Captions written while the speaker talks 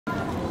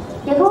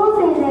Yako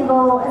season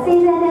go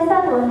season is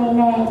set to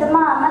name.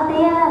 Tama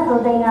Mataya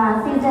so they are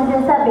season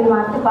is set be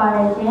one to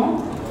Parishin.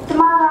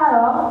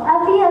 Tomorrow,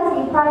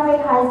 FELC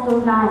Private High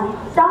School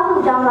 9. Down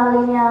to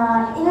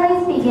Jamalinia,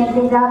 English speaking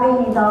the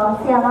Japanese,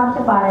 Siama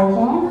to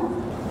Parishin.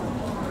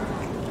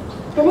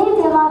 The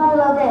name Jama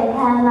below the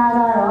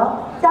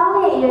Canada,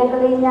 Jami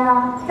Regulina,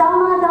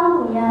 Jama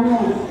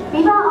Jamuyan,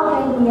 Viva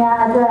Okia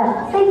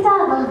address, Satan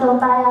Lundo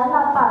Daya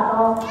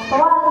Lapato,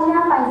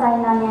 Walina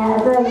Paisana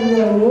address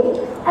UAE,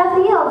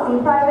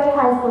 FELC Private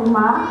High School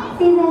Ma,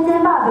 Season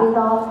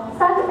Jababito,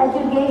 such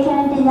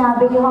education in a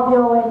big of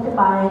your way to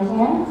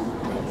Parishin.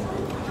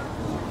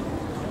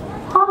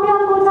 Hobby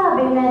Puta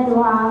Bime to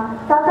her,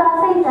 Tata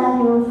Seint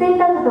you say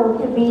that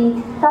to be,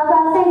 Tata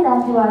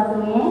Seint you are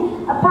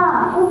doing, a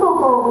pa,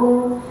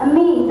 Uko, a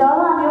me,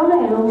 Dola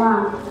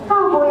Yuma,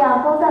 Kamboya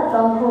Puta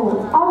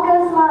Tongu,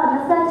 August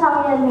 1, the such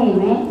a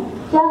name,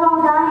 Javon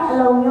die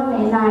alone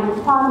unit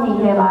 9, farming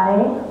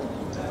Lebare.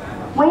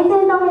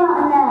 Waiting on your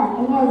and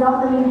in his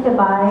own to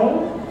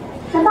buy.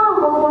 The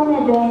dog go in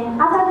a drain,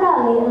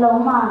 Ataka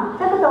Loma,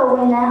 Capital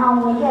Winner on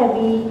the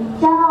heavy,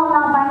 General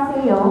Lambai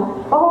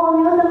Sayo, or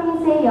Newton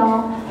Sayo,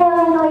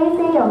 Helen Lee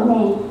Sayo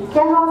name,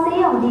 General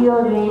Sayo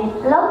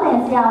deodorant, Lotan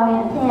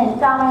Xiao,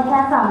 Jama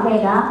Tansam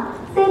Vega,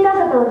 say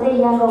that the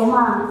young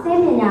Loma,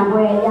 Saving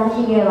Yangway,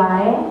 Yashi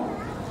Gavai.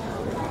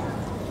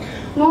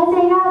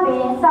 Nancy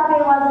Nabi, Sabi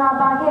was not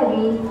back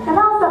heavy, and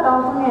also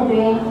don't in a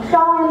drain,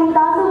 showing me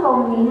that to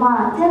go me,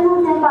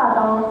 Tenu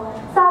Tempato,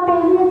 Sabi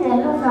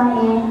Nijan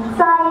Lusain,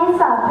 Sai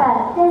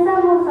Sapet,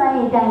 Tensamu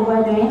Sai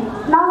Dangway,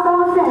 now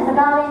some sense a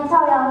darling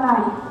Chow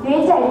night, you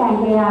take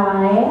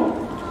Hankay.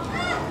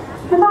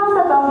 The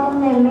master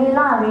don't in me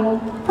Larry,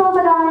 told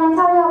the darling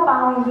Chow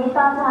Bow in the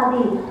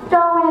Tati,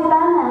 Joe and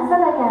Ben and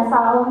Sedakan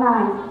Sao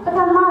night, but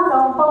a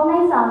master for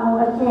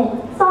Nasamu again,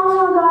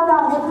 some got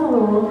down the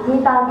two,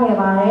 Nita.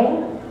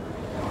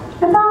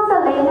 The council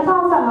lay the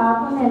council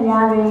in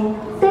Yari,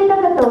 say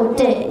that the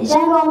Dote,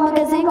 Jango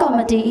Magazine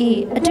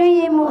Committee, a 3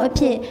 year more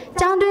appear,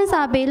 Chandun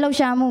Sabi,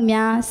 Losha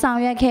Mumia,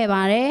 Sanya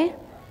Kevare.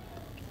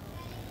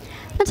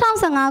 The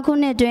Thompson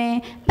Akune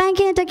drain,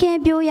 Banking the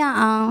Camp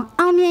Buya,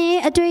 Ami,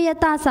 a 3 year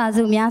Tasa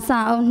Zumia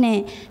Sa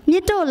One,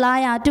 Mito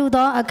Laya, 2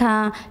 door a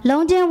car,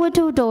 Longian with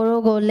 2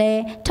 Dorogo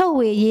lay,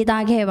 Towe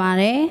Yida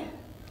Kevare.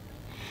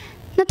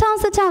 The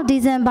town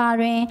December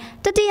rain,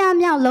 the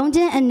Tiamia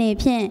Longian and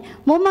Napian,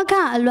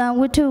 Momaka alone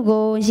with 2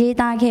 go,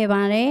 Yeda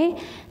Kevare.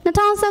 The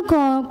town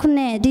circle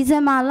Kune,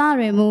 December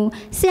Larimu,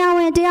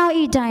 Siawen Diao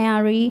E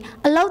Diary,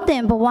 a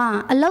Loten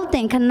Bawa, a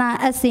Loten Kana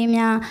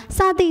Asimia,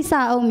 Sati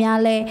Sa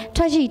Omiale,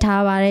 Tashi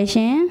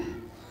Tavaration.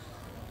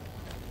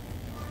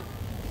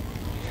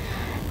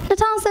 The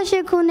town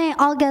Sashikune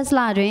August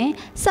Ladrin,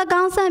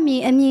 Sagan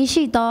and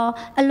Yishito,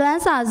 a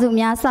Luansa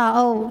Zumia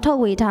Sa O,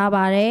 Towi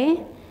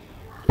Tabare.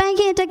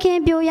 Banking the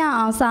Camp Buya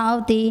on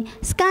Saudi,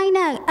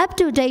 Skynet up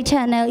to date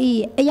channel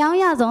E, a young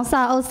Yazon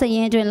Sao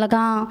Sayan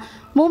Lagan,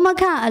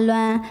 Momaka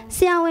Aluan,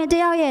 Siawen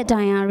Diao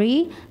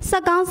Diary,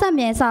 Sagan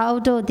Samia Sao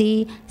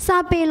Dodi,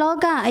 Sapi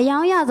Loga, a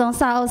young Yazon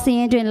Sao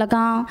Sayan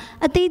Lagan,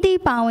 a Titi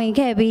Pawing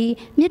Kebi,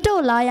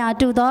 Mito Laya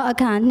to the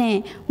account,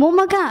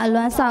 Momaka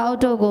Aluan Sao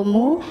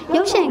Dogomu,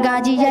 Yoshan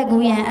Gaji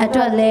Yaguyan at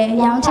Dole,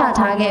 young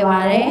Chata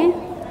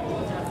Gavare.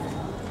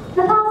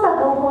 The house of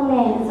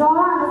Okune,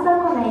 Zola, the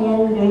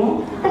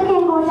Sakune, the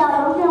King goes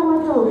out of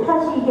to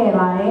Tashi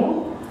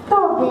Gavare.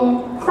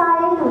 Tobin,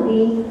 Sai to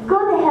the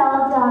good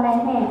health down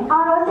and him,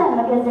 our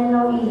magazine,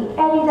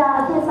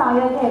 Edita,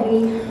 Tisaya Heavy,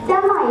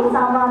 Jama is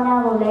Samba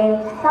Navole,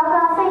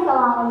 Saka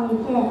Sankalam,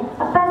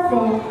 a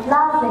person,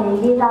 Lassen,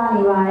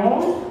 Yidani.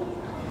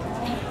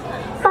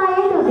 Sai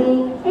to the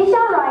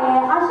Isha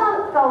Raya, I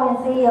shall go and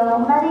see you,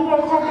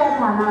 Medical Checker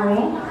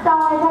Tanari,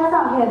 Sawai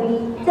Heavy,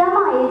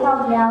 Jama is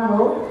of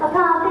Yango, a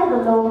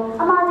Kantelo,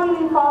 a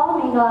Madi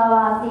Reform in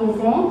Gava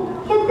season,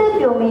 Hit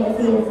the Yomi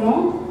season,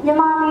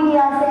 Yama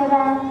Media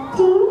 7,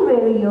 Team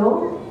Radio,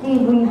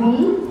 DVB,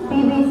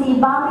 BBC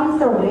Bami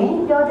Story,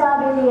 Georgia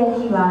Billy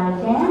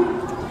Shivarishan.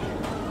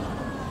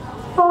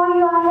 For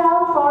your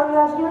help, for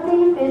your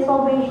duty,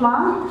 Facebook page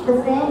the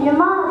same,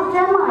 Yama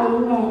Jama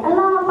in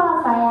Allah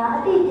Pasaya,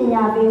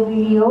 Titia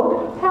video,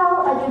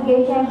 health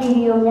education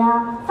video,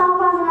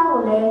 Samba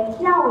Navole,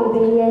 now we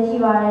Billy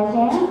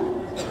Shivarishan.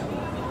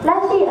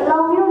 Let's see,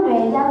 allow you to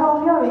Jamo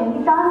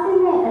Murin,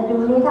 dancing at the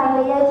Little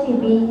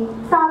Chibi,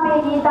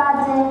 Sabi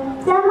Dajin,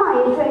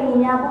 Jama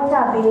training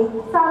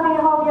Yabujabi, Sabi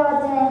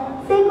Hobyotin,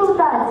 Siku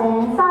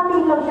Dajin, Sabi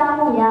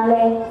Loshamu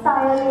Yale,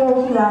 Sayo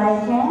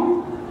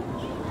Shivarishan.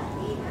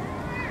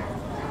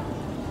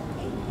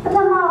 But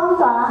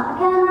also, I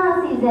cannot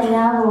see the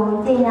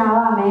Nabu,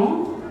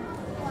 Dinawame.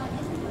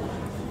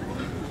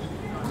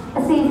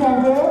 A season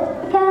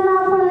did,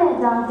 cannot put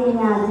it on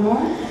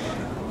Dinajin.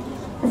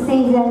 A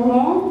season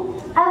name.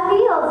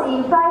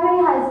 FELC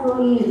Private High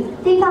School,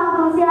 Tika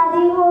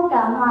Kusiadi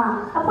Hogama,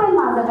 a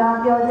Pumazaka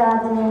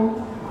Biojajin.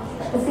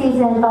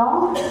 Season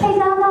long,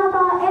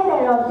 Pegata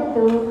Eder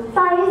to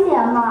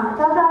Saisiama,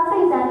 Tata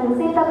Seint to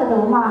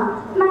Sitakadoma,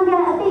 Manga,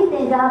 a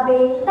teaching Jabe,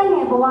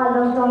 Tangaboa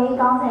Losoi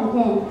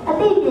Consentin, a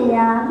teaching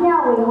ya,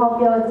 now we hope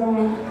your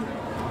gen.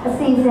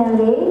 season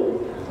late.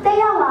 They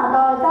are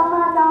not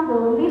down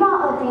to Viva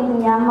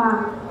Otin Yama,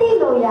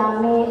 Tiloya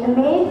may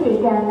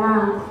take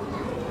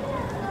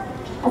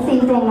a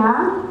season.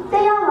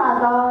 They are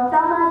not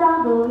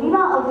down to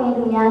Viva Otin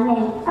Yane,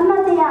 and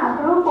Matia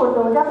group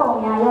photo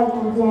Japonia.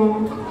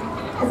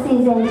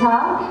 Season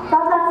child,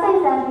 Dr. says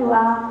that you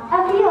are a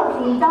POC,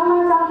 Dama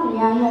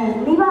Yan,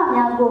 Liva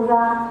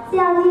Yagoga,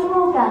 Siani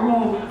Hogane,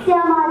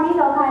 Siamadi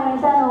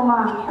Dokai Sanoma,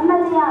 and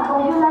Matia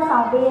Computer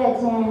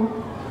Salvation.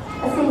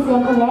 A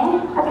season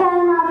connect, a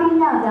canna be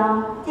down,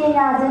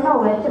 Tia Zeno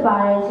with the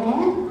barrage.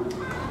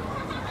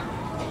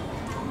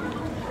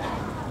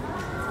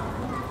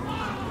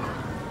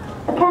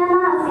 A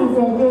canna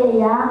season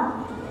day, a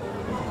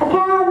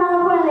canna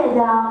pull it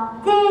down,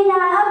 Tia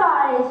a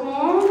barrage.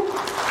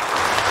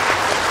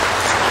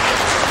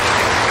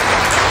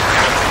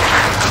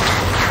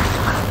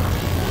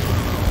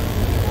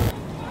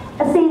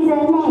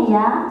 Season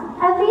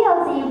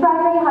FELC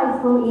Private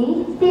School,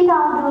 the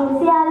council,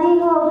 Siaji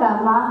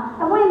Gama,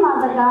 a way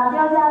Mazaka,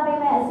 Yoja Bay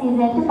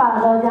season to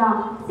Paloja,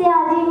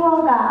 Siaji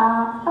Goga,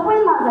 a way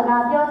Mazaka,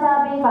 Yoja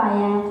Bay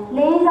Bayan,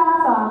 Laser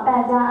for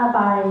Paja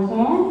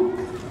apparition.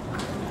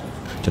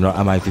 General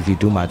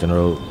MI52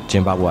 General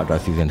Chimbawa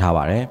season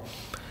Havare,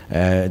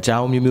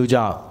 Jao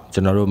Mimuja,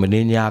 General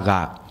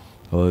Meninaga.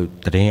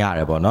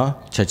 The Bono,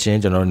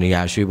 Chachin, General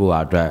Nia Shibu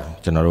Adra,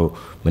 General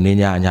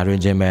Menina and Yarin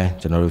Jeme,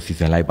 General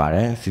Season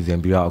Libare,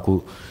 Season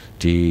Biaku,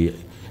 the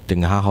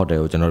Tinga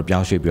Hotel, General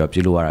Bian Ship of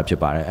Jilu Arab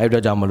Chipare, Edra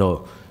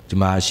Jamolo,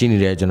 Jima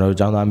Shini, General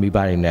Jana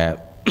Mibari in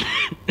there.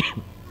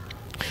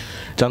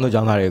 Jano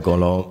Janare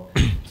Golo,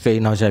 Fay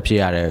Nasha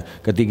Piare,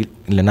 Katik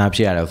Lena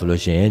Piare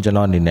Solution,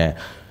 Janon in there,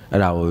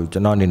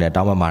 Janon in there,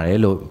 Dama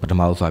Marelo, but the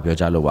mouth of your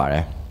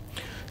Jaluare.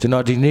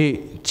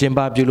 Janotini,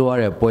 Chimba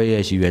Jiluare,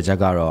 Boye, she was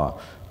Jagaro.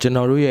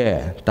 General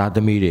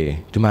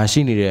Tatamide, to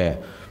Machine,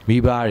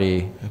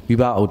 Mibari,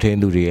 Biba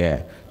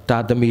Otendure,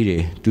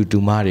 Tatamide,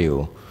 to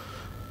Mario.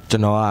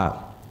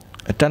 Genoa,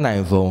 a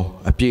Tanaivo,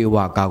 a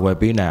Piwa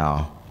Kawabina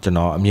now,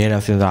 Geno,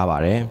 Miena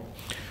Senzavare.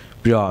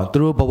 Bro,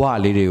 through Bawa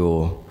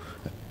Lidio,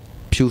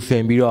 Pew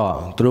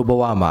Sembiro, through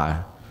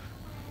Bawama,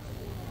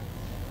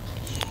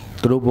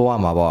 through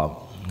Bawama,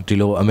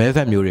 Tilo,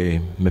 American Muri,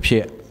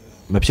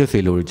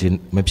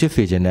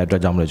 Mepsifijan at the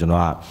Jamla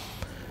Genoa,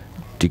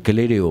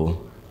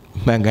 Ticalerio.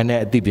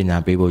 Mangane deep in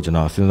a people,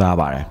 General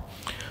Sinavare.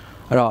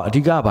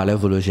 Diga by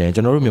evolution,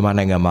 General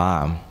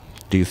Mimanangama,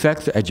 the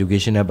sex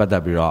education about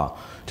the bureau,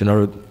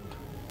 General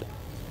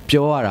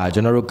Pure,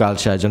 General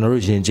Culture, General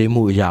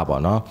Jimu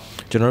Yabano,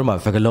 General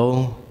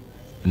Mafagalo,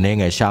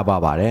 Nang a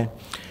Shabare,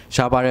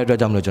 Shabare,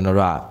 Jamno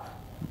General,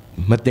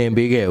 Matin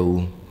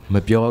Bigeu,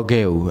 Mapio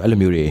Geu,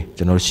 Elamuri,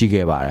 General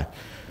Shigabare.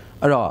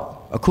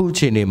 A cool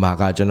chini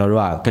maga,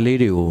 General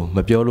Calidio,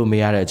 Mapiolo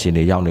Miara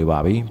Chini, Yawni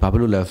Babi,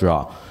 Pablo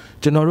Lefra.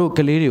 General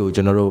Calidio,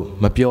 General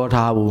Mapio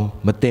Tabu,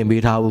 Matembi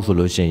Tabu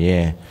solution,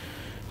 yeah.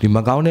 The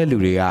Magaune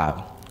Luria,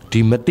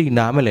 the Mati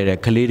Namale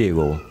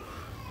Calidio,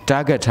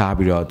 Target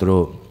Tabio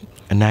through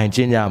a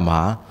 19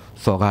 Yama,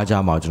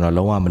 Sokajama, General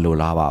Loamalo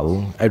Lava,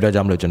 Edra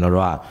Jamlo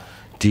General,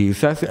 the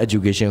sex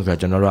education for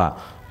General,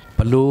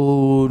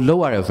 Palu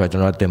lower for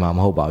General Temam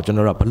Hoba,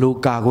 General Palu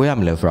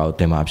Kaguam Lefra,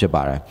 Temam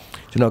Shepare,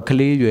 General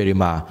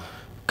Calidio,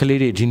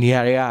 Calidio,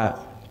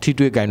 Geniaria.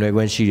 Titwe kind of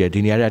when she did,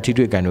 Dinia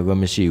Titwe kind of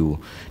when she you.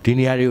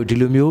 Dinia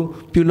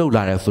Dilumu, Pulo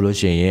Lara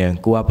Solution,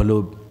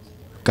 Guapalo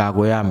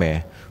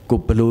Caguame,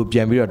 Cupalo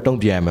Piamira,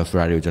 Don't Piam,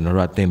 Friday,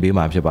 General Tembi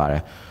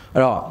Mamshabare.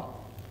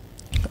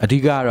 A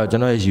Tigara,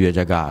 General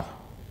Jaga,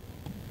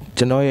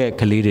 Genoa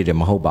Calidi, the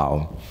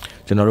Mahobao,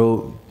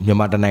 General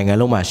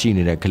Yamatananga machine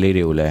in the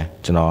Calidule,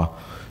 General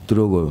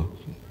Turugo,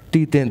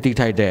 Titan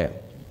Tite,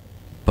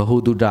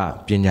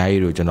 Pahududa,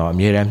 Pianairo, General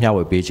Miram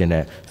Yawa Page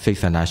and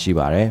 6 and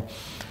Ashibare.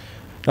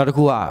 Not a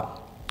Kua,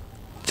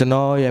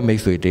 Genoa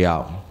makes it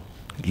out.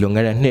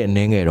 Longer than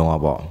Ning on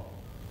about.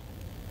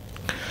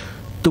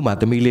 To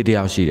Matamili de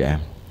Alshire,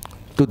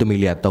 to the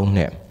Milia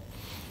Tone.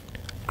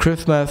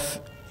 Christmas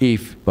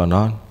Eve, but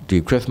not the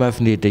Christmas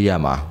need the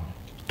Yama.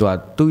 To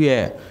a 2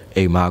 year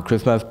a ma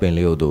Christmas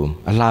penlio do,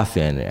 a last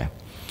year.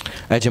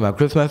 Actually,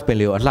 Christmas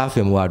penlio, a last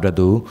year more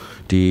do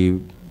the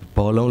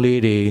Polon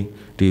lady,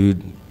 the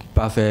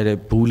Buffet,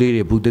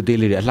 Bully, Buddha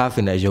daily, a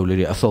laughing as your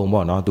lady, a soul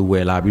more not to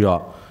wear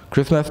labio.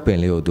 Christmas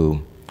penlio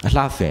do, a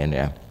laughing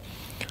there.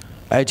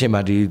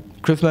 Actually, the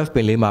Christmas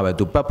penlio ma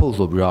to purpose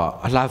of raw,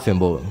 a laughing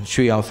boat,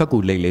 she on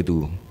Faku lately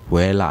do,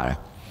 wear la.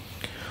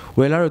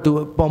 Well,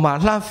 to Poma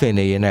laughing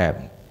in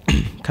a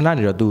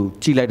Canada do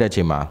Chile da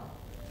Chima.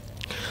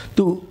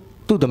 To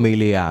the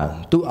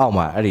Milia, to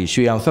Alma, Ari,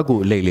 she on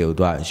Faku lately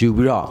do, you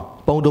bra,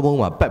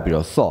 Bondoma,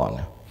 Papiro,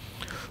 son.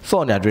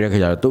 Son that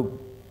director to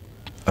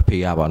a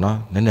pay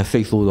abana, then a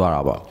faithful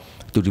door.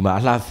 To the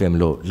last fame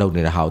load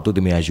in the house, to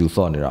the me as you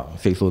saw it,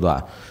 faithful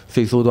door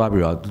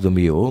to the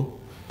meal,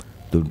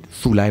 to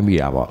Sulai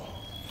Mira.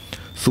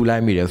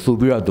 Sulai Mira,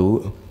 Subira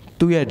do,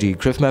 2 years the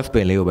Christmas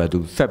penley over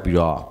to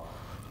February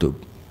to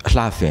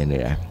last fame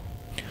there.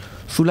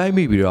 Sulai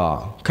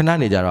Mira,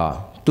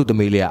 Cananijara, to the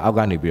Milia,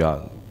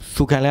 Afghanibira,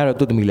 Sukanera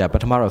to the Milia, but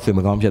tomorrow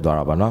film comes at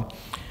Dorabana.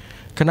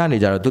 ခဏနေ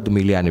ကြတော့သူ့သ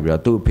မီးလေးကနေပြီး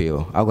တော့သူ့အဖေကို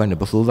အောက်ကနေ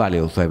ပစိုးစာ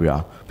လေးကိုဆွဲပြီး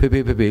တော့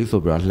ဖေးဆို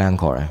ပြီးတော့လှမ်း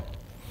ခေါ်တယ်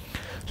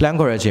လှမ်း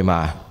ခေါ်တဲ့အချိန်မှာ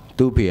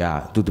သူ့အဖေက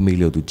သူ့သမီး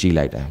လေးကိုသူကြည့်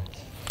လိုက်တယ်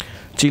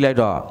ကြည့်လိုက်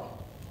တော့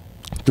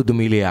သူ့သ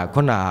မီးလေးက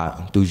ခုနက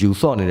သူယူ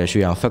ဆော့နေတဲ့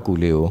ရွှေအောင်ဖက်ကူ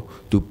လေးကို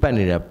သူပတ်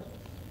နေတဲ့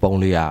ပုံ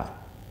လေးက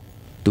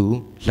သူ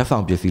လက်ဆော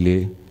င်ပစ္စည်း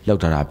လေးလော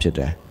က်ထားတာဖြစ်တ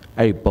ယ်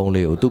အဲ့ဒီပုံ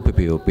လေးကိုသူ့ဖေ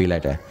ကိုပေးလို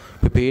က်တယ်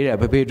ဖေ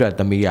အတွက်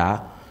သမီးက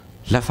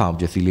လက်ဆောင်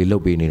ပစ္စည်းလေးလု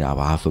ပ်ပေးနေတာ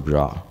ပါဆိုပြီး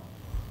တော့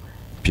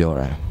ပြော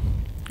တယ်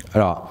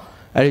အဲ့တော့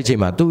အဲ့ဒီအချိ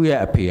န်မှာသူ့ရဲ့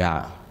အဖေက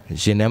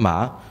ရင်ထဲမှာ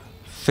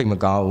စိတ်မ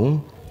ကောင်း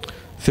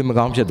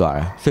ဖြစ်သွားတ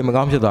ယ်စိတ်မ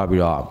ကောင်းဖြစ်သွား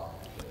ပြီးတော့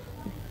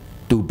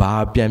သူဘာ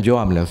ပြန်ပြော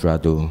ရမလဲဆိုတာ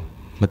သူ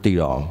မသိ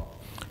တော့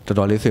တော်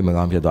တော်လေးစိတ်မ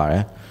ကောင်းဖြစ်သွားတ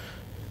ယ်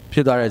ဖြ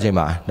စ်သွားတဲ့အချိန်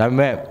မှာဒါပေ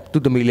မဲ့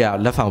သူ့သမီးလေးက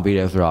လက်ဆောင်ပေးတ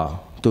ယ်ဆိုတော့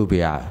သူ့ဖေ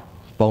က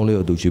ပုံလေး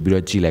ကိုသူယူပြီး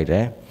တော့ကြည့်လိုက်တ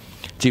ယ်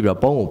ကြည့်ပြီးတော့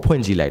ပုံကိုဖွ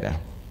င့်ကြည့်လိုက်တယ်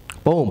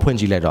ပုံကိုဖွင့်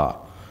ကြည့်လိုက်တော့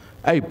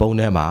အဲ့ဒီပုံ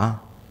ထဲမှာ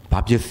ဘာ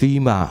ပစ္စ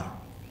ည်းမှ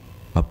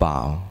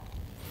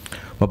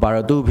မပါ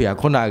တော့သူ့ဖေက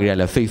ခုနကလေးက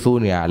လည်းစိတ်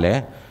ဆိုးနေရလဲ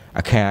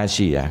အခန်းအ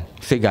ရှိတယ်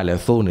စိတ်ကလ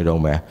ည်းစိုးနေ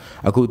တော့မယ်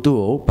အခုသူ့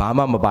ကိုဘာ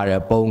မှမပါ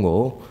တဲ့ပုံ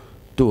ကို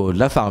သူ့ကို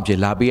လက်ဆောင်ဖြစ်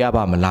လာပေးရ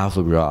ပါမလား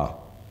ဆိုပြီးတော့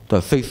သူ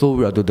စိတ်ဆိုး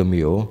ပြီးတော့သူ့သ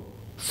မီးကို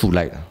ဆူ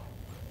လိုက်တာ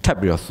ထပ်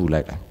ပြီးတော့ဆူ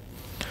လိုက်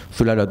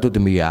တော့သူ့သ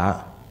မီးက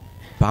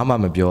ဘာမှ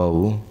မပြော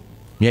ဘူး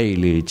မျက်ရည်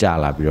လေးကျ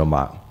လာပြီးတော့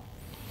မှ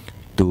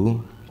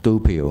သူ့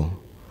ဖေကို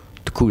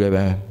တခုတည်း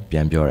ပဲပြ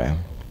န်ပြောတယ်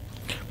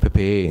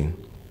ဖေ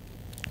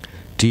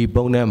ဒီ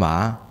ပုံထဲမှာ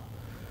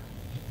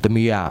သ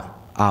မီးက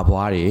အာ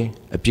ဘွားတွေ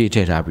အပြည့်ထ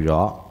ည့်ထားပြီး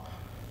တော့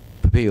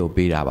ဖေကို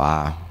ပေးတာပါ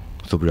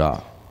ဆိုပြီးတော့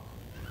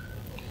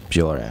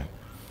ပြောတယ်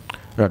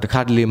အဲ့တော့တ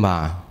ခါတလေမှာ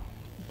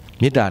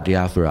မေတ္တာတ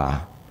ရားဆိုတာ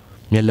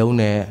မျက်လုံး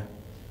နဲ့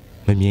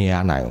မမြင်ရ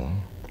နိုင်ဘူး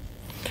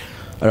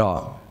အဲ့တော့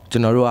ကျွ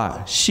န်တော်တို့က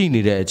ရှိ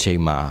နေတဲ့အချိ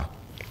န်မှာ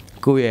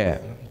ကိုယ့်ရဲ့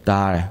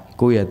သား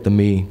ကိုယ့်ရဲ့သ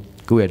မီး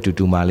ကိုယ့်ရဲ့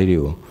တူမလေးတွေ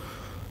ကို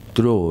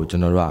သူတို့ကိုကျွ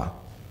န်တော်တို့က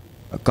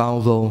အကော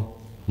င်းဆုံး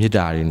မေတ္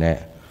တာတွေနဲ့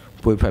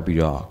ပွေးဖက်ပြီး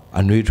တော့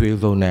အနှွေးထွေး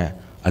ဆုံးနဲ့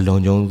အ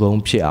လုံးစုံဆုံး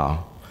ဖြစ်အောင်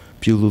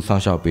ပြုစုဆော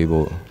င်ရှောက်ပေး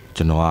ဖို့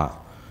ကျွန်တော်က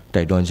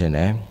တိုက်တွန်းခြင်းတ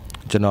ယ်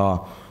ကျွန်တော်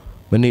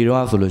မနေ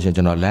တော့ဆိုလို့ရှိရင်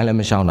ကျွန်တော်လမ်းလည်း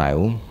မရှောင်နိုင်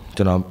ဘူး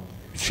ကျွန်တော်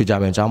ရွှေကြ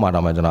ပင်ကျောင်းမှာ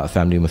တော့မှကျွန်တော်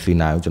family မစီ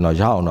နိုင်ဘူးကျွန်တော်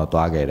ရောက်အောင်တော့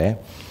သွားခဲ့တယ်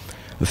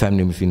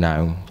family မစီနိုင်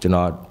ဘူးကျွန်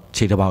တော်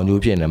ခြေတစ်ပေါင်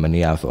ကျိုးဖြစ်နေမ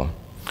နေရဆိုဒါ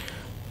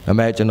ပေ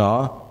မဲ့ကျွန်တော်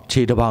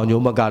ခြေတစ်ပေါင်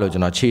ကျိုးမကလို့ကျွ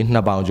န်တော်ခြေနှ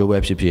စ်ပေါင်ကျိုးပဲ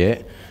ဖြစ်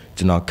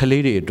ကျွန်တော်က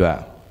လေးတွေအတွက်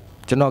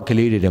ကျွန်တော်က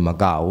လေးတွေမ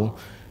ကဘူး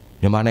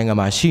မြန်မာနိုင်ငံ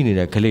မှာရှိနေ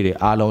တဲ့ကလေးတွေ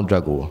အားလုံးအတွ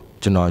က်ကို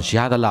ကျွန်တော်ရ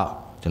သလောက်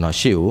ကျွန်တော်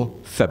ရှေ့ကို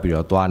ဆက်ပြီး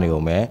တော့သွားနေ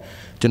အောင်မယ်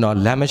ကျွန်တော်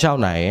လမ်းမလျှောက်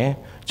နိုင်ရင်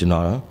ကျွန်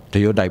တော်တ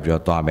ရွတ်တိုက်ပြီး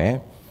တော့သွားမယ်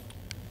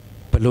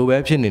ဘလို့ပဲ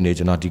ဖြစ်နေ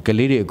ကျွန်တော်ဒီက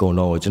လေးတွေအကုန်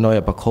လုံးကိုကျွန်တော်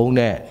ရဲ့ပခုံး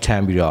နဲ့ထ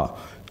မ်းပြီးတော့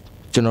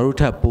ကျွန်တော်တို့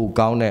ထပ်ပို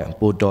ကောင်းတဲ့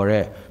ပိုတော်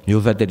တဲ့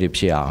မျိုးဆက်တွေ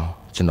ဖြစ်အောင်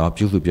ကျွန်တော်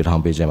ပြုစုပြထော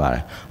င်ပေးခြင်းပါတ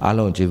ယ်အား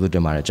လုံးကျေးဇူးတ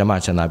င်ပါတယ်ကျမ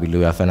ချမ်းသာပြီးလူ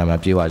ရဆန္ဒများ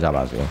ပြေဝကြ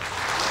ပါစေ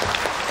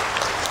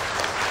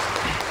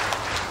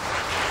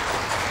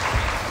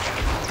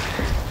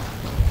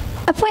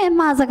အဖွဲ့အ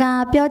မှာစကား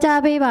ပြောကြား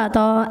ပေးပါ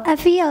တော့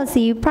FELC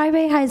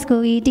Private High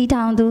School တည်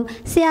ထောင်သူ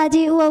ဆရာ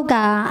ကြီးဦးဥက္က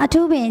အ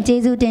ထူးပင်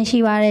ကျေးဇူးတင်ရှိ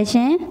ပါတယ်ရှ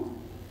င်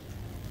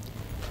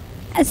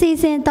အစီ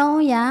အစဉ်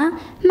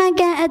300မှန်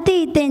ကန်အသ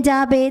ည့်သင်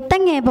ကြားပေးတ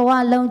က်ငယ်ဘဝ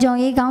လုံခြုံ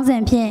ရေးကောင်းစ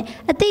ဉ်ဖြင့်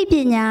အသိပ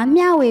ညာ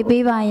မျှဝေ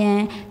ပေးပါရန်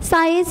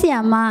စာရေးဆရာ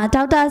မ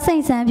ဒေါက်တာစိ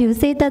န့်စန်းဖြူ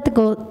စေတတ်တ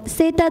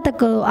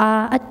ကူ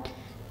အား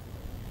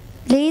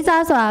လေး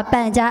စားစွာပ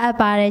န်ကြားအပ်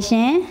ပါတယ်ရှ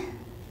င်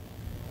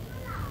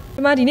ဒီ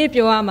မှာဒီနေ့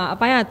ပြောရမှာအ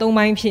ပိုင်းက3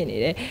ပိုင်းဖြစ်နေ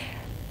တယ်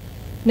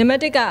နံပါ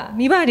တ်1က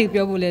မိဘတွေ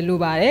ပြောဖို့လည်းလို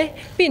ပါတယ်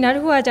ပြီးနောက်တ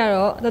စ်ခုကကြ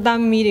တော့တသား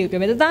မီးတွေကို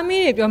ပြောမယ်တသား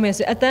မီးတွေပြောမယ်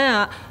ဆိုအတန်းက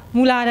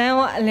မူလာတန်း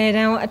ရောအလယ်တ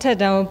န်းရောအထက်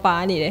တန်းရောပါ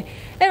နေတယ်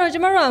အဲ့တော့ကျ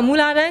မတို့ကမူ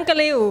လာတန်းက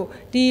လေးကို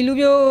ဒီလူ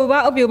ပြိုပေါ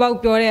က်အပြိုပေါက်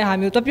ပြောတဲ့ဟာ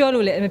မျိုးတော့ပြော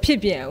လို့လည်းမဖြစ်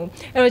ပြန်ဘူး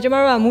အဲ့တော့ကျမ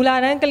တို့ကမူလာ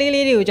တန်းကလေး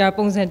လေးတွေကိုကြာ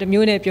ပုံစံတစ်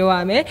မျိုးနဲ့ပြောရ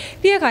မယ်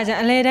ပြီးတဲ့အခါကျ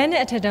အလယ်တန်း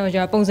နဲ့အထက်တန်းကို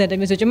ကြာပုံစံတစ်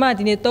မျိုးဆိုကျမ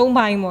ဒီနေ့3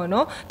ပိုင်းပေါ့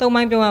နော်3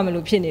ပိုင်းပြောရမ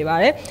လို့ဖြစ်နေပါ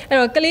တယ်အဲ့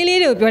တော့ကလေးလေး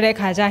တွေကိုပြောတဲ့အ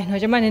ခါကျရင်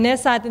တော့ကျမနည်းနည်း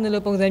စတင်တယ်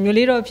လို့ပုံစံမျိုး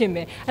လေးတော့ဖြစ်မ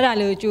ယ်အဲ့ဒါ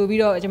လေးကိုကြိုပြီး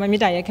တော့ကျမမေ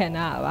တ္တာရက်ခံ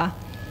တာပါ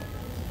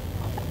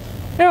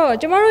အဲ့တော့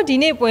ကျမတို့ဒီ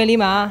နေ့ပွဲလေး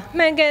မှာ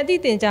မှန်ကန်အသိ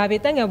သင်ကြား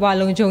ပေးတက်ငယ်ဘဝ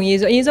လုံခြုံရေး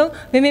ဆိုအရင်ဆုံး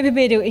မေမေဖေ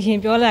ဖေတွေကိုအရင်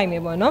ပြောလိုက်မ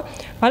ယ်ပေါ့နော်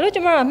ဘာလို့ကျ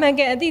မတို့ကမှန်က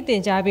န်အသိသ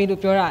င်ကြားပေးလို့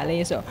ပြောတာလဲ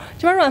ဆိုတော့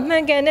ကျမတို့ကမှ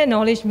န်ကန်တဲ့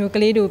knowledge မျိုးက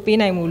လေးတွေကိုပေး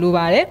နိုင်မှုလို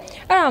ပါတယ်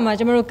အဲ့ဒါမှ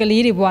ကျမတို့က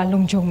လေးတွေဘဝ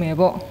လုံခြုံမယ်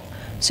ပေါ့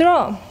ဆို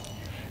တော့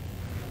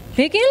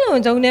ဘေကင်းလုံ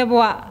ခြုံတဲ့ဘ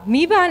ဝ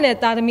မိဘနဲ့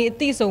တာသမီအ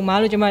သိဆုံးမှာ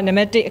လို့ကျမနံ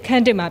ပါတ်1အခ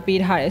န်း1မှာပေး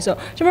ထားတယ်ဆိုတော့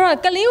ကျမတို့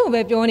ကကလေးကို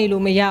ပဲပြောနေ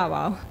လို့မရ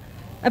ပါဘူး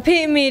အဖေ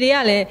အမေတွေက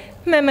လည်း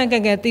မှန်မှန်က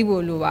န်ကန်သိ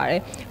ဖို့လိုပါတယ်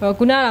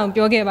ခုနကတော့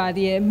ပြောခဲ့ပါ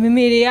သေးတယ်မေ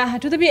မေတွေကအ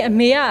ထူးသဖြင့်အ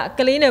မေက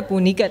ကလေးနဲ့ပူ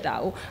နီးကတ်တာ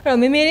ဟုတ်အဲ့တော့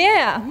မေမေတွေက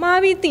မှား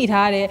ပြီးသိ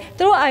ထားတယ်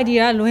သူတို့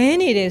idea လွဲ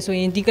နေတယ်ဆို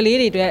ရင်ဒီကလေး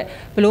တွေအတွက်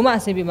ဘလို့မှ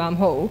အဆင်ပြေမှာမ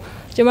ဟုတ်ဘူး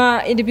ကျွန်မ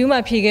interview မှာ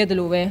ဖြေခဲ့သ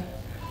လိုပဲ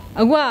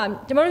အခုက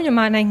ကျွန်တော်တို့မြန်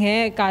မာနိုင်ငံ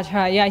ရဲ့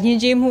culture အရယဉ်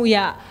ကျေးမှုအရ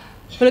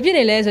ဘယ်လိုဖြစ်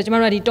နေလဲဆိုတော့ကျွ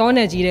န်တော်တို့ကဒီတောန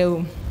ယ်ကြီးတွေကို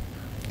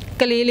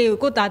ကလေးလေးကို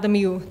ကိုသားသ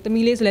မီးကိုသ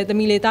မီးလေးဆိုလဲသ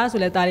မီးလေးသားဆို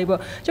လဲသားလေးပေါ့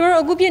ကျွန်တော်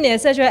တို့အခုဖြစ်နေတဲ့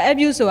sexual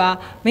abuse ဆိုတာ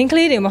main က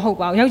လေးတွေမဟုတ်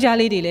ပါဘူးယောက်ျား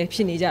လေးတွေလည်းဖြ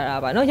စ်နေကြတာ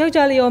ပါเนาะယော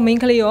က်ျားလေးရော main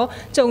ကလေးရော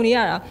ကြုံနေရ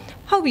တာ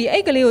ဟုတ်ပြီ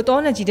အဲ့ကလေးကိုတော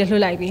နယ်ကြီးထဲလွှ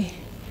တ်လိုက်ပြီ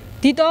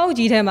ဒီတောအုပ်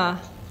ကြီးထဲမှာ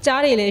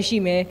ကြားတွေလည်းရှိ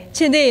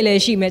မယ်ချင်းသေးတွေလည်း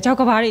ရှိမယ်ကြောက်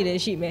ကဘာတွေ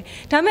လည်းရှိမယ်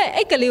ဒါပေ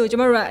မဲ့အဲ့ကလေး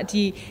ကိုကျမတို့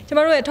ကကျမ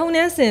တို့ရဲ့ထုံနှ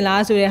န်းစင်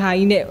လားဆို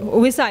တဲ့ဟာကြီးနဲ့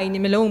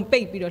အဝိစာကြီးနဲ့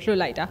မျိုးလုံးပိတ်ပြီးတော့လွှတ်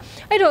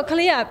လိုက်တာအဲ့တော့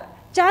ကလေး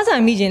ကကြားဆို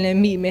င်မိခြင်းလ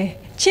ည်းမိမယ်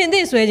ချ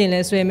င်းသေးဆွဲခြင်း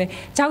လည်းဆွဲမယ်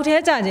ကြောက်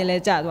သေးကြခြင်းလည်း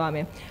ကြသွား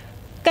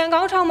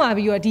မယ်ကံကောင်းထောက်မှ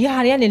ပြီးတော့ဒီ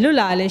ဟာတွေကနေလွတ်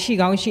လာလည်း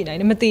ရှိကောင်းရှိ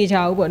နိုင်တယ်မသေးချ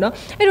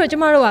ဘူးပေါ့နော်အဲ့တော့ကျ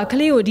မတို့က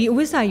ကလေးကိုဒီအ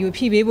ဝိစာကြီး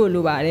ကိုဖြည့်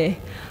ပေးဖို့လိုပါ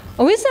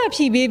တယ်အဝိစာဖြ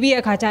ည့်ပေးပြီး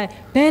အခါကျရင်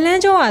ဘယ်လ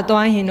မ်းကျောက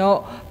သွား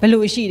ရင်တော့ဘ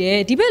လို့ရှိတ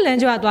ယ်ဒီဘက်လ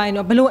မ်းကျောကသွား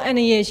ရင်တော့ဘလို့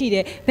အန္တရာယ်ရှိတ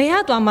ယ်ဘယ်က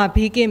သွားမှ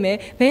ဘေးကင်းမယ်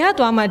ဘယ်က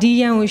သွားမှဒီ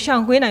ရန်ကိုရှော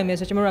င်ကွေးနိုင်မယ်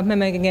ဆိုကျွန်တော်တို့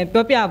ကမှန်မှန်ကန်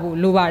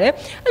ကန်ပြောပြဖို့လိုပါ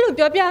တယ်အဲ့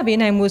လိုပြောပြပေး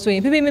နိုင်မှုဆိုရ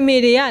င်ဖေဖေမေမေ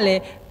တွေကလည်း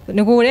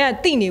ငကိုတွေက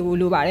တိနေဖို့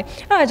လိုပါတယ်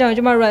အဲ့ဒါကြောင့်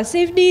ကျွန်တော်တို့က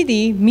safety ဒီ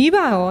မိ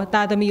ဘရော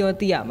တာသမီရော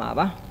သိရမှာ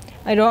ပါ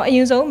အဲ့တော့အ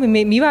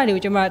ရင်ဆုံးမိဘတွေကို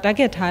ကျွန်တော်တို့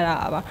target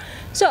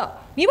ထားတာပါဆိုတော့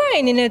မိဘတွေ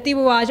အနေနဲ့သိ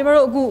ဖို့ကကျွန်တော်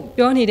တို့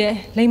အခုပြောနေတဲ့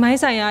လိမ်မိုင်း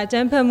ဆိုင်ရာအကြ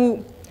မ်းဖက်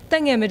မှုတ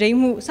က်ငယ်မတိမ်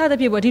မှုစ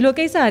သဖြင့်ပေါ့ဒီ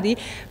လိုကိစ္စဒီ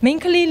main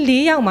ကလေး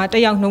4ယောက်မှ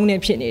1ယောက်နှုံးနေ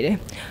ဖြစ်နေတယ်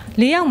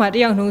4ယောက်မှ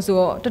1ယောက်နှုံး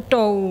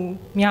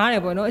ဆိုတော့တော်တော်များတ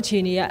ယ်ပေါ့နော်အခြေ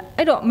အနေက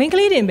အဲ့တော့ main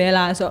ကလေး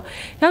တွေပဲလား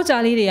ဆိုတော့ယော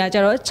က်ျားလေးတွေကကျ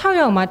တော့6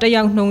ယောက်မှ1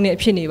ယောက်နှုံးနေ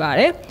ဖြစ်နေ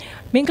ပါ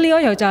တယ်မင်းကလေးရော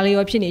ယောက်ျား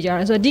လေးရောဖြစ်နေကြ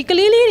တယ်ဆိုတော့ဒီ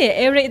ကလေးလေးတွေ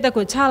average အသက်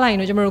ကိုချလိုက်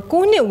ရင်တော့ကျွန်တော်တို့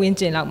9နှစ်ဝန်း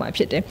ကျင်လောက်မှာ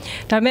ဖြစ်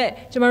တယ်ဒါပေမဲ့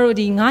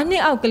ကျွန်တော်တို့ဒီ9နှ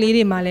စ်အောက်က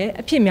လေးတွေမှာလ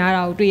ည်းအဖြစ်များ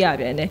တာကိုတွေ့ရ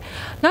ပြန်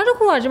တယ်နောက်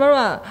တစ်ခုက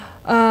ကျွန်တော်တို့က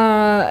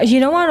အရ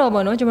င်တော့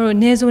ကတော့ပေါ့နော်ကျွန်တော်တို့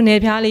နေ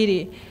ဆိုနေဖျားလေး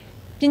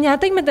တွေပညာ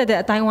သိမ့်မသက်တဲ့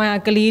အတိုင်းဝို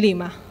င်းကလေးတွေ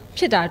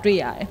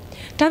မှာဖြစ်တာတွေ့ရ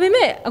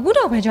တယ်ဒါပေမဲ့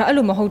အခုတော့ဘယ်ကြောင့်အဲ့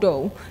လိုမဟုတ်တော့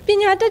ဘူးပ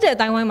ညာတက်တဲ့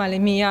အတိုင်းဝိုင်းမှာ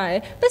လည်းမြင်ရတယ်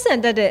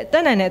ပတ်စံတက်တဲ့တ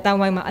က်နိုင်တဲ့အတို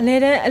င်းဝိုင်းမှာ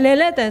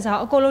အလဲလက်တန်စား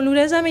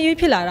အကုန်လုံးလူလဲဆမ်းမရွေး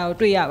ဖြစ်လာတာ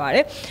ကိုတွေ့ရပါ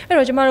တယ်အဲ့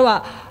တော့ကျမတို့က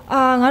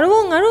ငါ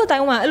တို့အတို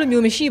င်းဝိုင်းအဲ့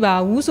လိုမျိုးမရှိပါ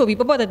ဘူးဆိုပြီး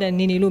ပပ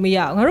တက်နေလို့မ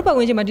ရဘူးငါတို့ပတ်ဝ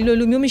န်းကျင်မှာဒီ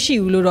လိုလူမျိုးမရှိ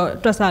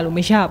ဘူးလို့တော့တွက်ဆလို့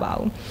မရပါ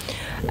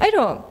ဘူးအဲ့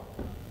တော့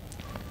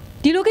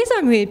ဒီလိုကိစ္စ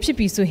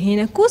မျိုးဖြစ်ပြီးဆိုရင်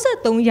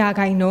93%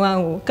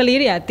ကိုက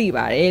လေးတွေ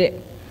ကသိပါတယ်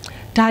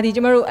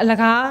တဲ့ဒါဒီကျမတို့အလ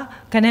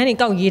ကားကဏ္ဍတွေ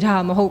ကောက်ရေး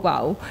ထားမှာ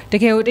မဟုတ်ပါဘူး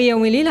တကယ်ကိုတ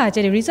ရားဝင်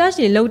လေးလာချက်တွေ research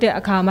တွေလုပ်တဲ့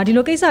အခါမှာဒီ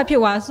လိုကိစ္စဖြစ်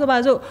သွား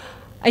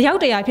ဆိုပါစို့အယောက်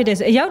100ဖြစ်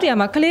တယ်ဆိုအယောက်100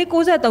မှာကလေး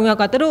93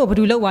ယောက်ကသူတို့ကိုဘယ်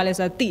သူ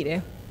လောက်သွားလဲဆိုတာသိ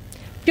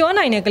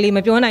တယ်ပြောနိုင်တဲ့ကလေးမ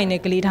ပြောနိုင်တဲ့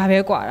ကလေးဒါပဲ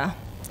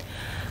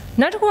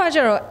ကွာတာနောက်တစ်ခုကကျ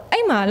တော့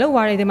အဲ့မှာ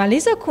လောက်သွားတဲ့ဒီမှာ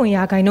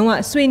49%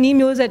ကဆွေ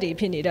နီးမျိုးဆက်တွေ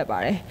ဖြစ်နေတတ်ပါတ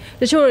ယ်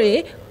တချို့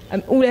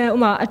တွေဥ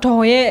မာ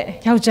အတော်ရဲ့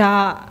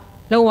ယောက်ျား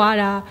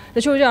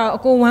လောက်သွားတာတချို့ကျတော့အ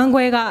ကိုဝ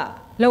မ်းခွဲ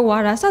ကလောက်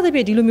သွားတာစသဖြ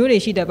င့်ဒီလိုမျိုးတွေ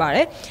ရှိတတ်ပါ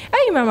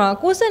တယ်အဲ့ဒီမှာ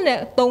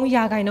93%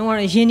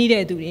ကတော့ယဉ်နေ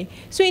တဲ့သူတွေ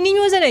ဆွေနီး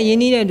မျိုးဆက်နဲ့ယဉ်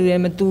နေတဲ့သူတွေ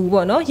မတူဘူး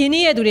ပေါ့နော်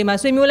ယဉ်နေတဲ့သူတွေမှာ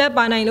ဆွေမျိုးလည်းပါ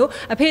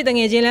နိုင်လို့အဖေတင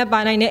ယ်ချင်းလ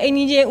ည်းပါနိုင်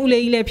တယ်အိမ်ကြီးချင်းဦး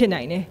လေးကြီးလ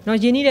ည်းဖြစ်နိုင်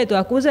တယ်နော်ယဉ်နေ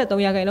တဲ့သူက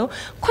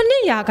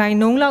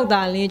93%9%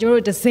လောက်သာလင်းကျွန်တော်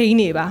တို့ဒစိမ့်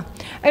နေပါ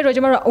အဲ့တော့ကျွ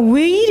န်တော်တို့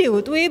အဝေးကြီး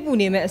တွေကိုတွေးပူ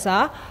နေမဲ့အ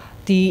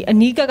စားဒီအ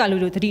နီးကပ်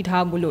ကလူတို့သတိ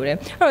ထားမှုလို့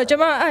တယ်အဲ့တော့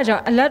ကျွန်တော်အဲ့ဒါကြော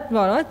င့် alert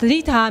ပေါ့နော်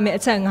သတိထားရမ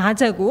ယ့်အချက်5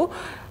ချက်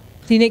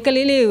ကိုဒီနေ့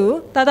ကလေးလေးကို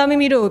တာတာ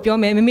မမီတို့ကိုပြော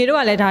မယ်မမေတို့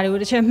ကလည်းဒါတွေ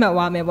ကိုတစ်ချက်မှတ်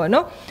သွား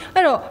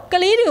မယ်ပေါ့နော်အဲ့တော့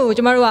ကလေးတွေကို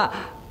ကျမတို့က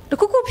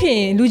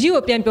တခုခုဖြစ်ရင်လူကြီး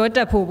ကိုပြန်ပြောတ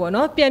တ်ဖို့ပေါ့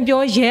နော်ပြန်ပြော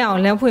ရဲ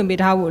အောင်လမ်းဖွင့်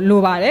ပေးထားဖို့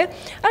လိုပါတယ်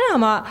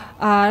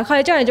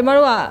အဲ့ဒါမှခါလေကြာရင်ကျမ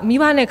တို့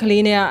ကမိဘနဲ့က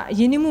လေးနဲ့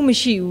ကရင်းနှီးမှု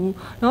မရှိ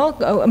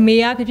ဘူးနော်အမေ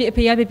ကဖြစ်ဖြစ်အ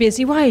ဖေ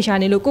ကဖြစ်ဖြစ်စီးပွားရေးရှာ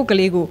နေလို့ကိုယ့်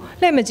ကလေး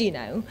ကိုလှည့်မကြည့်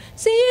နိုင်ဘူး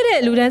စီးရ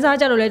တဲ့လူတန်းစား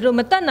ကြတော့လေတို့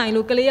မတတ်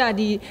နိုင်လို့ကလေးက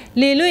ဒီ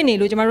လေလွ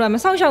င့်နေလို့ကျမတို့ကမ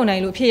ဆောက်ရှောက်နို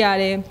င်လို့ဖြစ်ရတ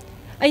ယ်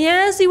အရ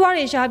န်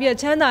စီးပွားတွေရှားပြီး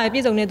ချ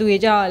မ်းသာပြည့်စုံတဲ့သူ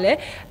တွေကြောက်ရလဲ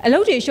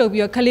အလုပ်တွေ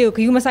ရှုပ်ပြီးတော့ခလေးကို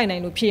ဂယူးမဆိုင်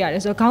နိုင်လို့ဖြစ်ရ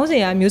တယ်ဆိုတော့ခေါင်း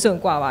စဉ်ကမျိုးစုံ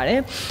กว่าပါ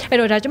တယ်အဲ့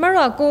တော့ဒါကျ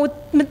မတို့က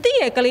ကိုမသိ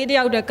ရဲ့ကလေးတ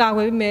ယောက်တ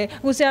ည်းကာကွယ်ပြီးမယ်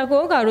အခုဆရာ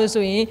ကိုကတို့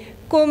ဆိုရင်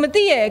ကိုမ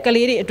သိရဲ့က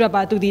လေးတွေ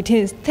အတွက်ပါသူဒီထ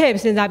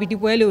ည့်စဉ်းစားပြီးဒီ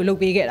ပွဲလေး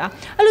ကိုလုပ်ပေး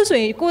ခဲ့တာအဲ့လိုဆို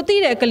ရင်ကိုသိ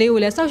တဲ့ကလေးကို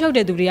လည်း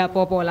စောက်ရှောက်တဲ့သူတွေက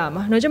ပေါ်လာ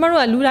မှာနော်ကျမတို့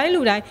ကလူတို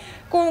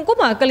င်းကို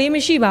မှကလေး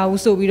မရှိပါ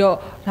ဘူးဆိုပြီးတော့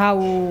ဒါ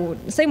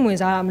ဟိုစိတ်ဝင်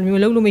စားတာမျိုး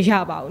လုပ်လို့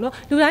မရပါဘူးเนา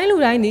ะလူတို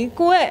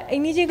င်းဒီကိုယ့်ရဲ့အိ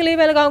မ်ကြီးချင်းက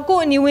လေးပဲ၎င်းကို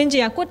ယ့်အနီးဝ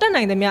န်းကျင်ကကိုတက်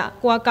နိုင်သ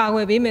မျှကို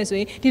ကကာကွယ်ပေးမယ်ဆို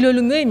ရင်ဒီလို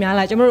လူမျိုးတွေများ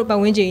လာကျမတို့ပတ်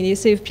ဝန်းကျင်ကြီး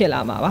safe ဖြစ်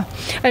လာ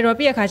မှာပါအဲ့တော့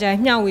ပြည့်အခါကျ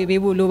ရင်မျှဝေ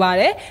ပေးဖို့လို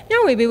ပါတယ်မျှ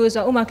ဝေ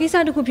ပေးဖို့ဆိုတော့ဥမာကိစ္စ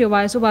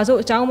တစ်ခုဖြစ်သွားတယ်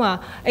ဆိုပါစို့အเจ้า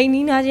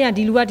မှာအိမ်နီးနားချင်း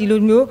ကဒီလူကဒီ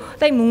လိုမျိုး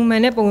တိတ်မူမှ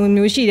န်တဲ့ပုံ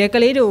မျိုးရှိ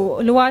တယ်က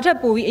လေးတို့လိုအပ်ထက်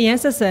ပိုပြီးအ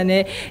ရန်ဆက်ဆံ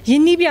နဲ့ရ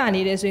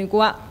င်းနှီးပြနေတယ်ဆိုရင်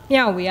ကိုက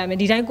မျှဝေရ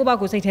မယ်ဒီတိုင်းကိုယ့်ဘက်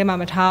ကိုစိတ်ထဲမှာ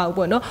မထား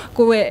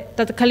ဘူးပေါ့နော်ကိုယ့်ရဲ့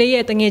ကလေး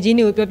ရဲ့တငယ်ချင်း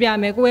တွေကိုပြောပြ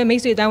မယ်ကိုယ့်ရဲ့မိ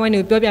တ်ဆွေတိုင်းဝို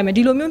င်းတွေကိုပြောပြမယ်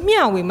ဒီလိုမျိုး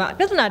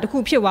မျှဝေမှပြဿနာ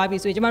တစ်ခုဖြစ်သွားပြီ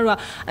ဆိုရင်ကျမတို့က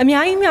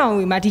အများကြီးမျှ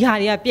ဝေမှဒီဟာ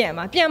တွေကပြ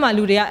န့်မှာ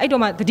လူတွေက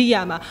အဲ့တော့မှသတိ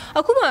ရမှာ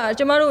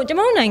အခုမှကျမတို့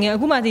နိုင်ငံအ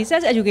ခုမှဒီ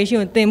sex education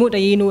ကိုသင်ဖို့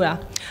တရေးနိုးတာ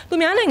သူ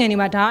များနိုင်ငံတွေ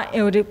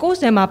မှာဒါဒီ course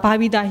ထဲ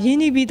မှာပါပြီးသားရင်း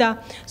နှီးပြီး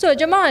သားဆိုတော့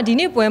ကျမကဒီ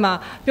နေ့ပွဲ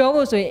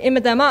မှာပြောဖို့ဆိုရင်အင်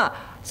မတန်မှ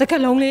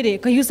စကားလုံးလေးတွေ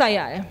ဂရုစိုက်ရတ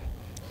ယ်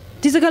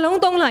ဒီစကားလုံး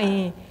သုံးလိုက်ရ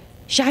င်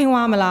ရိုင်း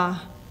သွားမလား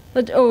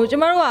ကျ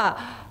မတို့က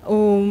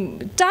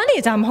ကြား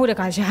နေကြမဟုတ်တဲ့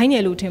ခါရိုင်းနေ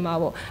လို့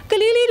ထင်ပါပေါ့က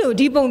လေးလေးတို့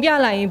ဒီ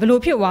ပုံပြလိုက်ရင်ဘယ်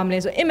လိုဖြစ်သွားမလဲ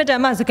ဆိုအင်မတန်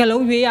မှစက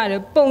လုံးရွေးရတယ်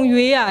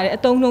ပုံရွေးရတယ်အ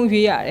တုံးလုံး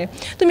ရွေးရတယ်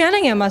သူများ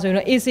နိုင်ငံမှာဆိုရင်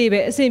တော့ AC ပဲ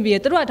အဆင်ပြေတယ်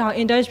သူတို့ကထောင်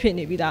industry ဖြစ်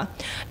နေပြီသား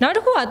နောက်တ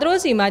စ်ခု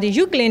ကသူတို့စီမှာဒီ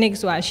youth clinic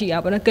ဆိုတာရှိတာ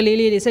ပေါ့နော်ကလေး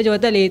လေးတွေ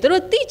စကြောတက်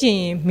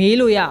လေးသူတို့သိကျင်မေး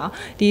လို့ရအောင်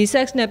ဒီ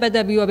sex နဲ့ပတ်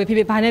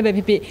သက်ပြီးတော့ပဲဖြစ်ဘာနဲ့ပဲ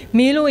ဖြစ်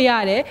မေးလို့ရ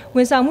တယ်ဝ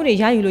န်ဆောင်မှု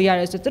တွေရယူလို့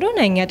ရတယ်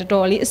ဆိုသူတို့နိုင်ငံတော်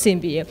တော်လေးအ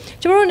ဆင်ပြေ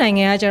တယ်ကျမတို့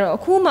နိုင်ငံကကျတော့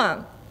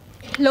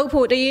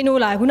အခုမှလို့ဖို့တ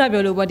ရေးနိုးလာခုန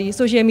ပြောလို့ပေါ့ဒီ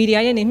social media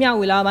ရဲ့နေမျှ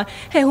ဝေလာ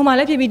မှာဟဲ့ဟိုမှာ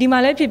လည်းဖြစ်ပြီးဒီ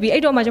မှာလ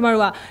ည်းဖြစ်ပြီးအဲ့တော့မှကျ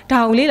မတို့ကဒါ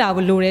အောင်လေးလာ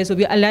ဖို့လိုတယ်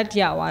ဆိုပြီး alert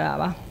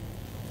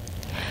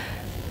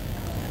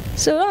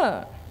ရသွားတာပါဆိုတော့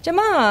ကျ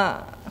မက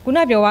ခု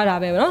နပြောရတာ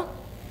ပဲနော်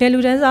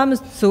ဘယ်လူတန်းစား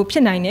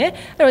ဆိုဖြစ်နိုင်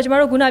တယ်အဲ့တော့ကျ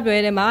မတို့ခုနပြော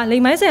ရတဲ့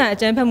မှာလိမ်မိုင်းဆိုင်ရာ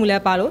အကြမ်းဖက်မှုလည်း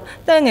ပါလို့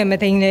တက်ငယ်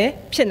မသိန်းလည်း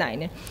ဖြစ်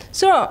နိုင်တယ်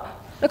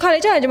ဆိုတော့တစ်ခါလေ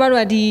ကြာရင်ကျ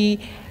မတို့ကဒီ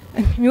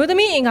မျိုးသ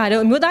မီးအ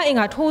င်္ဂါတို့မျိုးသားအ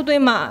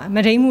င်္ဂါထိုးသွင်းမှ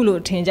မဒိန်း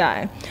မှုလို့ထင်ကြ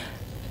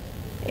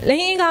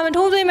တယ်လိမ်အင်္ဂါမ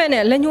ထိုးသွင်းမဲ့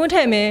နဲ့လက်ညှိုးထ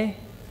ည့်မယ်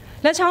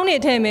လက်ချောင်း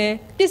တွေထည့်မယ်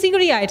ပစ္စ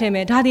ည်းကိရိယာတွေထည့်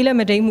မယ်ဒါဒီလ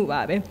ည်းမဒိန်းမှု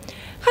ပါပဲ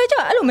ခိုင်းကြ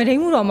အဲ့လို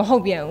မဒိန်းမှုတော့မဟု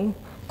တ်ပြန်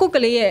ဘူးကို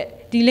ကလေး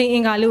ရဲ့ဒီလိမ်အ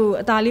င်္ဂါလေး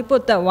ကိုအသားလေးပုတ်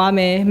တက်သွားမ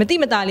ယ်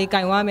မတိမတာလေးက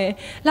င်သွား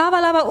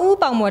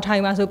မယ်လာပါဦးပေါင်မော်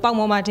ထိုင်ပါဆို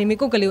ပေါင်မော်မှာ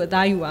တင်ပြီးကိုကလေးကိုအ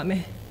သားယူပါမ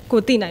ယ်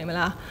ကိုသိနိုင်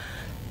မလား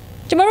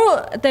ကျ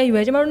မတို့အသက်အရွ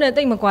ယ်ကျမတို့နဲ့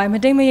တိတ်မကွာ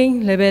မတိတ်မယိမ်း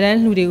level တန်း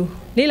လူတွေကို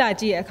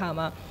လေ့လာကြည့်တဲ့အခါ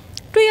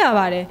မှာတွေ့ရ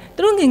ပါ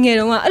တယ်သူတို့င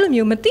ငယ်တုန်းကအဲ့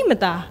လိုမျိုးမတိမ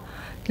တာ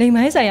လိမ်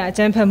မိုင်းဆိုင်ရာအ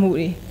ကြမ်းဖက်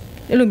မှုတွေ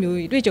အဲ့လို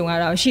မျိုးတွေ့ကြုံရ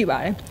တာရှိပါတ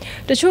ယ်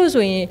တချို့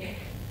ဆိုရင်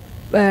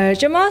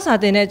ကျ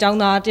မစာတင်တဲ့ကျောင်း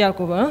သားတ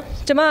ယောက်ကိုပေါ့နော်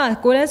ကျ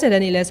မကိုယ်တန်း10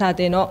တန်းနေလဲစာ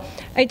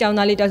တင်တော့အဲ့ကျော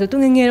င်းသားလေးတောက်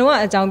ဆိုသူငငယ်တုန်း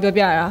ကအကြော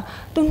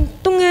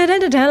င်းပြောပြတာသူငယ်တန်း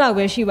တစ်တန်းလောက်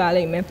ပဲ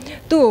ရှိပါလိမ့်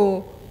မယ်သူ့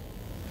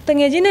ကိုတ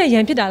ငယ်ချင်းနဲ့ရ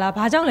န်ဖြစ်တာ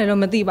လားဘာကြောင့်လဲတော့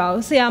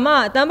မသိပါဘူးဆရာမ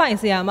အတန်းပိုင်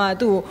ဆရာမ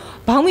သူ့ကို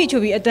ဘောင်းမိ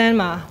ချူပြီးအတန်း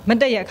မှာမ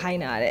တက်ရက်ခိုင်း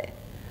တာ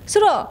တဲ့ဆို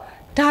တော့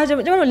ဒါ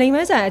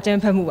ကျွန်တော်တို့လိမ်မိုင်းဆိုင်အကြမ်း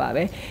ဖက်မှုပါ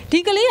ပဲဒီ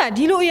ကလေး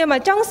ကဒီလိုအရာမှာ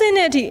ကျောင်းဆ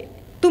င်းတဲ့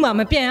အထိသူ့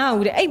မှာမပြန်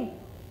ရဘူး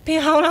တဲ့အဲ့ဖေ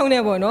ဟောင်းလောင်း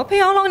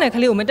နဲ့ပေါ့နော်ဖေဟောင်းလောင်းနဲ့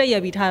ကလေးကိုမတက်ရ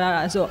က်ပြီး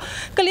ထားတာဆိုတော့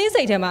ကလေး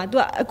စိတ်ထဲမှာ तू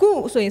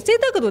အခုဆို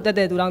ရင်စိတ်သက်ကတူတက်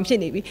တဲ့သူတောင်ဖြစ်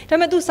နေ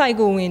ပြီဒါပေမဲ့ तू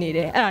စိုက်ကိုဝင်နေတ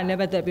ယ်အဲ့ဒါနဲ့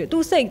ပတ်သက်ပြီး तू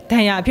စိတ်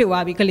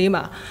ဒဏ်ရာဖြစ်သွားပြီကလေး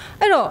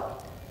မှာအဲ့တော့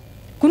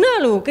ခု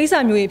နလိုကိစ္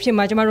စမျိုး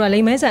တွေဖြစ်မှာကျမတို့ကလိ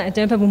မ်မိုင်းဆိုင်အကြ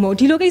မ်းဖက်မှုမဟုတ်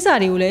ဒီလိုကိစ္စ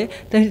တွေကိုလည်း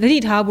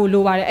သတိထားဖို့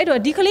လိုပါတယ်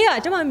အဲ့တော့ဒီက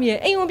လေးကကျ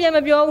မမြင်အိမ်ဝင်ပြန်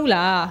မပြောဘူး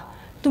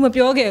လားသူမ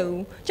ပြော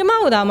ခဲ့ဘူးကျ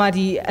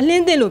မတို့ဒါမှဒီအ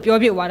လင်း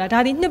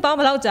သစ်လို့ပြောပြသွားတာဒါဒီနှစ်ပေါ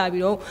င်းဘယ်လောက်ကြာ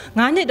ပြီတော့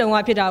9နှစ်တုန်းက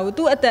ဖြစ်တာ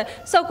ကိုသူ့အသက်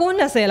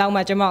19-20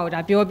လောက်မှကျမတို့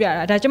ဒါပြောပြ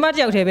တာဒါကျမတ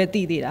ယောက်တ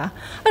ည်းပဲသိသေးတာ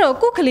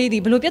အဲ့တော့ကိုယ့်က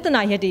လေးဒီဘလို့ပြ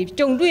ဿနာရက်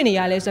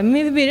တွေကြုံတွေ့နေရလဲ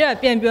ဆိုတော့မေဖေတွေ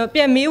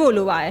ကပြန်မေးဖို့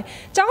လိုပါတယ်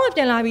ကျောင်းကပြ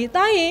န်လာပြီး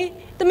တားရင်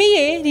သမီး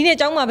ရေဒီ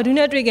နေ့ကျောင်းမှာဘယ်သူ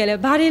နဲ့တွေ့ခဲ့လဲ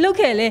ဘာ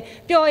တွေလုပ်ခဲ့လဲ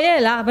ပျော်ရဲ့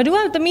လားဘယ်သူ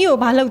ကသမီးကို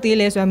ဘာလုပ်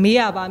သေးလဲဆိုတာ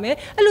မေးရပါ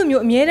မယ်အဲ့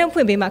လိုမျိုးအမြဲတမ်းဖွ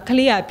င့်ပေးမှ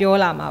ကလေး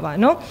ကပြောလာမှာပါ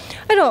နော်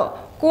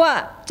အဲ့တော့ကို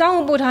ကကျောင်း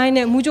ကိုပို့ထား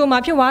တဲ့မူကြိုမှာ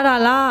ဖြစ်သွားတာ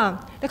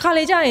လားတခါ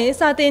လေကြာရင်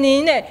စာ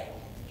တင်နေတဲ့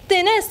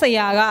တင်တဲ့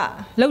ဆရာက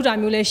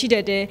လောက်တာမျိုးလည်းရှိတ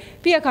တ်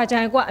တယ်ပြီးရခါကျ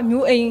ရင်ကိုကအ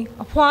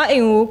မျိုးအိမ်အဖွားအိ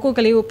မ်ကိုက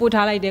လေးကိုပို့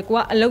ထားလိုက်တယ်ကို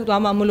ကအလုပ်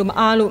သွားမှမလို့မ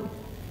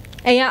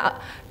အားလို့အိမ်က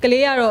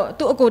ကလေး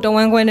ကတော့သူ့အကိုတဝ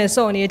မ်းခွဲ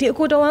နဲ့စော့နေတယ်ဒီ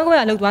အကိုတဝမ်းခွဲ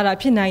ကလှုပ်သွားတာ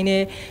ဖြစ်နိုင်တ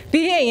ယ်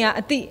ဘေးအိမ်က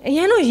အတိအ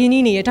ရန်လို့ရ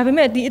င်းနှီးနေတယ်ဒါပေ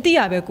မဲ့ဒီအတိ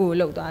ရပဲကို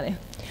ကိုလှုပ်သွား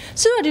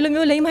တယ်ဆိုတော့ဒီ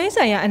လိုမျိုးလိမ်မိုင်း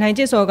ဆိုင်ရာအ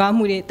နိုင်ကျင့်စော်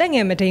ကားမှုတွေတက်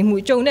ငယ်မဒိန်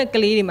မှုကြုံတဲ့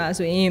ကလေးတွေမှာ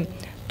ဆိုရင်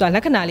သူ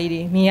လက္ခဏာလေးတွေ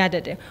မြင်ရတ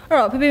တ်တယ်အဲ့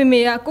တော့ဖေဖေမေ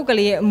ကကို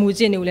ကလေးရဲ့အ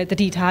မှုကျင့်တွေကိုလည်း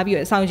တတိထားပြီး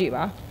တော့စောင့်ကြ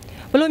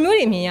ည့်ပါဘယ်လိုမျိုး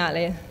တွေမြင်ရ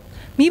လဲ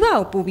မိ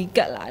ဘကိုပို့ပြီး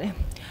ကတ်လာတယ်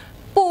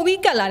ပို့ပြီး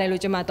ကတ်လာတယ်လို့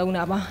ကျွန်မသုံး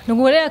တာပါ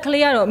ငကိုတဲ့က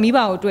လေးကတော့မိ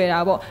ဘကိုတွေ့တာ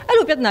ပေါ့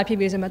အဲ့လိုပြ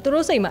ဿနာဖြစ်ပြီးဆိုမှသူ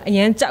တို့စိတ်မှာအ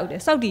ရန်ကြောက်တယ်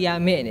စောက်တီရ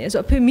မဲ့နေဆို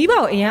တော့ဖေမိ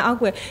ဘကိုအရန်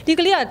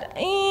အောက်ကွယ်ဒီကလေးက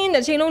အင်း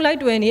တစ်ချိန်လုံး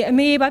လိုက်တွေ့နေအ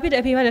မေဘာဖြစ်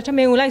တယ်အဖေဘာဖြစ်တယ်ထ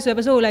မင်းကိုလိုက်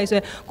ဆွဲပစိုးကိုလိုက်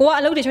ဆွဲကို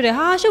ကအလုပ်တွေချွတ်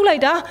တယ်ဟာရှုပ်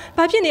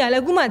လိုက်တာဘာဖြစ်နေရလဲ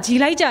အခုမှဂျီ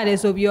လိုက်ကြတယ်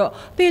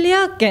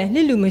ဆိုပြီးတော့ပေလျာကန်လ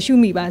စ်လူမရှု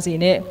မိပါစေ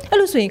နဲ့အဲ့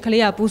လိုဆိုရင်က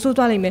လေးကပူဆိုး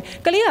သွားလိမ့်မယ်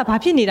ကလေး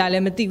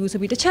ကဘာဖြစ်နေတာလဲမသိဘူးဆို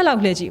ပြီးတစ်ချက်လောက်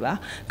လှည့်ကြည့်ပါ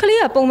ကလေး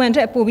ကပုံမှန်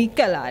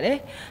ထက်ပို့ပြီးကတ်လာ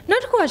တယ်နော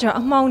က်တစ်ခုကကျတော့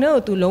အမှောင်ထဲကို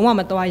သူလုံး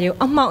ဝမသွားရဘူး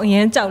အမှောင်အ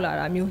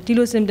ရန်ကြောက်လာတာမျိုးဒီ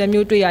လို symptom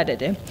မျိုးတွေ့ရ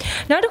တတ်တယ်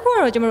နောက်တစ်ခု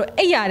ကတော့ကျွန်တော်တို့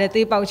အိပ်ရတဲ့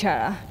သေးပေါက်ချ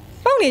တာ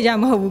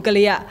ပေါက်နေကြမဟုတ်ဘူးက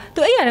လေးက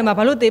သူအိပ်ရထဲမှာ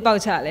ဘာလို့သေးပေါက်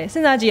ချလဲ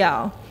စဉ်းစားကြည့်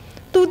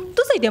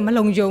အောင်သူစိတ်ထဲမ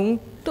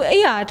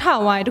လုံခြုံသူအိပ်ရ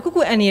ထဝိုင်းတခုခု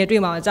အန်ရ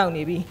တွေ့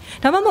မှာကြောက်နေပြီ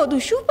ဒါမှ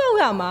မဟုတ်သူရှူးပေါက်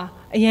ရမှာ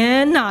အရ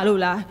န်နာလို့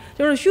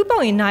လားကျွန်တော်ရှူး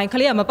ပေါက်ရင်နိုင်က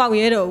လေးကမပေါက်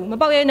ရဲတော့ဘူးမ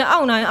ပေါက်ရဲနဲ့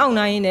အောင့်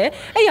နိုင်ရင်လည်း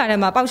အိပ်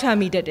ရထဲမှာ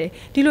ပေါက်ချမိတတ်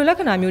တယ်ဒီလို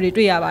လက္ခဏာမျိုးတွေ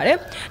တွေ့ရပါတယ်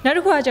နောက်တ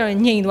စ်ခု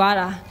ကကျတော့ငြိမ်သွား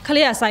တာ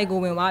ကလေးကစိုက်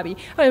ကိုဝင်သွား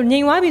ပြီအဲ့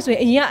ငြိမ်သွားပြီဆိုရ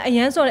င်အရ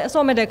န်စော့တဲ့အ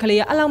စော့မဲ့တဲ့ကလေး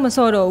ကအဲ့လောက်မ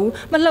စော့တော့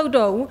ဘူးမ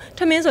လှုပ်တော့ဘူး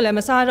ထမင်းဆိုလည်း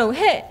မစားတော့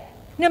ဘူးဟဲ့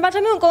ညမ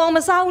ထမင်းကို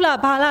အောင်မစားဘူး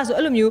လားဘာလား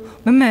ဆိုအဲ့လိုမျိုး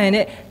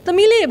မမှန်နဲ့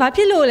သမီး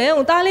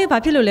လေးဘာဖြစ်လို့လဲဟိုသားလေးဘာ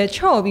ဖြစ်လို့လဲ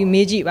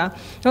ချော့ပြီးမေးကြ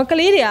ည့်ပါတော့က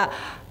လေးတွေ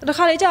ကတ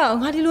ခါလေကြောက်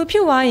ငါဒီ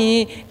လိုဖြစ်သွားရ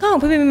င်ကောင်း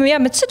ဖေဖေမေမေ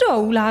ကမချစ်တော့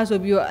ဘူးလား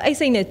ဆိုပြီးတော့အဲ့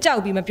စိတ်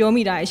နဲ့ကြောက်ပြီးမပြော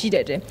မိတာရှိတ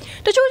တ်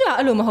တယ်တ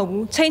ချို့ကြအဲ့လိုမဟုတ်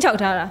ဘူးချင်းချောက်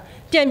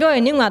ထားတာပြန်ပြောရ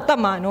င်နင့်ကတတ်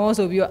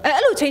မှာနော်ဆိုပြီးတော့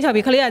အဲ့လိုချ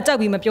င်းချောက်ပြီးကလေးကကြောက်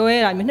ပြီး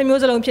မပြောရတာမျိုးနှစ်မျိုး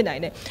စလုံးဖြစ်နို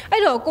င်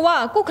တယ်အဲ့တော့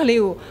ကိုက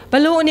လေးကို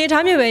ဘလို့အနေ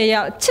ထားမျိုးပဲ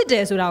ရောက်ချစ်တ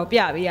ယ်ဆိုတာကိုပြ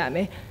ပေးရ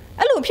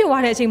မယ်အဲ့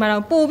လိုဖြစ်သွားတဲ့အချိန်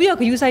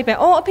မှာတော့ပို့ပြီးတော့ဂယူ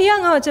ဆိုင်ပဲအော်အဖေ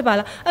ကငါ့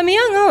ကိုချစ်ပါလား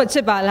အမေကငါ့ကိုချ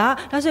စ်ပါ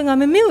လားဒါဆို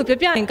ရင်ငါမမေ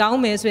ကိုပြရင်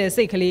ကောင်းမယ်ဆို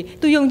တဲ့စိတ်က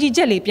လေးသူယုံကြည်ချ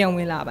က်လေးပြန်ဝ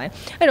င်လာပါ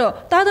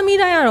အဲ့တော့သားသမီး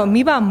တိုင်း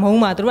ကတော့မိဘမု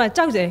န်းမှာတို့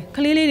ကကြောက်တယ်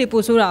ကလေးလေးတွေ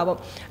ပို့ဆိုးတာပေါ့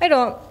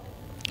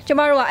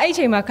အဲ့တော့ကျမတို့ကအဲ့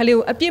အချိန်မှာက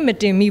လေးကိုအပြစ်မ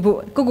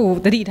တင်မိဖို့ကို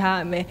သတိထား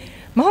ရမယ်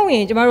မဟုတ်ရ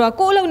င်ကျမတို့က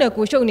ကိုယ်အလုံး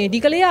နဲ့ကို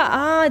ရှုပ်နေဒီကလေးက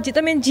ဒီသမ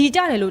င်ကြီးကြ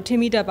တယ်လို့ထင်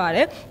မိတတ်ပါတ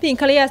ယ်ပြီး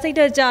ရင်ကလေးကစိတ်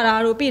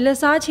သက်ကြတာတို့ပြီးလက်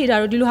စားချေတာ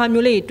တို့ဒီ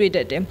လိုဟာမျိုးလေးတွေတွေ့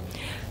တတ်တယ်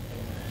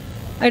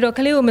အဲ့တော့က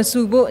လေးကို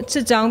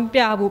မဆူဖို့ချစ်ကြောင်းပြ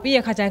ဖို့ပြီး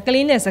ရခါကျရင်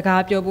ကလေးနဲ့စ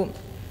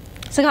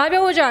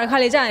ကားပြောဖို့ကြာခါ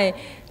လေကြာရင်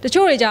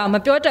တချို့တွေကြာ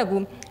မပြောတတ်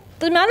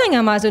ဘူးသူများနိုင်ငံ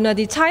မှာဆိုတော့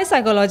ဒီ child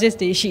psychologist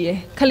တွေရှိ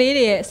တယ်က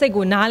လေးတွေ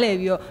ရဲ့စိတ်ကိုနားလည်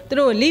ပြီးတော့သူ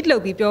တို့ lead လု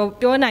ပ်ပြီး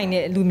ပြော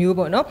နိုင်တဲ့လူ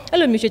မျိုးပေါ့နော်အဲ့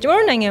လိုမျိုးရှိကျွန်တော်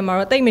တို့နိုင်ငံမှာ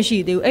တော့တိတ်မရှိ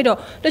သေးဘူး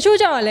အဲ့တော့တ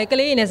ချို့ကြာတော့လည်း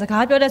ကလေးတွေနဲ့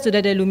စကားပြောတတ်ဆို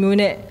တတ်တဲ့လူ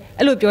မျိုးနဲ့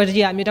အဲ့လိုပြောကြ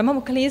ရမျိုးဒါမှ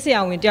မဟုတ်ကလေးဆရာ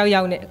ဝန်တ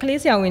ယောက်နဲ့ကလေး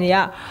ဆရာဝန်တွေက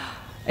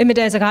အင်မ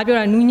တန်စ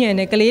ကားပြောတာနူး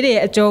ညံ့တယ်ကလေး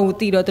တွေရဲ့အကြောကို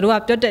သိတော့သူတို့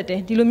ကပြောတတ်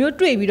တယ်ဒီလို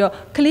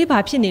မျိုးတွေ့ပြီးတော့က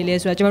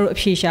လေးဘာဖြစ်နေလဲဆိုတာကျွန်တော်တို့အ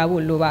ဖြေရှာဖို့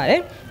လိုပါတယ်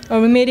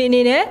မေတွေအ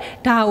နေ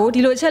နဲ့ဒါကို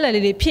ဒီလိုအချက်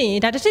လက်လေးတွေဖြစ်ရင်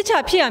ဒါ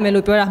တစ်ချက်ချဖြစ်ရ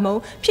မယ်လို့ပြောတာမဟုတ်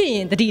ဖြစ်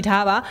ရင်တတိ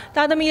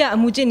ထားပါသားသမီးကအ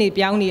မှုကျင့်နေ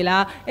ပြော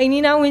င်းနေလားအိမ်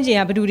နီးနားဝန်းကျင်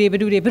ကဘယ်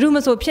သူ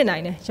မဆိုဖြစ်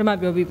နိုင်တယ်ကျွန်မ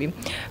ပြောပြီး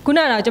ပြီခုန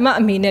ကတော့ကျွန်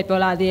မအမေ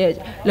နဲ့ပြောလာသေး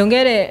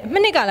တယ်လွန်ခဲ့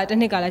တဲ့နှစ်ကလားတစ်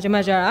နှစ်ကလားကျွန်မ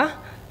ကြားတာ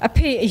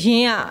အဖေအ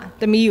ရင်က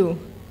သမီး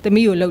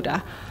ကိုလှုပ်တာ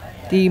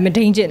ဒီ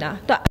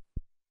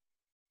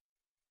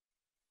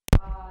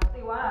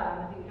မဒိန်ကျင်တာသိသွားတာလား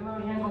မသိဘူး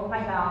ကျွန်တော်ရန်ကုန်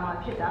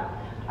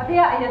ဖိုက်တာမှဖြစ်တာအဖေ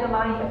ကအရင်သ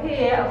မားကြီးအဖေ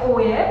ရဲ့အ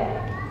ကိုရဲ့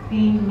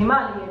ဒီညီ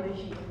မလေး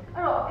ရဲ့ပဲရှိ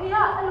အဲ့တော့အဖေ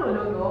ကအဲ့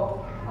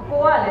လိုလုပ်တော့အ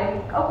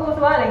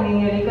ကိုဆိုကလည်းငယ်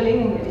ငယ်လေးကလေး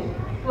ငယ်ငယ်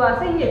လေးသူက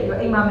စိတ်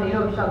ညစ်ပြီးအိမ်မှာ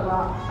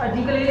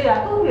မနေတော့ရှောက်သွားဒီကလေးလေး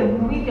ကသူ့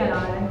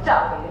ရဲ့မူဗီပြန်လာတယ်ကြော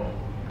က်နေ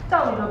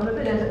တယ်ကြောက်နေတော့ဘယ်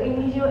လိုဖြစ်လဲဆိုအိမ်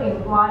ကြီးရိုးအိမ်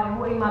သွား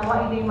တယ်ဟိုအိမ်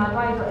မှာသွားအိမ်မှာ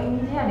သွားရဆိုအိမ်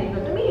ကြီး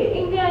ကနေပြီးတော့တ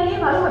မီးအိမ်ပြန်ရေး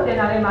ဘာလို့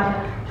မပြန်လာလဲမှာ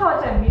ထော့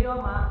ချက်ပြီးတော့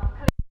မှ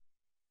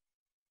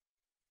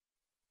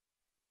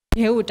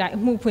ရဲဦးတိုင်အ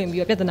မှုဖွင့်ပြီး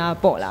တော့ပြ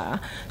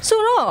ဿနာပေါ်လာတာဆို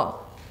တော့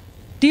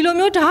ဒီ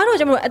လိုမျိုးဒါ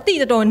ကတော့ကျွန်တော်တို့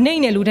အတိအတော်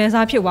နှိမ့်တဲ့လူတ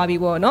န်းစားဖြစ်သွား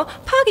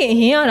ပြီပေါ့နော်ဖခင်အ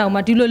ရင်ကတော့မှ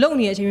ဒီ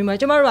လိုလုပ်နေတဲ့အချိန်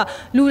မှာကျွန်တော်တို့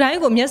ကလူတို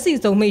င်းကိုမျက်စိ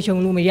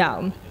စုံမိတ်ရှုံလို့မ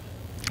ရဘူး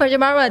အဲ့ကျွ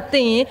န်တော်တို့ကတ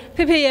င်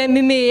ရင်ဖေရဲ့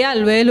မေ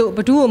ရလွဲလို့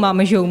ဘသူ့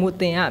ကိုမှမယုံမှု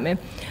တင်ရ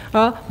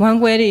မယ်ဝ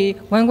မ်းခွဲ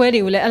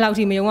တွေကိုလည်းအဲ့လောက်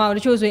ထိမယုံအောင်တ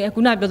ချို့ဆို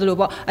ရင်ခုနပြောသလို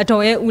ပေါ့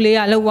အတော်ရဲ့ဦးလေးက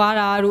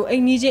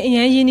လှုပ်သွားတာတို့အိမ်ကြီးချင်းအရ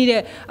န်ရင်းနေ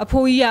တဲ့အ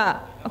ဖိုး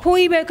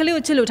ကြီးပဲကလေး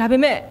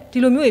ကိုချစ်လို့ဒါပေမဲ့ဒီ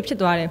လိုမျိုး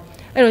တွေဖြစ်သွားတယ်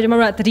အဲ့တော့ကျွန်တော်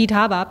တို့ကသတိ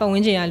ထားပါပတ်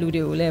ဝန်းကျင်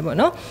ကလူတွေကိုလ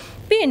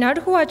ည်းပေါ့နော်ပြီးရင်နောက်တ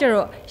စ်ခု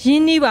ကကျတော့ရ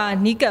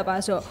င်းနှီးပါနီး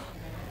ကပ်ပါဆို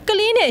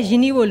ကလေးနဲ့ရ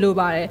င်းနှီးဖို့လို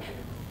ပါ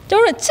တယ်ကျွ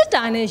န်တော်တို့ချစ်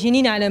တာနဲ့ရ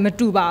င်းနှီးတာလည်းမ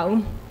တူပါ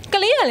ဘူးက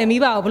လေးကလည်းမိ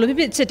ဘကို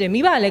ဘလို့ဖြစ်ချစ်တယ်မိ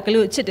ဘကလည်း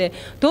ကလေးကိုချစ်တယ်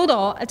သို့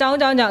တော့အကြောင်း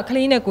ကြောင့်က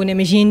လေးနဲ့ကိုယ်နဲ့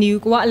မရ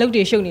င်းနှီးဘူးကိုက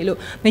အလုပ်တွေ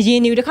ရှုပ်နေလို့မ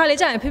ရင်းနှီးဘူးတခါလေ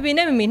ကြာရင်ဖေ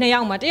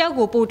နဲ့မေနှစ်ယောက်မှာတ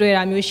ယောက်ကိုပို့တွေ့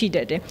တာမျိုးရှိ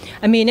တတ်တယ်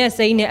အမေနဲ့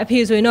စိမ့်နဲ့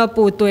အဖေဆို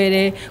ရင်တော့ပို့တွေ့တ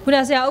ယ်ခု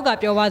နဆရာအုပ်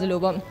ကပြောသွားသ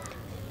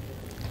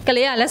လိုပေါ့က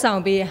လေးကလက်ဆော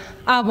င်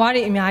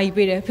ပေးဘွားတွေ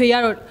အများကြီးပေးတယ်ဖေက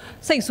တော့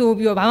စိတ်ဆိုး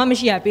ပြီးတော့ဘာမှ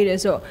မရှိရပေး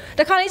တယ်ဆိုတော့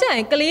တခါလေးကျ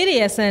ရင်ကလေးတွေ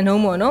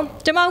ရဲ့စံနှုံးပေါ့နော်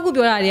ကျမအခု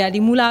ပြောတာတွေကဒီ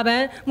မူလာ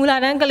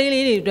တန်းကလေး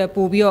လေးတွေ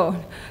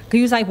အတွက်ပို့ပြီးတော့ဂ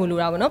ရုစိုက်ဖို့လို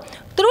တာပေါ့နော်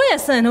သူတို့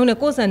ရဲ့စံနှုံး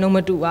နဲ့ကိုယ်စံ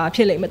နှုံးမတူပါဖြ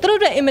စ်လိမ့်မယ်သူတို့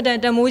အတွက်အင်မတန်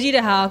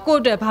တန်မိုးကြီးတဲ့ဟာကိုယ့်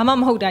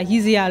အတွက်ဘာမှမဟုတ်တာ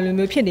ရည်စရာ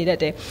လိုမျိုးဖြစ်နေ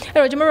တတ်တယ်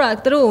အဲ့တော့ကျမတို့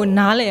ကသူတို့ကို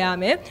နားလည်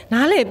ရမယ်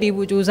နားလည်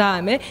ပေးဖို့ကြိုးစားရ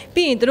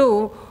မယ်ပြီးရင်သူတို့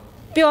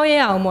ပြော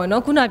ရအောင်ပေါ့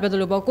နော်ခုနပြောသ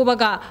လိုပေါ့ကို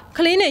ဘက်က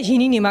ကလေးနဲ့ရ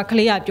င်းနှီးနေမှာ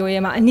ကလေး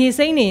ကပြောရဲမှာ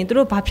အနေစိမ့်နေ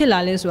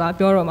ရင်သူတို့ဘာဖြစ်လာလဲဆိုတာ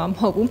ပြောတော့မှာမ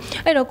ဟုတ်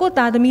ဘူးအဲ့တော့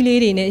ကိုသားသမီး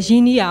လေးတွေနဲ့ရ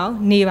င်းနှီးအောင်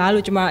နေပါ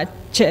လို့ကျွန်မ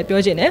ချက်ပြော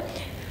ချင်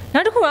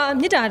တယ်နောက်တစ်ခုက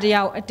မေတ္တာ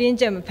တရားကိုအတင်း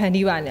ကျပ်မဖန်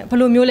တီးပါနဲ့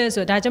ဘယ်လို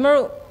မျိုးလဲဆိုတော့ဒါ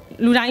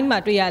ကျွန်တော်တို့လူတိုင်းမှာ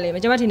တွေ့ရလိမ့်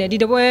မယ်ကျွန်မထင်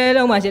တယ်ဒီတ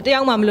ပွဲလုံးမှာရှိတ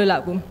ယောက်မှမလွတ်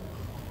လောက်ဘူး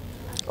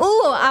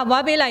ဝါ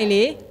ပေးလိုက်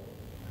လေ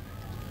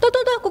တော်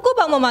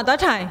ကိုပေါင်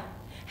မသွားထိုင်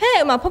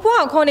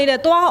ဟဲ့ဖွားခေါ်နေတဲ့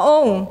သွား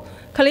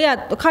အောင်ခ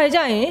လေးကခါ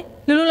ရကြရင်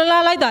လူလာ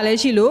လိုက်တာလ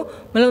ည်းရှိလို့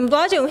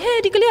မသွားချင်ဟဲ့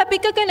ဒီကလေး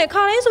ကပိတ်ကက်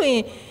နဲ့ခါတိုင်းဆို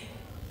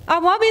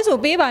ရင်ဘွားပေး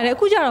ဆိုပေးပါတယ်အ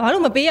ခုကျတော့ဘာ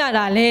လို့မပေး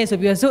ရတာလဲဆို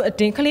ပြီးတော့ဇွတ်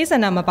အတင်းကလေးစ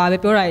န္ဒမပါပဲ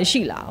ပြောတာ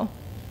ရှိလား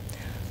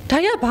ဒါ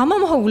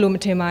ရဘာမှမဟုတ်ဘူးလို့မ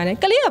ထင်ပါနဲ့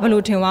ကလေးကဘယ်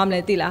လိုထင်သွား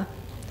မလဲသိလား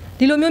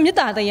ဒီလိုမျိုးမေတ္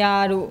တာ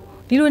တရားတို့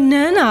ဒီလိုန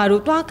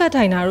န်းတာတို့တွားကတ်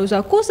ထိုင်တာတို့ဆို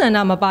တာကိုယ်စန္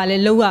ဒမပါလဲ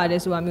လုံးရတယ်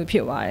ဆိုတာမျိုးဖြ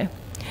စ်သွား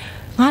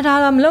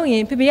တယ်ငါဒါကမလုပ်ရ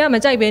င်ဖေကမ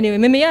ကြိုက်ပဲနေ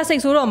မေ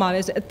ကစိတ်ဆိုးတော့မှာ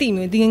ပဲဆိုအတိ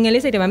မျိုးဒီငယ်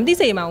လေးစိတ်တယ်မှာမသိ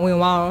စိတ်မှာဝင်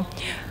သွားတော့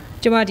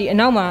ကျွန်မဒီ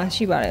အနောက်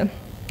မှာရှိပါ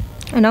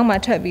တယ်အနောက်မှာ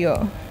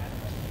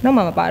ထပ်ပြီးတော့နောက်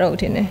မှာမပါတော့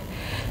ဘူးထင်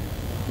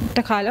တယ်တ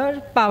ခါလည်း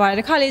ပါပါ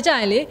တယ်တခါလေးကြာ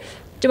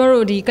ရင်လေကျမ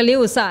တို့ဒီကလေး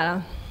ကိုစတာ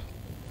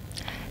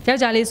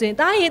ယောက်ျားလေးဆို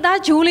ရင်သား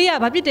ဂျိုးလေး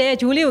ကဘာဖြစ်တယ်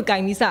ဂျိုးလေးကိုက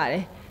င်ပြီးစတယ်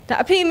ဒါ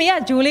အဖေမေက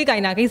ဂျိုးလေး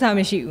ကင်တာကိစ္စ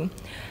မရှိ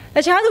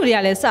ဘူးတခြားသူတွေက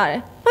လည်းစတယ်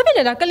ဘာဖြစ်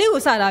လဲဒါကလေး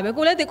ကိုစတာပဲ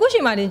ကိုလည်းကိုရှ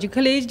င်မတင်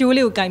ကလေး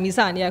ဂျိုးလေးကိုကင်ပြီး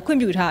စနေရခွ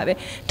င့်ပြု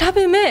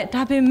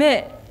ထားပဲဒါပေမဲ့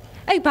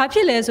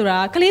အဲ့ဘာဖြစ်လဲဆိုတာ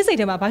ကလေးစိတ်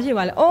ထဲ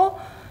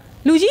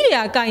မှာဘာဖြစ်ပါလဲလူကြီးတွေ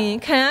ကကင်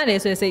ရင်ခံရ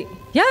တယ်ဆို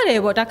တဲ့စိတ်ရ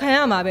တယ်ပေါ့ဒါခံရ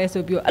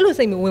မှာပဲဆိုပြီးတော့အဲ့လို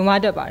စိတ်မျိုးဝင်သွား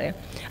တတ်ပါတယ်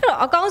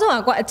အဲ့တော့အကောင်း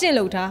ဆုံးကွာအကျ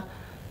င့်လုပ်ထား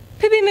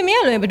ဖေမေ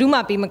ကလည်းဘယ်သူမှ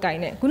ပေးမ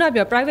ကင်နဲ့ခု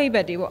နပြော private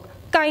bet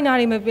တွေပေါ့ကင်တာ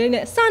တွေမ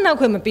ပေးနဲ့စနောက်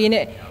ခွင့်မ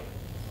ပေးနဲ့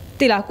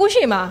တိလားကိုရှ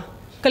င်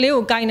မှာက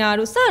လေးကို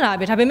ကင်တာတို့စတာ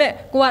ပဲဒါပေ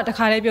မဲ့ကိုကတ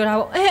ခါလဲပြော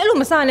ထားပေါ့အဲ့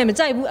လိုမစနဲ့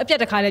မကြိုက်ဘူး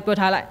အပြတ်တခါလဲပြော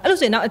ထားလိုက်အဲ့လို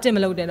ဆိုရင်တော့အကျင့်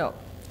မလုပ်တဲ့တော့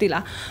တိ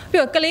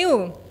လားပြီးတော့ကလေးကို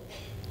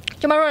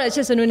ကျမတို့လည်းအချ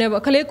စ်စနွေးနဲ့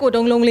ပေါ့ကလေး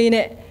ကိုတုံးလုံးလေး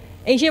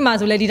နဲ့အိမ်ရှိမှ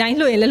ဆိုလဲဒီတို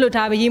င်းလွှတ်ရင်လက်လွတ်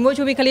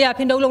ထားပြီးရေမိုးချိုးပြီးကလေးကဖ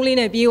င်တုံးလုံး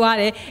လေးနဲ့ပြေးသွား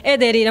တယ်ဧ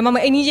ည့်သည်တွေဒါမှမဟု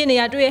တ်အိမ်ကြီးချ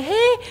င်းတွေ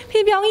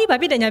ကတွေ့ဟဲဖေပြောင်းကြီးဘာ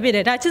ဖြစ်တယ်ညာဖြစ်တ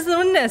ယ်ဒါချစ်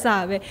စလုံးနဲ့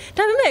အစားပဲ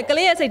ဒါပေမဲ့က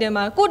လေးရဲ့စိတ်ထဲ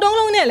မှာကိုတုံး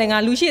လုံးနဲ့လ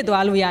ည်းငါလူရှိ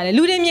သွားလို့ရတယ်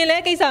လူ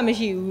တွေမြင်လဲကိစ္စ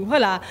မရှိ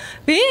ဘူးဟုတ်လား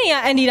ဘေးရင်ကအ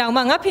န်ဒီ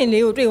တောင်မှငါဖင်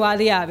လေးကိုတွေ့သွား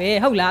သေးရပဲ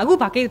ဟုတ်လားအခု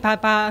ဘာ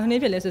နှ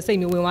င်းဖြစ်လဲဆိုစိတ်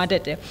မျိုးဝင်သွား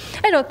တတ်တယ်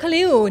အဲ့တော့က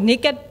လေးကို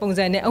naked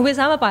ပုံစံနဲ့အဝတ်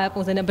စားမပါ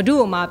တဲ့ပုံစံနဲ့ဘဒု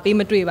ကိုမှပေး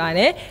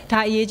မတွေ့ပါနဲ့ဒါ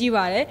အရေးကြီးပါ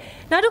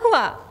တယ်နောက်တစ်ခုက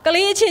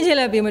ကလေးအချင်းချ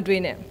င်းလည်းပေး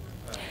မတွေ့နဲ့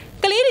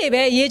ကလေး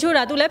တွေပဲရေး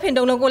ချိုးတာသူလည်းဖင်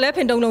တုံလုံးကိုလည်း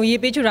ဖင်တုံလုံး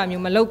ရေးပေး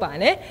ချိုးတာမျိုး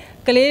မလုပ်ပါနဲ့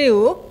ကလေး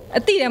တွေကို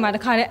အတိထဲမှာ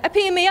တခါတည်းအ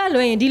ဖေမေ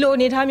ကလွှဲရင်ဒီလိုအ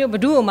နေထားမျိုး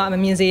ဘဒုကိုမှ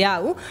မမြင်စေရ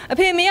ဘူးအ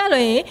ဖေမေ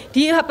ကလွှဲရင်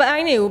ဒီ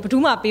ပိုင်းတွေကို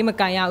ဘဒုမှပေး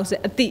မကန်ရဘူး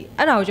ဆိုအတိ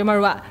အဲ့ဒါကို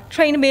ကျွန်တော်တို့က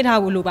train ပေးထား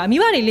ဖို့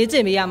လိုပါမိဘတွေလေ့ကျ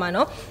င့်ပေးရမှာ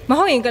နော်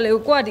မဟုတ်ရင်ကလေး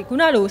ကိုကဒီခု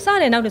နလို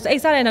စတဲ့နောက်တဲ့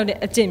အဲ့စတဲ့နောက်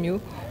တဲ့အကျင့်မျိုး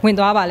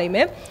ဝင်သွားပါလိမ့်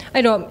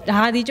မယ်အဲ့တော့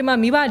ဒါဒီကျွန်မ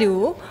မိဘတွေ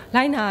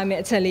ကိုလိုက်နာရမ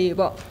ယ့်အချက်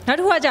လေးပေါ့နောက်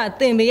တစ်ခုက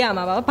ကြာသင်ပေးရ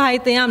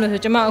မှာပါဘာသင်ရမလဲ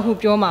ဆိုကျွန်မအခု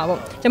ပြော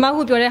မှာပေါ့ကျွန်မအ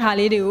ခုပြော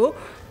တဲ့ဟာလေးတွေကို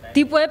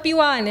ဒီ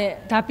ပွဲပြီးသွားရင်လည်း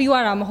ဒါပြီး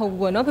သွားတာမဟုတ်ဘူး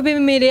ပေါ့နော်ဖေ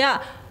မေ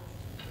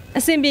တွေက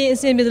အစင်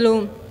ပြေသလို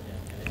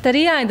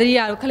Tadi ada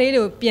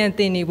kalau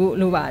piantin ibu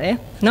luar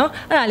no,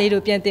 ada liru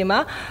piantin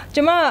mah,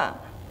 cuma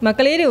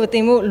makaliru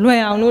timu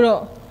luar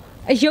nuro,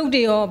 ayok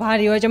dia,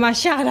 bahari cuma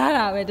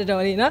syarah betul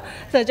doli no,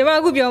 so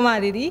cuma aku biar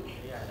mari di,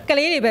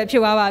 kaliru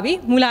berpiwa babi,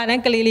 mulanya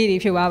kaliru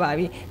berpiwa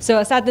babi, so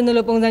saat itu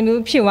dulu pungzang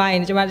itu piwa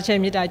ini cuma saya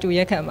minta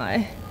cuci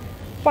kamar,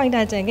 point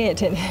aja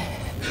gitu,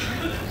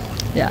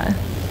 ya.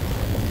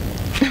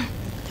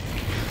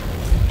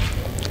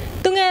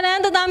 Tunggu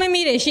tetapi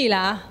mire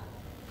sila,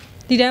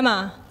 tidak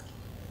mah.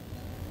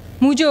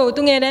 Mujo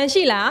tunggu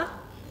sila,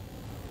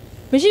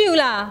 mesti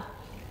ulah.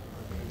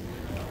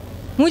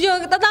 Mujo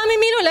tetapi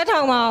miro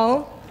letang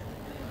mau.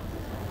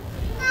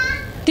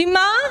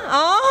 Dima,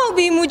 oh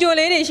bi mujo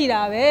lele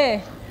sila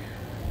be.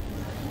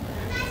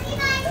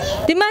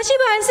 Dima si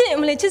bahasa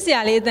Malaysia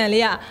siapa letan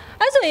lia.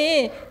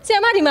 Asal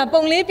siapa dima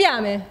pongli pia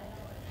me,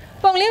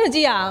 pongli macam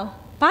apa?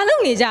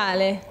 Balong ni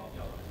jale.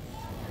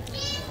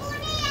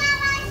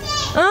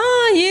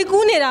 Ye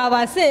gune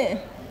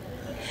rawase.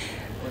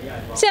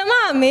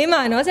 Siapa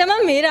mema no,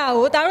 siapa mera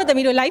o, taruh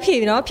tapi do live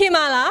film no, film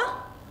mana?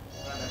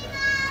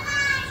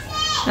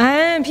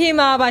 Film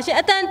apa sih?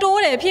 Atan tu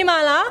le, film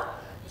mana?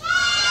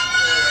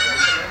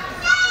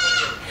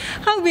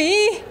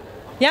 Habi,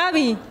 ya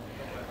bi.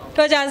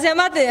 Kau jangan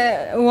siapa tu,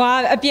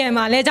 wah, film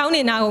mana? Le jauh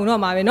ni nak no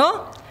mabe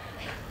no.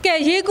 Ke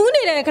ye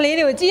gune le, kalau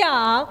ni uji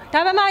ah,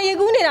 tapi mana ye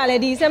gune le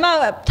di,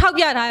 siapa thau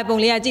biar dah pun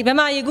lihat ji,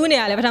 mana ye gune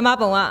le, pertama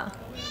pun ah.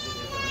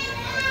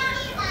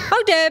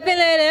 Oke,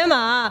 pelele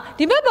mah,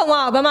 di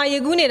bawah ye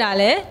gune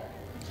dale.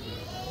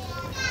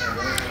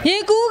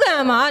 Ye guga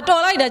mah,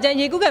 tolak dah jangan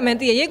ye guga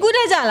menti, ye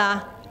guda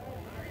jala.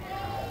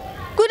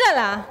 Guda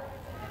lah.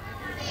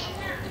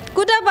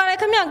 Guda pada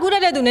kami yang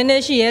guda tu nene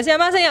sih,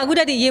 siapa saya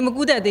guda di ye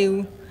guda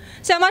tu.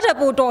 Siapa saya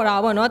potong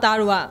rawa no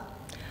taruh.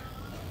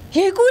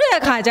 Ye guda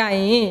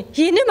kajain,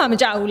 ye ni mah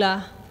menjauh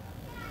lah.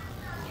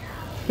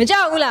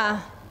 Menjauh lah.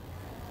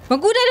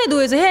 Guda tu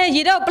saya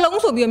ye dah pelong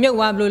sobi ambil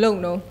wam belum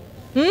no.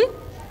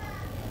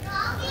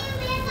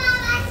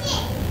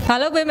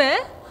 Halo beme?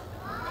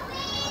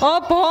 Oh,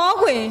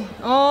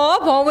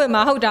 bawa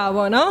mah hau dah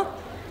no.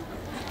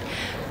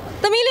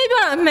 Tapi lebih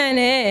orang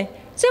mana?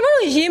 Saya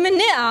mahu ye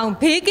mana ang,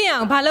 pergi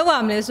ang, bawa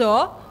wam le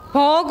so.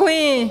 Bawa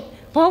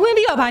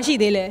biar bahasa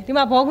dia le. Di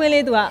mana bawa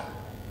le tu ah?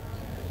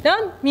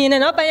 No, mina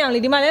no payang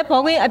le. Di mana le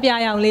bawa apa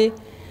yang le?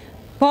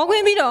 Bawa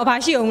biar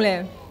bahasa orang le.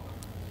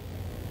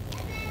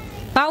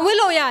 Bawa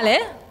lo ya le?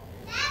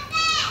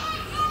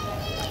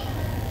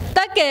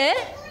 Tak ke?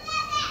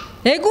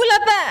 Gula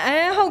pa,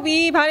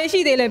 hobi bahari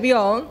sih deh lebih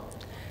on.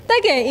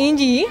 Tak ke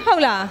inji, hau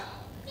lah.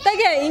 Tak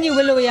ke inji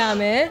belum ya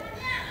me.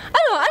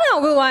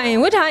 Ano buat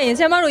buat hari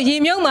saya mahu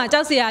ye miang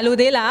macam siapa lu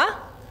deh lah.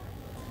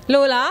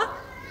 Lo lah.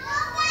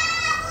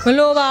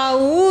 Belum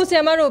bau,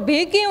 saya mahu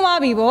bikin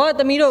wabi bo,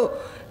 tapi lo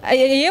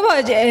ye bo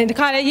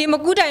kalau ye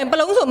makuda yang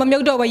pelong so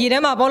mamiak doa ye dah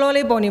mah bolo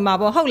le boni mah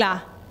bo hau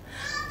lah.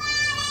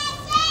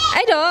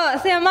 Ayo,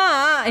 saya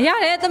mah ya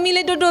le tapi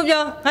le tutup jo,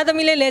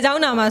 tapi le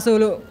jauh nama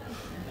solo.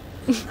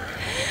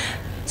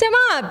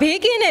 Siapa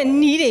bikin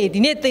ni deh,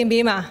 ini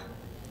tempe mah,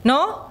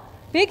 no?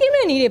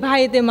 Bikin ni deh,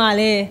 bahaya tempat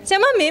le.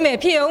 Siapa meme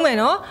piang me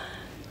no?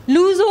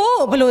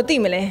 Luzo belum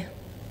tim le.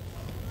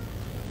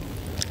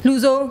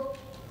 Luzo,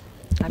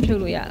 apa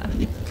lu ya?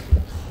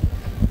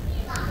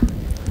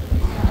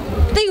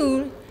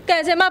 Tiu,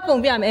 kan siapa pun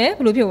piang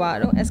belum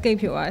piang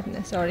escape piang,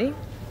 sorry.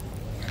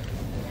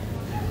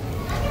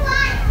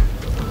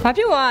 Apa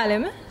piang le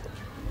me?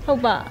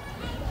 Apa?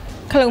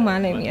 Kalau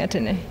mana ni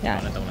ada ni, ya,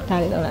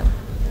 tadi tu lah.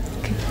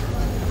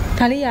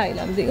 Kali ya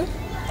ilam tu,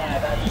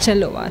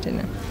 celo ada ni.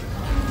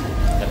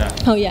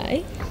 Oh ya.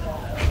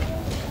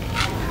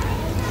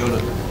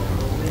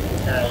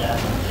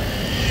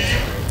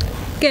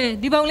 Okay,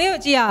 di bawah ni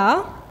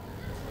cia.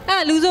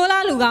 Luzo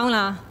lah, lugau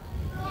lah.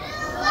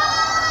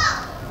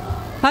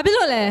 Apa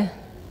lo le?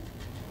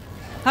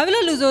 Apa lo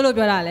luzo lo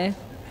berada le?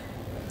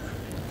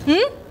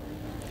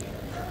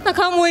 Nak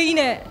kamu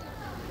ini?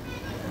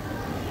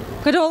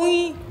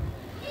 Kedongi.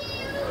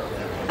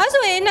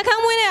 Asal nak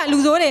kamu ini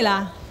luzo le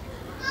lah.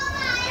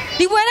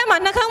 Di mana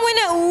mana kamu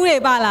ini ure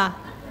bala.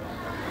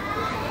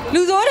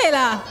 Luzo le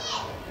lah.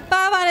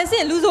 Papa le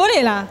sih luzo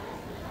le lah.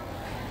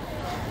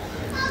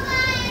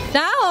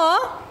 Dah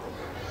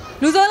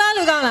luzo lah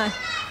lugau lah.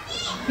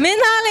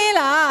 Minta le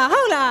lah,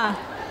 hau lah.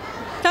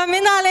 Tak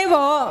minta le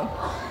bo.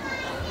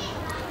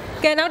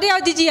 Kenapa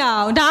dia cici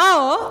au?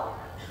 Dah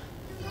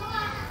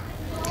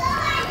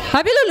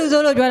Apa lo luzo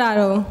lo jual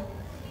aro?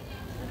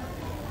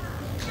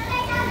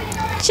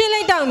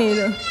 Selai tahu ni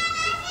tu.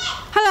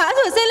 Hala,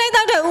 asal selai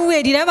tahu dah uwe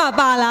di dalam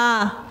apa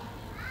lah?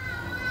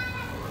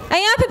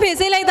 Ayah pepe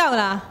selai tahu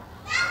lah.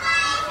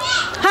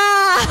 Ha.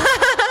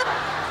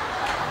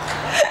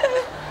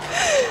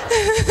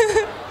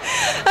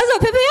 Asal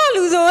pepe ya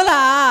luzo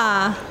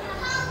lah.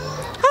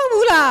 Hau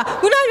bula,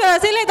 guna jual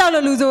selai tahu lo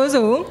luzo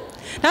so.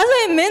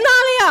 Asal mana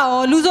le ya?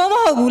 Luzo mah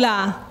hau bula.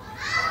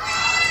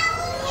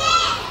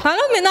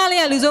 Kalau mana le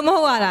ya luzo mah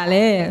hau ada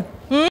le.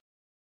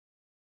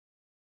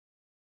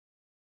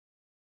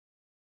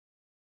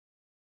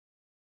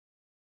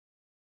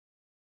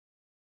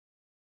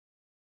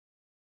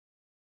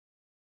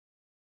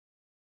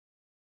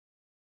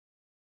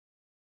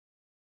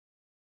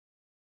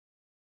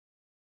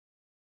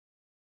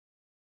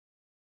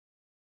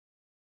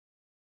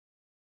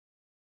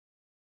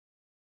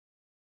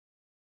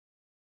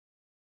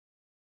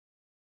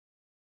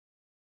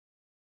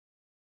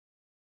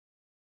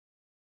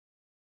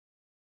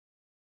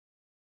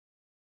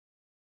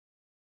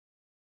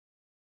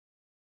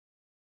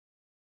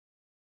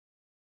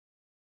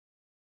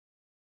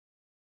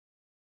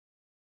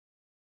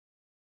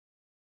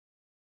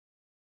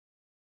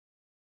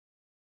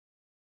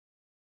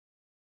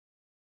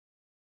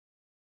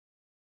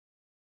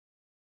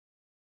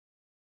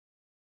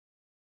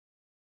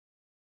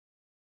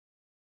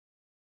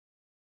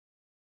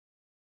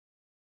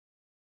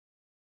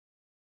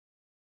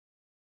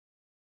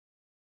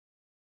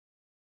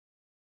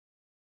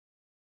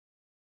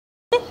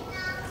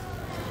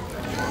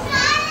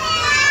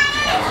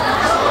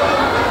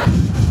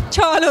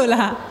 Cholo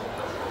la.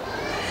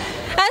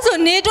 As so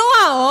Neto,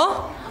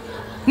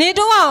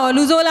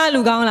 Luzola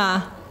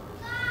Lugangla.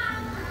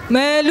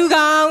 Me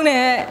Lugang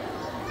ne.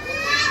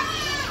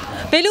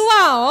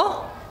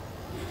 Beluao.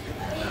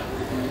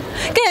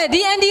 Get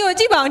the Andy or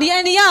Jibang, the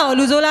Andy or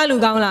Luzola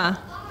Lugangla.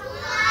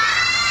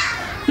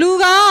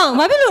 Lugang,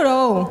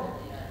 Mabelo.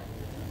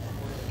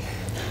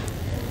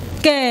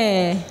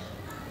 Get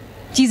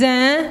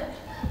Jizan.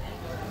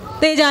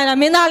 They are a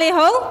Minale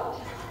ho?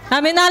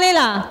 A Minale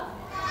la.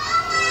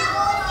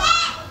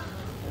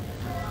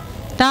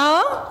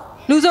 Tao?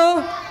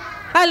 Luzo?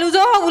 A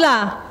Luzo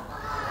hula.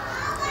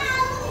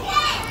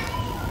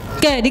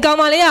 Get the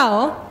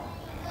Gamaleo?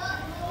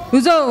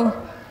 Luzo.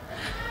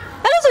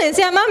 I don't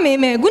say, Mammy,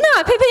 good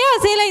night,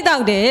 Pepea say like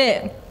that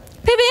there.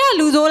 Pepea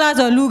Luzola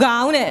or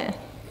Lugaune.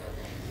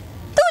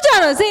 Two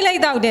jars say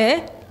like that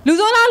there.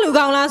 Luzola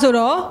Lugana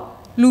soro.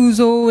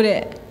 Luzo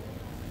de.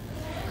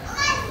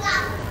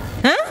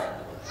 Huh?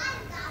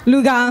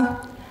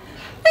 Lugang.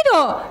 I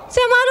don't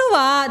say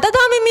Maruva,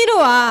 Tatami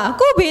Miroa,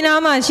 go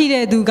Pinama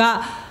Shide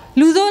Duga,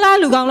 Luzola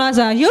Lugana,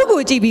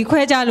 Yogo Chibi,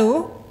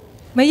 Quejalu.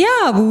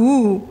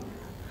 Mayabu.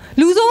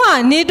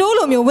 Luzoa,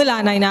 Nedolo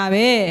Mila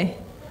Nainabe.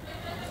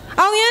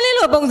 Our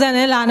yellow bones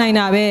and la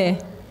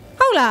nainabe.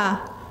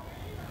 Hola.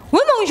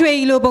 Women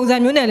shui low bones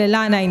and unele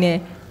la nine.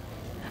 I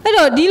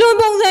don't deal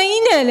bones and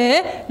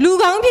inele,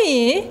 Lugang P.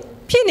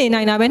 Pini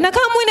nainabe,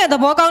 Nakamwin at the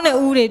walk on the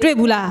Ure,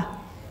 Trebula.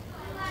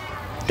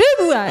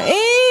 Trebula,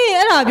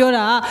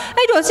 Arabiola.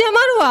 I don't say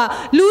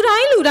Marua,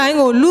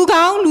 Ludango,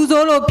 Lugang,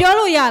 Luzolo,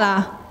 Piolo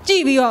Yala,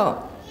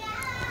 Gibio.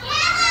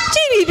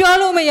 Gibi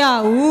Piolo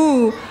Maya,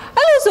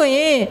 I also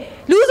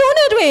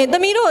Luzone way, the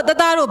Miro, the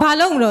Taro,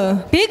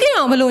 Palongo, Picking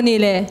on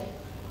Malonile.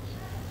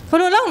 For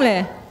a long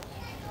lay.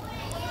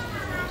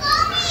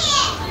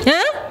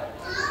 Huh?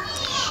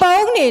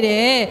 Pony,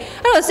 I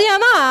don't see a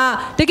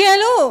ma, the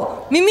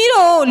gallo,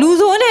 Mimiro,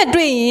 Luzone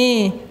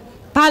dream.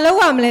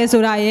 Paloam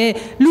lesurae,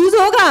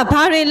 Luzoga,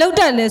 Pare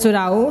Lota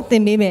lesurao, the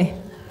mime.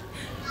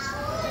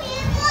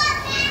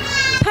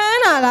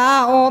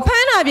 Panala or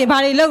Panabi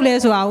Pari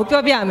Loglesuao,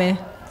 Popiame.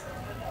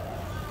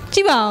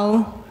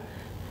 Chibao.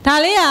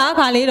 Talia,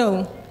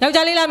 Palido,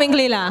 Yaujalila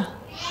Minklila.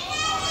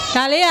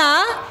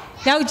 Talia,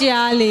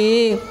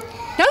 Yaujali.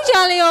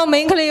 Yaujali or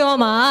Minkli or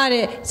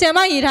Mare,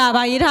 Sema Ita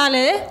by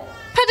Itale,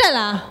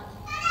 Patala.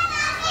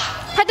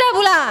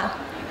 Patabula.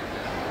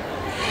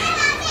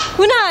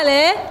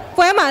 Unale,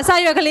 Poema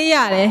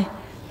Sayakaliare.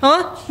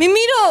 Oh,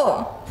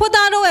 Mimiro,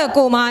 Potano e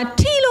Goma,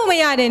 Tilo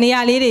Mayade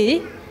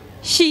Nialidi.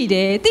 She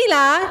de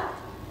Tila.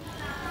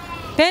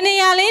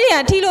 Penia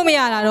lady, Tilo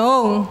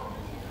Mayado.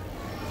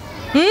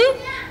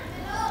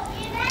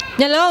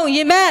 Hello,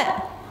 you met.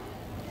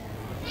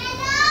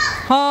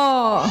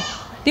 Oh,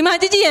 the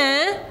Maji,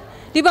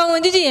 the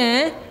Bawandi,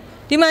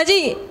 the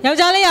Maji,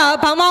 Yajalia,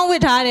 Pamang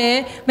with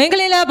Hade,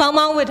 Mengalila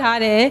Pamang with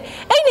Hade,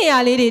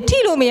 any lady,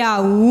 Tilomia,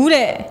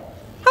 Woode.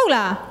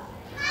 Hola.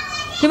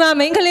 The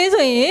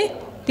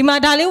Mengalese, the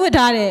Madali with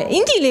Hade,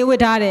 Intili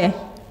with Hade.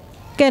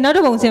 Get not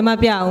about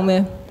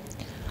Semapia.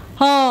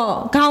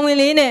 Oh, come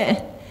in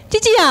it.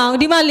 Titia,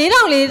 the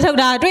Malina little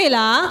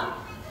Drela.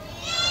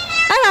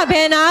 I have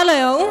been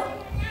alone.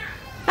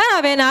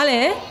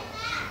 Benale,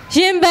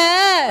 Jimbe,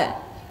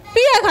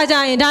 Pia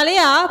Kajan,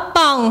 Dalia,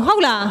 Bang,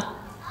 Hola,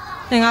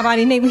 and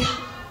Abadi name.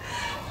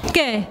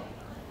 Okay,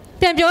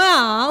 then you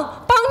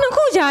are Bang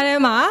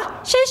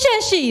Kujarema,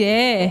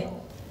 she,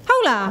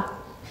 Hola.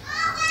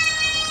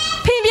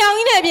 Pimpiang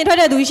in a bit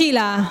of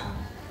Dushila.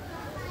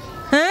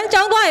 Huh?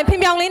 John Dwight,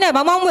 Pimpiang in a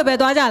Bamong with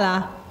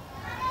Bedwajala.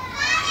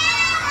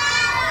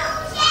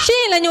 She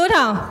in your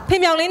town,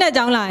 Pimpiang in a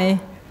John Lai.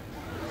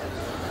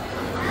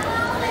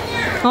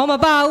 Oh, my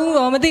bow,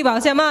 or my diva,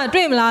 Sama,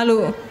 dream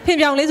lalu,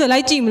 Pimpiang Lizo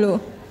like Jimlo.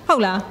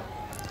 Hola.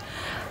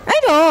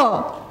 I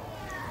know.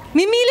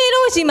 Mimi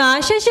little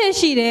Sima,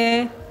 she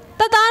there.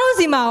 Tataro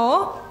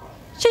Simao,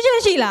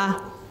 she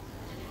la.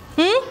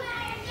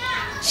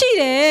 She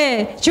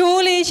there,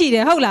 Julie, she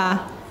there,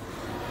 hola.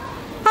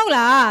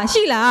 Hola,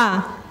 she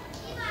la.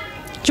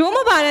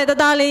 Joma Bale, the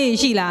Dali,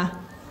 she la.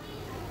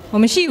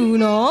 Oh, she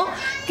no.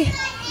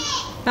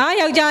 I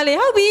have Jolly,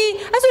 how be?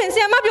 I said,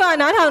 Sam up your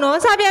not how no,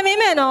 Sabia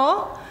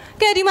Mimeno.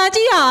 Get him a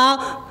tia,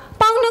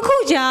 Pang the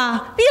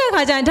Kuja, Pia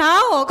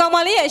Kajanta,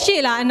 Kamalia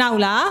Sheila and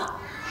Naula.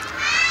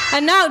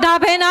 And now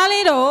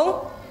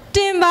Dapenalido,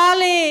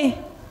 Timbali.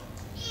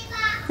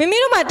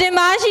 Mimima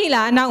Timba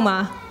Sheila,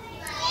 Nauma.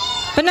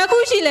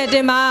 Panakushi let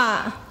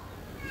Dema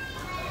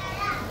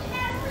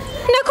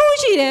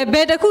Nakushi,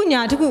 better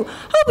Kunya to go.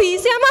 Hobby,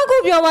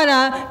 Samaku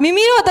Biawara,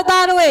 Mimiro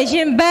Tataro,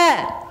 Jimbe.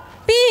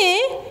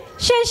 Being,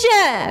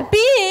 Sheshe,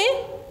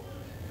 being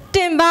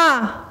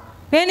Timba.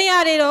 Penny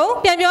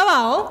Arido,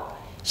 Piano.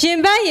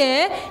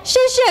 Shimbaye,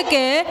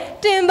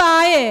 Shishake,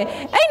 Timbaye,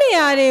 any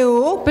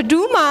Ario,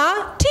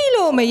 Paduma,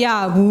 Tilo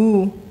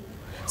Mayabu.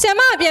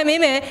 Sama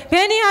Piamime,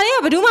 Penny Aria,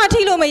 Paduma,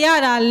 Tilo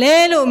Mayada,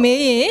 Lelo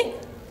me.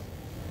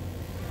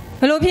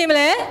 Hello,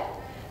 Pimle?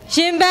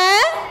 Shimba,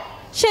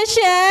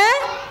 Shisha,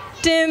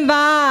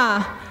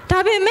 Timba.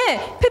 Tabime,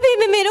 Pipi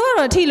Mimiro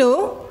or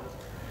Tilo.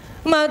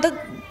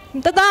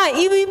 tata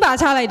iwi ba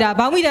cha like da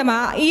bao mi de ma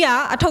i ya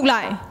a thok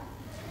lai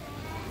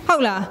ဟု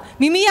တ်လား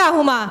မိမိက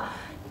ဟိုမှာ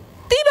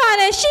တိပါ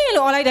တယ်ရှင်း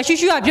လို့អော်လိုက်တာရှူ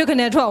ရှူကပြုတ်ခ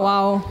နဲ့ထွက်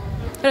သွားအောင်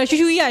အဲ့တော့ရှူ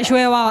ရှူကြီးက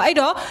ရွှဲသွားအောင်အဲ့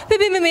တော့ဖေ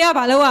ဖေမေမေက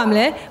ဘာလုပ်ရမ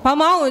လဲဘောင်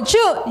မောင်းကို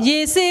ချွတ်ရေ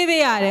ဆေး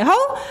ပေးရတယ်ဟု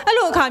တ်အဲ့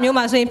လိုအခါမျိုး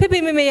မှာဆိုရင်ဖေဖေ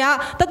မေမေက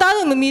တသား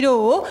စုမမီ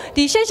တို့ကို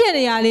ဒီရှက်ရှက်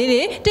နေရာလေး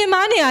တွေတင်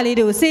မားနေရာလေး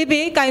တွေကိုဆေး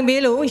ပေးကင်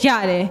ပေးလို့ရ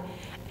တယ်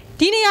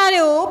ဒီနေရာ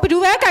တွေကိုဘယ်သူ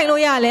ပဲကင်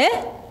လို့ရလဲ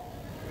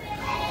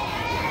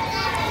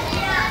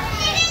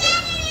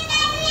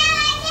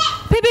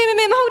ဖေဖေမေ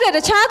မေမဟုတ်တဲ့တ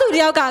ခြားသူတ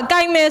ယောက်ကက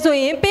င်မယ်ဆို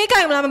ရင်ပေးက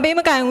င်မလားမပေး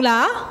မကင်ဘူး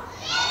လား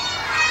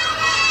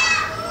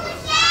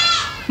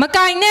မက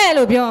င်နဲ့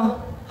လို့ပြော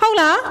ဟုတ်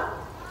လား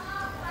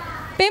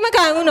ပေးမက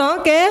င်ဘူးနော်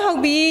ကဲဟုတ်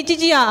ပြီကြည့်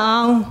ကြည့်အော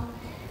င်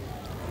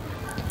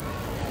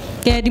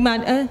ကဲဒီမှာ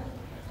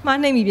မှား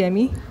နှိမ့်ပြီပြန်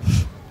ပြီ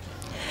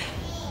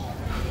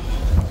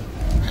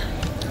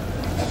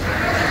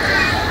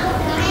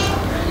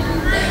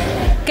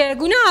ကဲ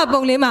ခုနက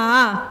ပုံလေးမှာ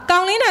ကော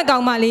င်လေးနဲ့ကော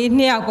င်မလေး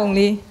နှစ်ယောက်ပုံ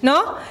လေး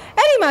နော်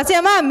အဲ့ဒီမှာဆ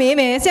iam မမေး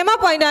မယ်ဆ iam မ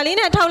ပွိုင်တာလေး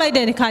နဲ့ထောက်လိုက်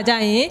တဲ့ခါကျ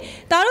ရင်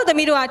ตาတို့သ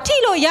မီးတို့ကထိ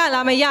လို့ရ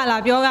လားမရ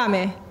လားပြောရမ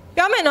ယ်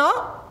ပြောမယ်နော်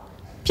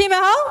ဖြေမ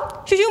ယ်ဟုတ်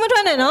ရှူရှူမထွ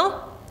က်နဲ့နော်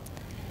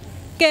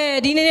ကဲ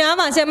ဒီနေရာ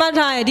မှာဆ iam မ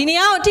ထားရဲ့ဒီနေ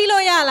ရာကိုထိ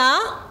လို့ရလား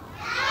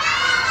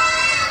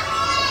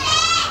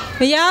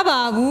မရပါ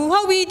ဘူးဟု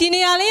တ်ပြီဒီ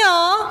နေရာလေး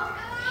ရော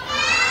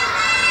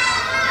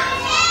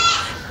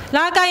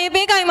လာကင်ရင်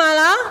ပေးကင်ပါ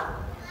လား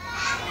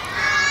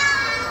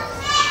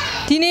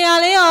ဒီနေရာ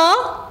လေးရော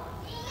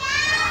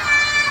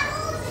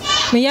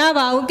မရ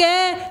ပါဘူးကဲ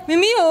မိ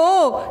မိကို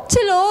ချ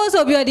စ်လို့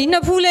ဆိုပြီးတော့ဒီနှ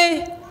စ်ဖူးလေး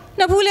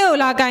ကို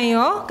လာကင်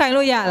ရောကင်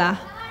လို့ရလား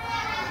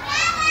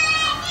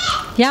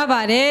ရ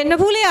ပါတယ်နှစ်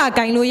ဖူးလေးကက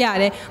င်လို့ရ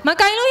တယ်မ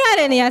ကင်လို့ရ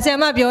တဲ့နေရာဆ iam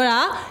မပြောတာ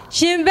ရ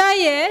င်ဘတ်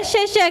ရဲ့ရှ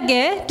က်ရှက်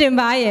ကဲတင်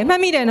ပါရဲ့မှ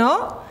တ်မိတယ်နော်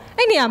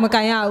အဲ့နေရာမက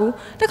င်ရဘူး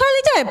တခါ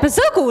လေးကျရင်ပါဇ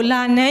က်ကို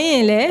လာနမ်းရ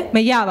င်လည်းမ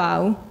ရပါ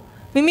ဘူး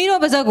မိမိ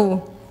တို့ပါဇက်ကို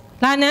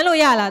လာနမ်းလို့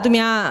ရလားသူ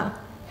များ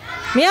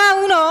မရ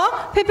ဘူးနော်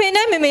ဖေဖေ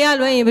နဲ့မေမေက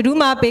လွှဲရင်ဘယ်သူ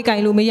မှပေးက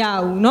င်လို့မရ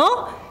ဘူးနော်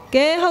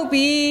ကဲဟုတ်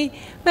ပြီ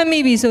မှတ်မိ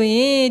ပြီဆိုရ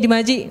င်ဒီမှာ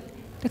ကြည့်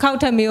တစ်ခေါက်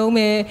ထပ်မေးအောင်မ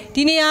ယ်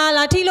ဒီနေရာ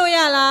လာထိလို့ရ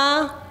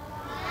လား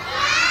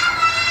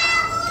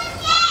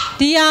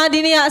ဒီ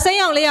နေရာအစိမ်း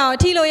ရောင်လေးရော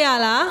ထိလို့ရ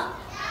လား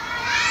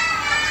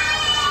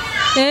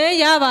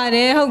ရပါတ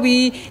ယ်ဟုတ်ပြီ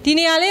ဒီ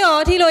နေရာလေးရော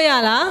ထိလို့ရ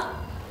လား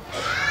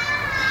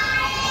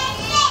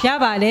ရ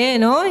ပါတယ်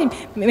နော်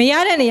မရ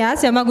တဲ့နေရာ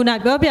ဆ iam မခုန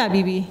ပြောပြ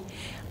ပြီးပြီ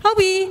ဟုတ်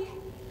ပြီ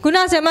ခုန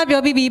ဆ iam မ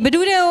ပြောပြီးပြီဘယ်သူ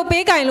တွေကို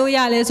ပေးကင်လို့ရ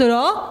လဲဆို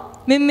တော့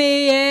မေမေ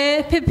ရဲ့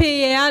ဖေဖေ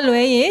ရဲ့က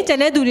လွဲရင်ကျန်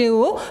တဲ့သူတွေ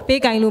ကို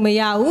ပေးကင်လို့မ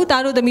ရဘူး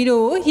သားတို့သမီး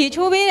တို့ကိုရေ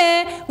ချိုးပေးတယ်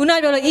ခုန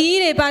ပြောလို့အီး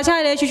တွေပါချ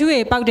တယ်ရှူရှူတွေ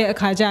ပောက်တဲ့အ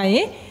ခါကျရ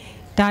င်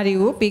ဒါတွေ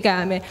ကိုပေးကင်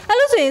ရမယ်အဲ့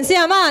လို့ဆိုရင်ဆ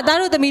iam မကသား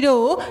တို့သမီး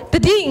တို့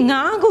ကိုတတိ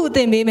9ခုသ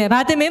င်ပေးမယ်ဘာ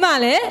သင်ပေးမှာ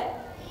လဲ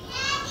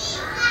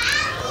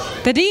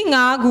တတိ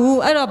9ခု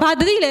အဲ့တော့ဘာ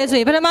တတိလဲဆို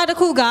ရင်ပထမတစ်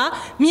ခုက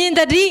မြင်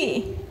တတိ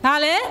ဘာ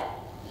လဲ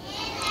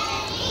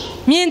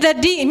မြင်တ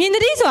တိ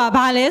ဆိုတာ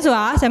ဘာလဲဆို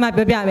တာဆ iam မ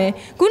ပြောပြမယ်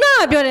ခုန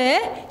ကပြောတယ်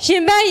ရှ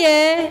င်ဘတ်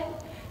ရဲ့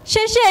ရှ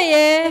က်ရှက်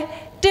ရဲ့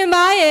တင်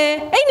ပါရဲ့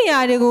အဲ့နေရာ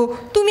တွေကို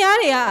သူများ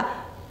တွေက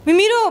မိ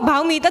မိတို့ဘော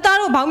င်းမီတသား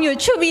တို့ဘောင်းမျိုး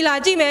ချွတ်ပြီးလာ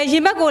ကြည့်မယ်ရ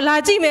င်ဘတ်ကိုလာ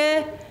ကြည့်မယ်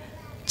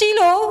ကြည့်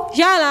လို့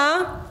ရလား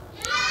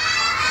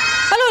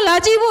အဲ့လိုလာ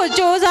ကြည့်ဖို့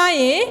ကြိုးစား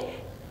ရင်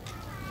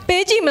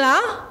ပေးကြည့်မ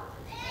လား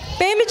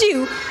ပေးမကြည့်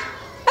ဘူး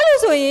အဲ့လို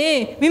ဆိုရင်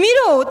မိမိ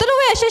တို့ကို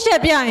တို့ရဲ့ရှက်ရှ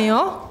က်ပြရင်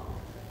ရော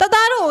တ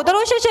သားတို့ကို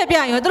တို့ရှက်ရှက်ပြ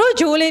ရင်ရောတို့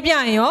ဂျိုးလေးပြရ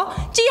င်ရော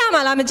ကြည့်ရ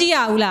မှာလားမကြည့်ရ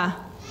ဘူးလား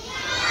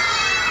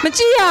မ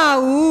ကြည့်ရ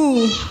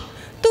ဘူး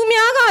သူ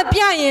များက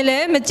ပြရင်လ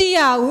ည်းမကြည့်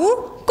ရဘူး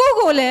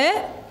ကိုလည်း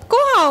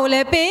ကိုဟာကိုလ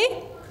ည်းပေး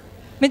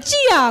မကြ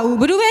ည့်ရဘူး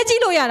ဘယ်သူပဲကြ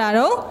ည့်လို့ရတာ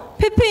တော့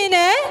ဖေဖေ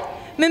နဲ့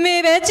မေမေ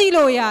ပဲကြည့်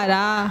လို့ရ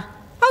တာ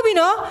ဟုတ်ပြီ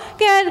နော်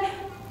ကဲ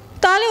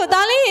သား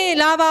လေး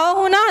လာပါဦး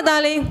ဟိုနာ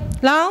သားလေး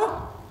လောင်း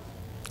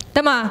တ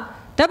မ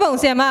ဓာတ်ပုံ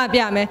ဆ iam မပြ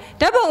မယ်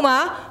ဓာတ်ပုံမှာ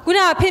ခုန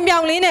ကဖင်ပြော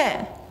င်လေးနဲ့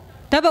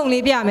ဓာတ်ပုံ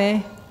လေးပြမယ်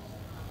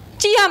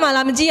ကြည့်ရမှာ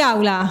လားမကြည့်ရ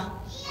ဘူးလား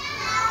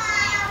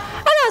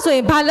အဲ့ဒါဆိုရ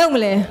င်ဘာလုပ်မ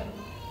လဲ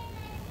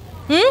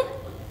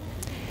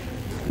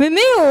မိ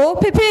မိကို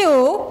ဖေဖေ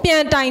ကိုပြ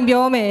န်တိုင်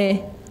ပြောမယ်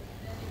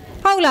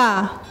ဟုတ်လား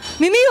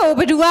မိမိကို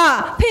ဘယ်သူက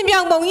ဖင်ပြော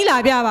င်ပုံကြီးလာ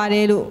ပြပါတ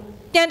ယ်လို့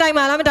ပြန်တိုင်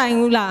မှာလားမတိုင်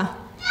ဘူးလား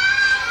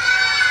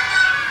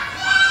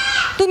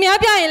သူများ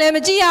ပြရင်လည်းမ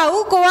ကြည့်ရ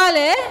ဘူးကိုက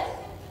လည်း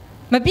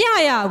မပြ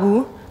ရ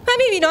ဘူးမှတ်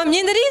မိပြီနော်မြ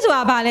င်တတိဆို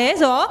တာဘာလဲ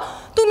ဆိုတော့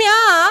သူ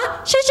များ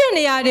ကရှက်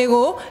နေရာတွေ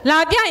ကိုလာ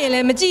ပြရင်လ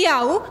ည်းမကြည့်ရ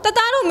ဘူးတ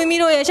သားတို့မိမိ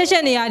တို့ရဲ့ရှ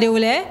က်နေရာတွေကို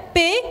လည်း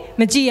ပေး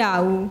မကြည့်ရ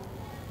ဘူး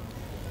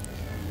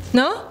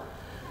နော်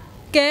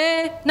ကဲ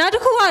နောက်တ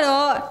စ်ခုက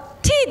တော့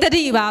ထိတ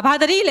တိပါဘာ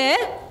တတိလဲ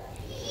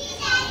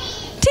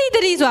ထိတ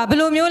တိဆိုတာဘယ်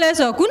လိုမျိုးလဲ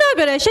ဆိုတော့ခုန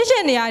ပြောတဲ့ရှ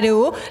က်နေရာတွေ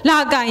ကိုလာ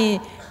ကင်ရင်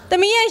သ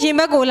မီးရဲ့ရင်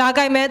ဘတ်ကိုလာက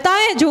င်မယ်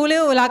သားရဲ့ဂျိုး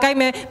လေးကိုလာကင်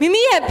မယ်မိ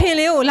မိရဲ့ဖင်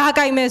လေးကိုလာက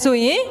င်မယ်ဆို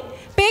ရင်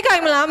ပေးက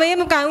င်မလားမကင်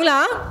ဘူး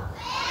လား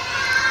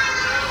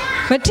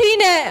မထီး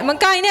နဲ့မ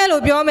ကင်နဲ့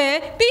လို့ပြောမယ်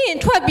ပြီးရင်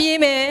ထွက်ပြေး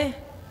မယ်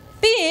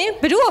ပြီးရင်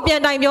ဘယ်သူ့ကိုပြ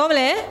န်တိုင်ပြောမ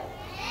လဲ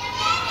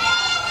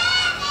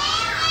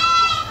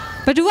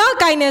ဘယ်သူက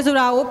ကင်နေဆို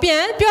တာကိုပြ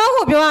န်ပြော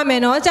ဖို့ပြောရမ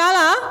ယ်နော်ကြား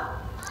လား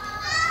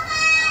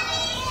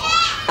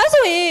အဲ့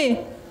ဆိုရင်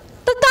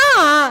တ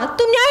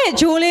သူများရဲ့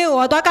ဂျိုးလေး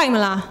ကိုသွားကြိုက်မ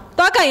လား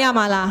သွားကြိုက်ရ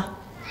မှာလား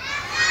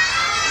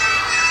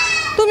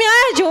သူများ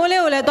ရဲ့ဂျိုး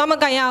လေးကိုလည်းသွားမ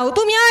ကြိုက်ရဘူး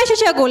သူများရဲ့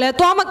ချက်ကိုလည်း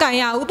သွားမကြိုက်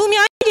ရဘူးသူ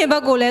များရဲ့ရင်ဘ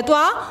က်ကိုလည်း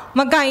သွား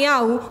မကြိုက်ရ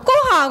ဘူးကို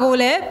ဟာကို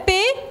လည်း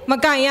ပေးမ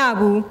ကြိုက်ရ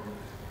ဘူး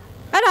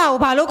အဲ့ဒါကို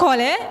ဘာလို့ခေါ်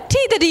လဲ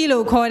ထိတတိ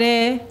လို့ခေါ်တ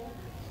ယ်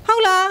ဟု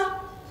တ်လား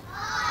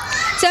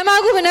ဆရာမ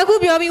ခုဘယ်နှခု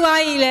ပြောပြီးွား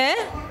ကြီးလဲ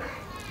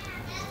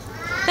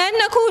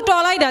နှစ်ခု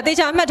တော်လိုက်တာတေ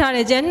ချာမှတ်ထားတ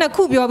ယ်ကျန်နှစ်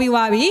ခုပြော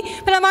ပြီးွားပြီ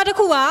ပထမတစ်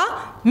ခုက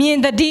မြင်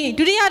တတိ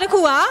ဒုတိယတစ်ခု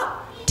က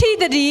ထိ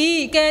တတိ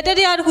ကဲတ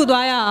တိယတစ်ခု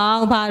သွားရအော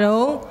င်ဘာ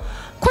တော့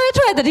ခွဲ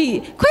ထွက်တတိ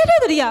ကဘ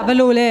ယ်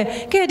လိုလဲ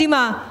ကဲဒီ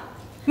မှာ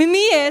မိ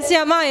မိရဲ့ဆ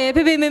ရာမရဲ့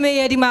ဖေဖေမေမေ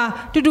ရဲ့ဒီမှာ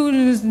တူတူ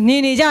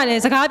နေကြတယ်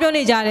စကားပြော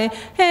နေကြတယ်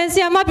ဟဲဆ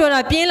ရာမပြောတာ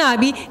ပြင်းလာ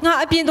ပြီးငါ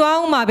အပြင်သွား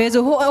အောင်မှာပဲ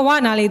ဆိုဟိုအဝ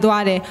နာလေး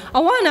သွားတယ်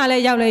အဝနာ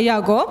လေးရော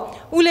က်ကော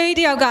ဦးလေး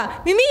တယောက်က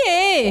မိမိ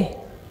ရဲ့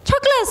ချော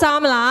ကလက်စား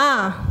မလား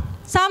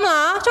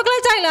ချောကလ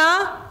က်ကြိုက်လား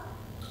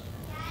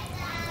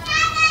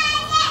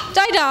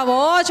ကြိုက်တာ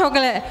ဗောချောက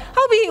လက်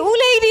ဟုတ်ပြီဦး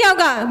လေးတယောက်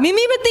ကမိ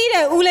မိမသိ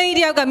တဲ့ဦးလေး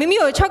တယောက်ကမိမိ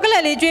ကိုချောကလ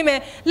က်လေးကျွေးမယ်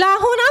လာ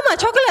ဟိုနားမှာ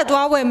ချောကလက်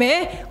သွားဝယ်မယ်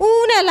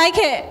ဦးနဲ့လိုက်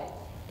ခဲ့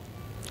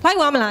လိုက်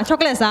သွားမလားချော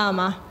ကလက်စား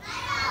မှာ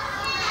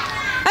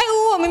အဲ့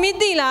ဦးကိုမိမိ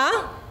သိလား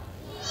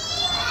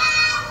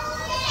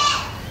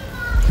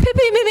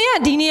ဖေမေမေက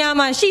ဒီနေရာ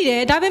မှာရှိတ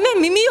ယ်ဒါပေမဲ့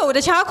မိမိကိုတ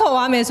ခြားခေါ်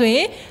သွားမယ်ဆိုရ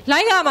င်လို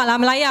က်ရမှာလား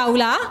မလိုက်ရ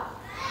ဘူးလား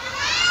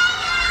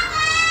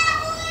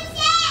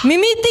မိ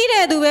မိသိ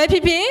တဲ့သူပဲဖြ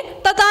စ်ဖြစ်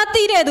တသား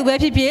သိတဲ့သူပဲ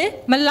ဖြစ်ဖြစ်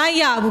မလိုက်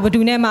ရဘူးဘယ်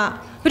သူနဲ့မှ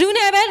ဘယ်သူ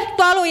နဲ့ပဲ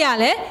သွားလို့ရ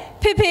လဲ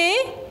ဖေ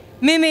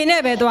မေမေ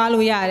နဲ့ပဲသွား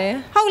လို့ရတယ်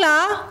ဟုတ်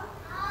လား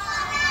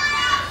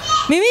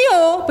မိမိ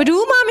ကိုဘယ်သူ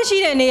မှမရှိ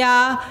တဲ့နေရာ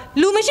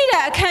လူမရှိ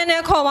တဲ့အခန်းထဲ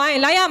ခေါ်သွားရ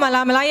င်လိုက်ရမှာ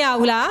လားမလိုက်ရ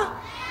ဘူးလား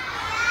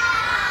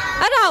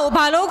အဲ့ဒါကို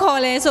ဘာလို့ခေါ်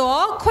လဲဆို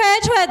တော့ခွဲ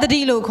ထွက်တတိ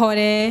လို့ခေါ်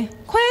တယ်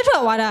ခွဲထွ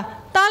က်သွားတာ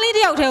သားလေးတ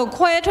ယောက်တည်းကို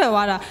ခွဲထွက်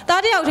သွားတာ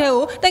သားတယောက်တည်း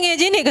ကိုတငယ်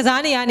ချင်းတွေက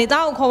စားနေရနေ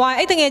သားကိုခေါ်သွား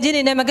အဲ့တငယ်ချင်း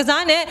တွေနဲ့မက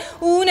စားနဲ့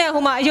ဦးနဲ့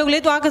ဟိုမှာအယုတ်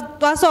လေး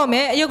သွားဆော့မ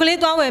ယ်အယုတ်ကလေး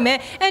သွားဝယ်မယ်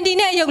အန်တီ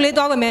နဲ့အယုတ်ကလေး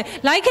သွားဝယ်မယ်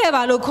လိုက်ခဲ့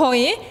ပါလို့ခေါ်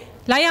ရင်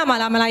လိုက်ရမှာ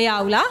လားမလိုက်ရ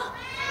ဘူးလား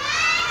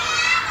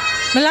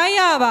မလိုက်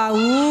ရပါ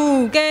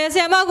ဘူးကဲဆ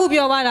ရာမခု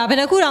ပြောပါတာဘယ်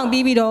နှခုတောင်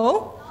ပြီးပြီတော့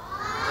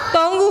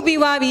3ခုပြီး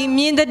သွားပြီ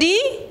မြင်တတိ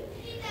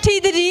ထိ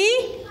တတိ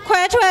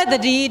ခွဲထွက်တ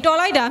တိတော်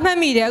လိုက်တာမှတ်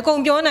မိတယ်အကု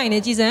န်ပြောနိုင်တ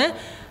ယ်ကြည်စံ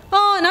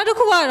နောက်တစ်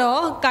ခုက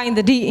တော့ကင်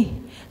တတိ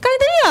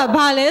က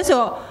ဘာလဲ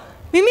ဆို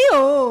မိ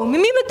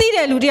မိမသိ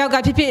တဲ့လူတယောက်က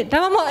ဖြစ်ဖြစ်ဒါ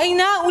မှမဟုတ်အိမ်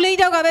သားဦးလေး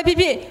တယောက်ကပဲဖြစ်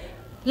ဖြစ်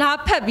လာ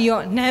ဖက်ပြီး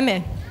တော့နမ်းမယ်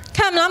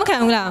ခံမလားမခံ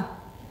ဘူးလား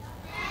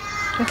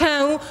မခံ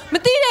ဘူးမ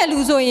သိတဲ့လူ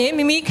ဆိုရင်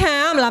မိမိခံ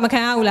ရမလားမခံ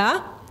ရဘူးလား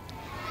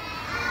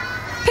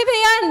ဖေ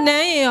ကန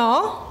မ်းရင်ရော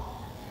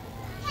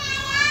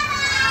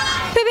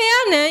ဖေက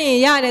နမ်းရင်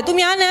ရတယ်သူ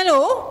များနမ်း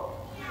လို့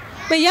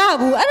မရ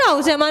ဘူးအဲ့ဒါ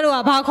ကိုဆရာမတို့က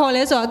ဘာခေါ်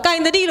လဲဆိုတော့ကင်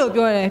တတိလို့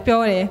ပြောတယ်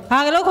ဘာ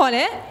လို့ခေါ်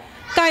လဲ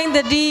ကင်တ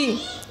တိ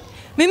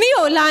မိမိ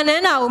ကိုလာန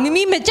မ်းတာကိုမိ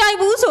မိမကြိုက်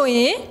ဘူးဆိုရ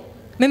င်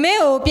မမေ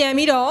ကိုပြန်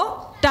ပြီးတော့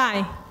တို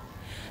င်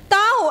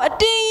သားကိုအ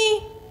တင်း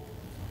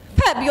ဖ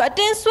က်ပြီးတော့အ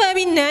တင်းဆွဲ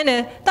ပြီးနမ်းတ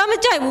ယ်သားမ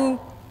ကြိုက်ဘူး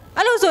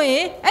အဲ့လိုဆိုရ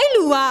င်အဲ့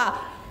လူက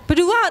ဘ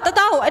သူကတ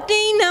သားကိုအတ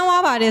င်းနမ်း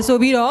သွားပါတယ်ဆို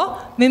ပြီးတော့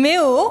မမေ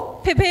ကို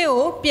ဖေကို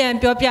ပြန်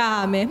ပြောပြရ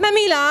မယ်မှတ်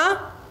မိလား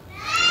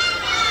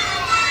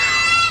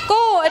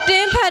ကိုအတ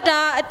င်းဖက်တာ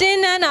အတင်း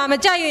နမ်းတာမ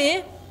ကြိုက်ရင်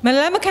မ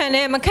လဲမခံ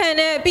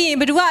နဲ့ပြီးရင်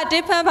ဘသူကအတ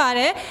င်းဖက်ပါတ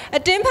ယ်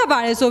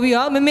ဆိုပြီး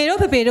တော့မမေတို့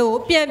ဖေတို့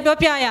ကိုပြန်ပြော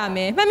ပြရမ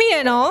ယ်မှတ်မိတ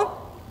ယ်နော်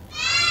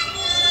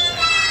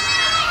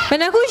ဘယ်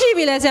နှခုရှိ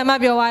ပြီလဲဆရာမ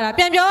ပြောသွားတာ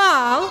ပြန်ပြော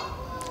အောင်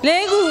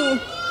4ခု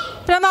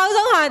ပထမ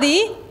ဆုံးဟာသ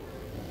ည်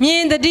မြ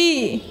င်တတိ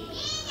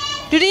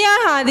ဒုတိယ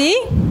ဟာသည်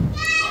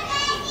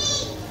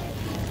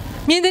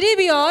မြင်တတိ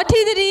ပြီးတော့ထိ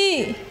တတိ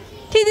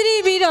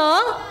ပြီးတော့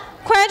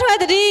ခွဲထွက်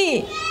တတိ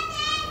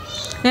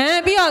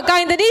ပြီးတော့က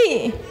င်တတိ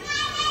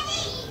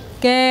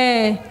ကဲ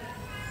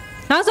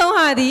နောက်ဆုံး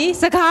ဟာသည်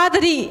စကားတ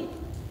တိ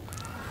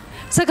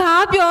စ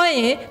ကားပြောရ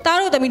င်တား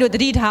တို့သမီးတို့တ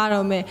တိထား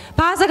တော့မယ်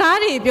ဘာစကား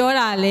တွေပြော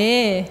တာလဲ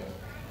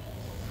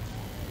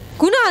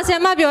ခုနဆရာ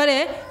မပြောတ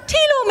ယ်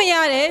ထိလို့မရ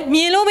တယ်မြ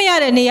င်လို့မရ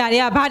တဲ့နေရာတွေ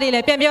ကဘာတွေ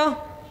လဲပြန်ပြော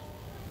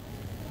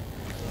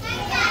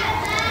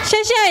ရှ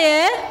က်ရ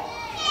ယ်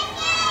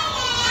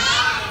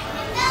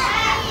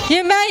ရ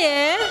င်မရ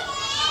ယ်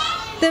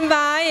တင်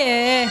ပါရ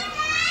ယ်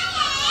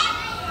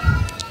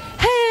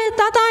ဟဲ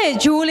တာရဲ့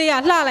ဂျိုးလေးက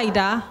လှလိုက်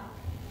တာ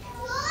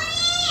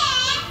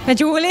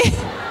ဂျိုးလေး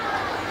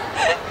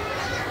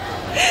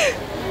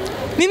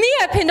မိမိ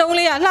ရဲ့ဖင်တုံး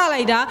လေးကလှ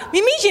လိုက်တာမိ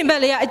မိရှင်ဘ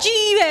က်လေးကအ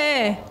ကြီးပဲ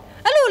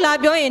အဲ့လိုလာ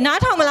ပြောရင်နား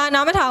ထောင်မလား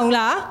နားမထောင်ဘူး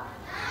လား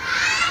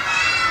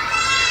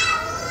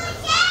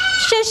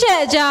ရှက်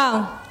အကြောင်း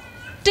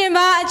တင်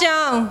ပါအကြော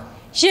င်း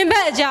ရှင်ဘ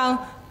က်အကြောင်း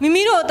မိ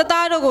မိတို့တ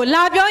သားတို့ကို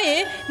လာပြောရ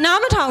င်နား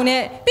မထောင်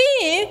နဲ့ပြီး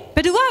ရင်ဘ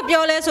သူက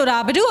ပြောလဲဆိုတာ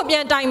ဘသူကိုပြ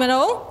န်တိုင်မ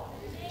လို့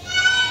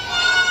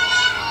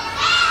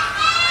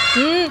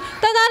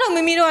တသားတို့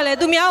မိမိတို့ကလည်း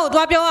သူများကို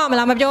သွားပြောရမ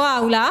လားမပြောရ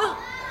ဘူးလား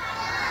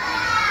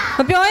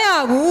မပြောရ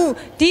ဘူး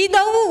ဒီ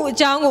သုံးခုအ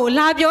ကြောင်းကို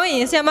လာပြောရ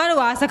င်ဆရာမတို့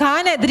ကစ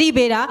ကားနဲ့သတိ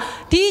ပေးတာ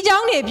ဒီအကြော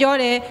င်းတွေပြော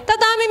တယ်တ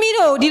သားမိမိ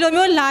တို့ဒီလို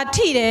မျိုးလာ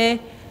ထိတယ်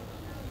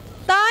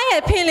သား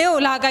ရဲ့ဖင်လေးကို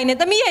လာကင်တယ်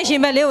သမီးရဲ့ရှ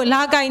င်ဘက်လေးကို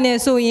လာကင်တယ်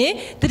ဆိုရင်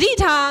သတိ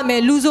ထားရမ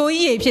ယ်လူဆိုး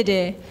ကြီးတွေဖြစ်တ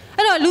ယ်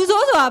အဲ့တော့လူ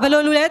ဆိုးဆိုတာဘယ်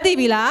လိုလူလဲသိ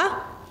ပြီလား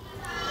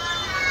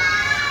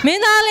မ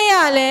င်းသားလေးက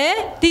လည်း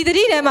ဒီတ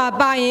တိထဲမှာ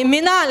ပါရင်မ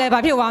င်းသားကလည်းဘာ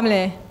ဖြစ်သွားမ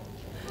လဲ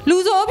လူ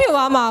စိုးဖြစ်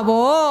သွားမှာ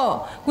ပေါ့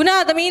ခုန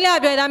သမီးလေး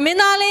ပြောတာမင်း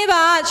သားလေး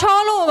ပါချော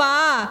လို့ပါ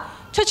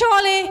ချော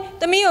လေး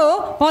သမီးကို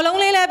ဘောလုံး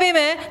လေးလည်းပေးမ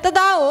ယ်တ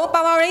သားကို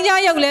ပါဝါရင်း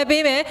ကြားရုပ်လည်း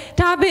ပေးမယ်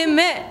ဒါပေ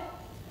မဲ့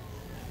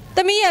သ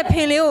မီးရဲ့ဖ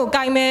င်လေးကိုက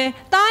င်မယ်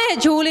သားရဲ့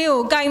ဂျိုးလေး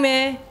ကိုကင်မ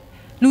ယ်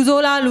လူ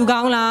စိုးလားလူကော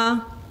င်းလား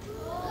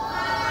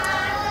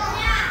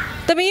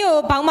သမီးကို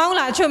ဘောင်းဘောင်း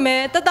လာချွတ်မ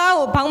ယ်တသား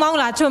ကိုဘောင်းဘောင်း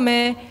လာချွတ်မ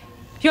ယ်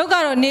ရုပ်က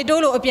တော့နေ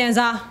တိုးလို့အပြန်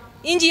စား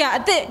အင်ကြီးကအ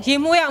စ်စ်ရေ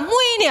မိုးရမှု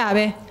င်းနေရ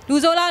ပဲလူ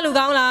စိုးလားလူ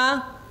ကောင်းလား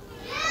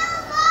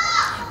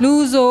လူ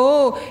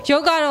စိုးရု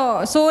ပ်ကတော့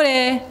စိုးတ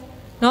ယ်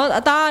နော်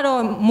အသားက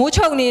တော့မိုး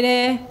ချုပ်နေတ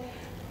ယ်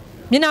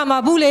မျက်နှာမှာ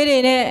ဘူးလေးတွေ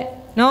နဲ့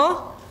နော်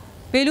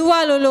ဘေလူဝ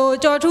လို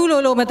ကြော်ထူး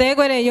လိုမသေး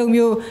ခွဲတဲ့ရုပ်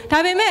မျိုးဒါ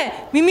ပေမဲ့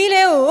မိမိ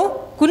လေးကို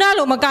ခုန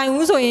လိုမကင်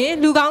ဘူးဆိုရင်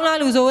လူကောင်းလား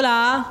လူစိုး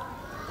လား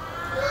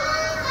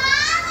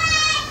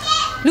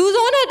လူ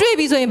စိုးနဲ့တွေ့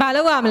ပြီဆိုရင်ဘာ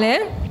လုပ်ရမလဲ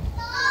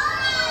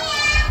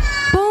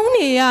ပုံ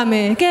နေရမ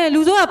ယ်ကဲ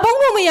လူစိုးကပုံ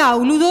လို့မရ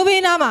ဘူးလူစိုး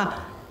ဘေးနားမှာ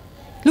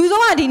လူ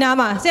စိုးကဒီနား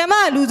မှာဆရာမ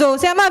ကလူစိုး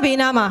ဆရာမဘေး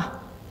နားမှာ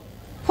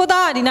ခိုး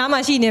သားကဒီနားမှာ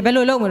ရှိနေဘယ်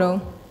လိုလုပ်မလို့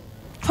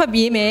ထွက်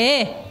ပြေးမယ်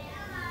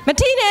မ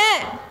ထိနဲ့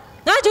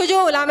ငါ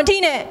ချိုလာမထိ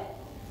နဲ့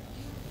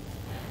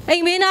အိ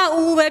မ်မင်းသား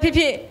ဦးပဲဖြစ်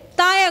ဖြစ်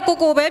သားရဲ့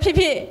ကိုပဲဖြစ်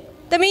ဖြစ်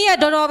သမီးရဲ့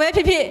တော်ပဲဖြ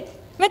စ်ဖြစ်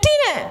မထိ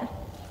နဲ့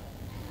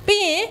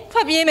ပြီးရင်ထွ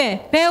က်ပြေးမယ်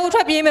ဘယ်ကိုထွ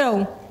က်ပြေးမ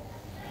လို့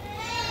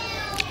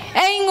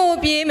အိမ်ကို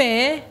ပြေးမ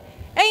ယ်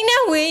အိမ်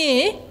နဲ့ဝေးရ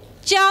င်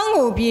ကျောင်း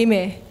ကိုပြေးမ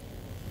ယ်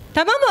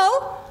ဒါမှမဟုတ်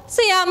ဆ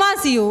ရာမ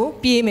စီကို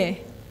ပြေးမယ်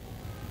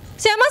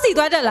ဆရာမစီ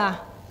သွားတတ်လား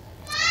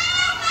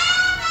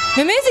မ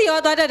မေစီရော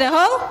သွားတတ်တယ်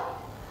ဟုတ်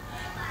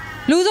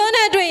လူစိုး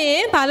နဲ့တွေ့ရ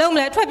င်ဘာလုပ်မ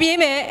လဲထွက်ပြေး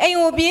မယ်အိမ်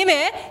ကိုပြေးမ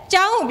ယ်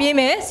ကျောင်းကိုပြေး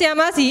မယ်ဆရာ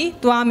မစီ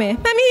သွားမယ်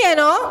မှတ်မိရဲ့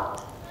နော်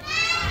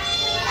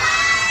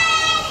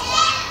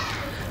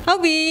ဟု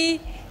တ်ပြီ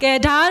ကဲ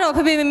ဒါကတော့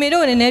ဖေမေ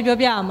တို့အနေနဲ့ပြော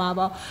ပြရမှာ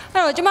ပေါ့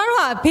အဲ့တော့ကျမတို့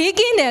ကဘေး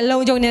ကင်းတယ်လုံ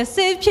ခြုံတယ်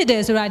safe ဖြစ်တ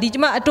ယ်ဆိုတာဒီကျ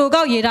မအတူ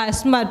ကောက်ရေးတာ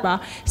smart ပါ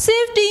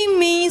safety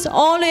means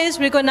always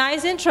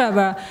recognizing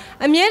travel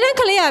အမြဲတမ်း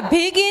ကလေးက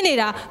ဘေးကင်းနေ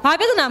တာဘာ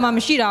ပြဿနာမှမ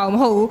ရှိတာမ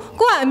ဟုတ်ဘူး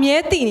ကိုကအမြဲ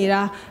သိနေ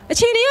တာအ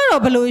ခြေအနေက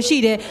တော့ဘယ်လိုရှိ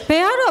တယ်ဘ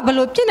ယ်ကတော့ဘယ်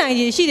လိုဖြစ်နိုင်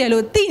ရရှိတယ်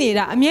လို့သိနေ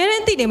တာအမြဲတ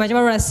မ်းသိနေမှာကျမ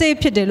တို့က safe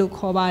ဖြစ်တယ်လို့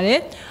ခေါ်ပါတယ်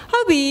ဟု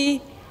တ်ပြီ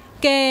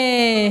ကဲ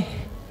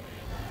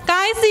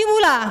ကိုင်းစီး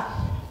ဘူးလား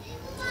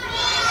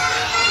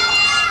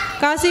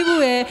ကားစီး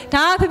ဘူးရဲ့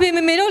ဒါကဖေ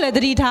မေတို့လည်းတ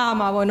တိထားရ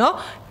မှာပေါ့နော်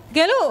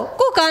ကဲလို့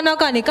ကိုကားနောက်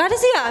ကနေကားတ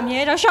စ်စီးကအမြဲ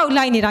တော့ရှောက်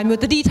လိုက်နေတာ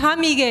မျိုးတတိထား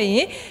မိခဲ့ရ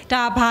င်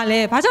ဒါဘာလဲ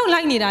ဘာကြောင့်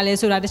လိုက်နေတာလဲ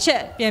ဆိုတာတစ်ချ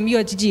က်ပြန်ပြီး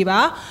တော့ကြည့်ကြည့်ပါ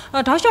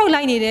တော့ရှောက်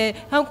လိုက်နေတယ်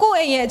ကို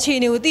အိမ်ရဲ့အခြေ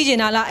အနေကိုသိကျင်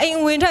တာလားအိမ်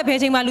ဝင်ထွက်ဘယ်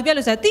ချိန်မှလူပြက်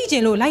လို့ဆိုတာသိကျ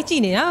င်လို့လိုက်ကြ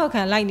ည့်နေတာဟုတ်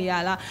ခံလိုက်နေရ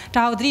လား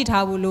ဒါကိုတတိ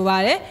ထားဖို့လိုပါ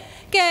တယ်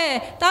ကဲ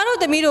သားတို့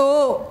သမီးတို့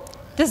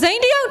ဒဇိန်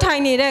တယောက်ထို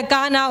င်နေတဲ့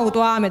ကားနာကို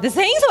သွားရမယ်ဒ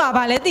ဇိန်ဆိုတာ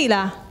ဘာလဲသိ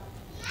လား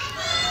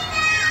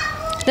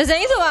ဒဇိ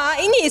န်ဆိုတာ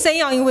အင်းကြီးအစိမ်း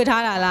ရောင်ကြီးဝတ်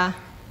ထားတာလား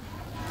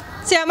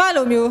ဆရာမ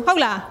လိုမျိုးဟု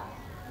တ်လား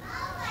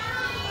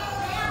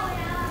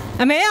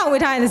အမဲအောင်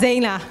ဝေးထားရင်သစိ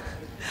မ်းလား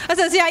အဲ့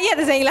ဆိုဆရာကြီးက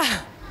သစိမ်းလား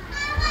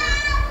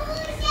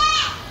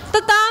တ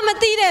သားမ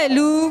သိတဲ့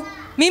လူ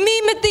မိမိ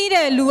မသိ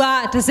တဲ့လူက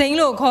သစိမ်း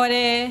လို့ခေါ်တ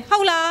ယ်ဟု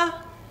တ်လား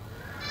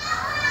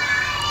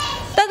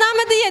တသား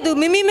မသိတဲ့သူ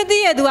မိမိမသိ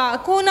တဲ့သူက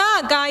ခိုးနား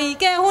ကကာကြီး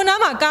ကဲဟိုနား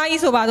မှာကာ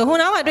ကြီးဆိုပါဆိုဟို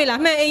နားမှာတွေ့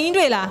လားမှန်အိမ်ကြီး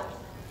တွေ့လား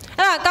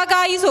အဲ့ဒါ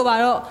ကာကြီးဆိုပါ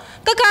တော့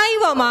ကာကြီး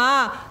ပေါ်မှာ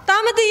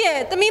တားမသိရဲ့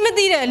သမီးမ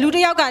သိတဲ့လူတ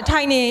စ်ယောက်က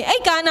ထိုင်နေ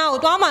အဲ့ကားနာကို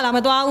သွားမှလားမ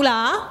သွားဘူး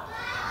လား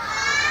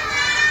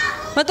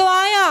မ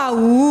သွားရ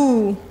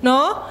ဘူး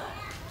နော်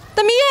သ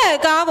မီးရဲ့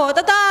ကားပေါ်တ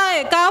တ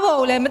ရဲ့ကားပေါ်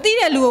ကိုလည်းမသိ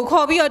တဲ့လူကို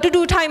ခေါ်ပြီးတော့တူ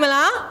တူထိုင်မ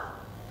လား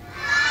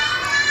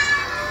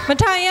မ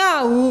ထိုင်ရ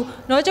ဘူး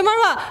နော်ကျမ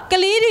တို့ကက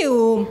လေးတွေ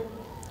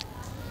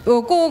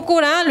ကိုကို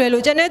ရန်ကလွယ်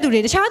လို့ကျန်တဲ့သူတွေ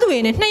တခြားသူတွေ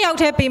နဲ့2ယောက်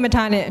တည်းပေးမ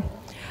ထားနဲ့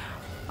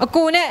အ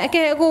ကိုနဲ့အ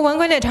ကိုဝမ်း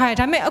ခွဲနဲ့ထားရ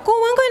ဒါပေမဲ့အကို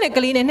ဝမ်းခွဲနဲ့က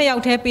လေးနဲ့2ယော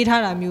က်တည်းပေး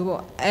ထားတာမျိုး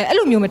ပေါ့အဲ့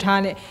လိုမျိုးမထား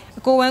နဲ့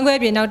အကိုဝမ်းခွဲ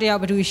ပြင်နောက်တစ်ယော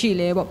က်ဘယ်သူရှိ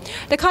လဲပေါ့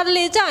တခါတ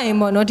လေကြာရင်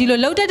ပေါ့နော်ဒီလို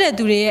လှုပ်တတ်တဲ့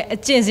သူတွေရဲ့အ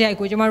ကျင့်စရိုက်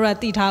ကိုကျမတို့က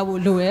သိထား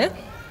ဖို့လိုတယ်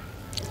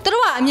သူ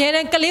တို့ကအမြဲတ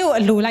မ်းကလေးကို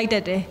အလိုလိုက်တ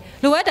တ်တယ်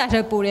လိုအပ်တာထ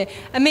က်ပိုတယ်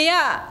အမေက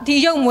ဒီ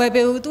ရုပ်မွဲ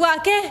ပေးဘူး तू က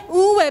ကဲ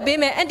ဦးဝယ်ပေး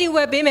မယ်အန်တီဝ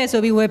ယ်ပေးမယ်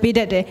ဆိုပြီးဝယ်ပေးတ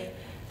တ်တယ်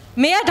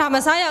မေကဒါမ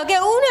စားရအောင်ကဲ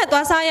ဦးနဲ့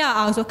သွားစားရ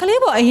အောင်ဆိုကလေး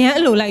ပေါ်အရန်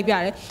အလိုလိုက်ပြ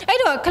တယ်အဲ့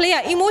တော့ကလေးက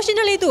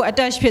emotionally သူ့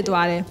attach ဖြစ်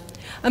သွားတယ်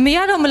အမေက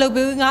တော့မလုပ်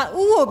ဘူးငါ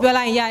ဦးကိုပြော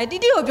လိုက်ရင်ရတယ်တီ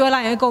တီကိုပြော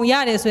လိုက်ရင်အကုန်ရ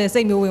တယ်ဆိုရင်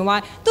စိတ်မျိုးဝင်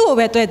သွားသူ့ကို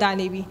ပဲတွေ့တာ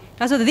နေပြီ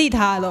ဒါဆိုသတိ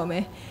ထားရတော့မ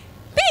ယ်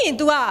ပြီးရင်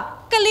तू က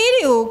ကလေး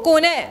တွေကိုကို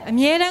နဲ့အ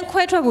မြဲတမ်း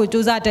ခွဲထွက်ဖို့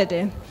ကြိုးစားတတ်တ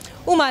ယ်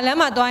ဥမာလမ်း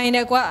မှာသွားရင်လ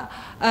ည်းကွာ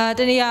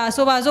တနေရာ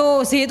ဆိုပါစို့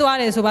ဈေးသွား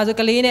တယ်ဆိုပါစို့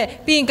ကလေးနဲ့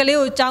ပြီးရင်ကလေး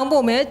ကိုကြောင်း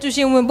ပို့မယ်ကျူ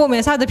ရှင်ဝင်ပို့မ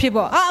ယ်စသဖြင့်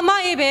ပေါ့အမ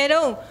အေးဘယ်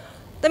တော့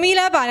သမီး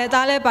လည်းပါတယ်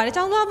သားလည်းပါတယ်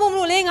ကြောင်းသွားပို့မ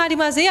လို့လေငါဒီ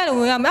မှာဈေးရလို့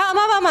ဝင်ရမယ်အမ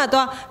ဘာမှ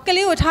သွားက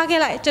လေးကိုထားခဲ့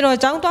လိုက်ကျွန်တော်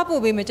ကြောင်းသွား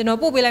ပို့ပေးမယ်ကျွန်တော်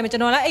ပို့ပေးလိုက်မယ်ကျွ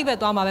န်တော်လည်းအိပ်ဘက်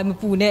သွားမှာပဲမ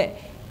ပူနဲ့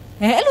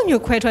အဲ့လို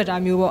မျိုးခွဲထွက်တာ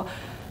မျိုးပေါ့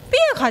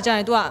ပြီးရခါကျရ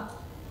င် तू က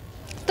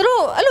သူ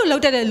တို့အဲ့လိုလော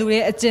က်တတ်တဲ့လူတွေ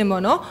အကျင့်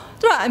ပေါ့နော်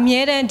သူတို့ကအမြဲ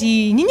တမ်းဒီ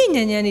ညည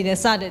ညံညံနေတဲ့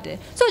စတတ်တယ်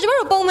ဆိုတော့ကျမ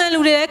တို့ပုံမှန်လူ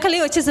တွေလည်းခ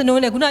လေးကိုချစ်စ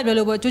နိုးနဲ့ခုနပြော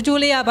လို့ပေါ့ကြိုးကြိုး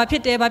လေးကဘာဖြ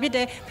စ်တယ်ဘာဖြစ်တ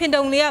ယ်ဖင်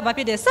တုံလေးကဘာ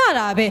ဖြစ်တယ်စ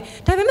တာပဲ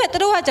ဒါပေမဲ့သူ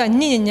တို့ကကြာ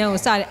ညညညံကို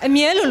စတယ်အ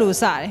မြဲလို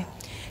စတယ်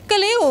က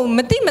လေးကိုမ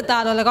တိမတာ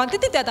တော့၎င်းတိ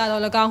တိတတ်တာ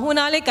တော့၎င်းဟို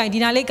နားလေးကင်ဒီ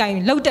နားလေးကင်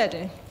လောက်တတ်တ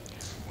ယ်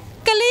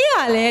က လေးရ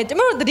လဲကျ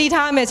မတို့တတိ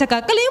ထားမယ်ချက်က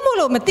ကလေးမို့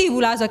လို့မသိ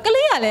ဘူးလားဆိုတော့က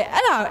လေးရလဲ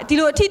အဲ့ဒါဒီ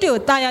လိုအထီးတွေကို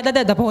တာယာတက်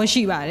တဲ့သဘော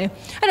ရှိပါတယ်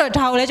အဲ့တော့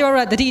ဒါကိုလည်းကျမ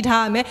တို့ကတတိ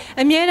ထားရမယ်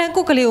အမြဲတမ်း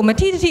ကိုယ်ကလေးကိုမ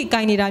ထီးထီး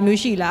ကိုင်နေတာမျိုး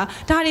ရှိလား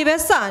ဒါတွေပဲ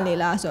စနေ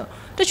လားဆိုတော့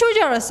တချို့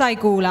ကျတော့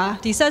psycho လား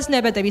ဒီ sex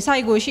နဲ့ပတ်သက်ပြီး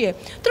psycho ရှိရ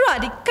သူတို့က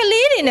ဒီက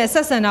လေးတွေနဲ့ဆ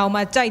က်ဆံတာကို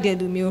မှကြိုက်တဲ့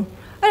လူမျိုး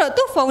အဲ့တော့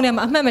သူ့ဖုန်းထဲ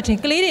မှာအမှတ်မထင်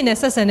ကလေးတွေနဲ့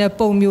ဆက်ဆံတဲ့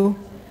ပုံမျိုး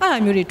အဲ့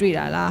လိုမျိုးတွေတွေ့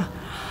တာလား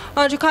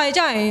အော်ဒီခါ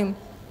ကျရင်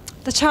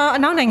တခြားအ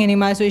နောက်နိုင်ငံတွေ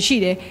မှာဆိုရှိ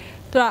တယ်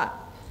သူက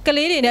က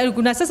လေးတွေနဲ့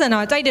ခုနဆက်ဆံတာ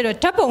ကြိုက်တဲ့တော့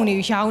ဓာတ်ပုံတွေ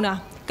ရောင်းတာ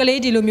ကလေး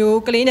ဒီလိုမျိုး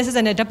ကလေးနဲ့ဆက်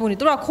ဆံတဲ့ဓာတ်ပုံတွေ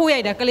သူကခိုးရို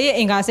က်တာကလေးရဲ့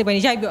အင်္ဂါစိတ်ပို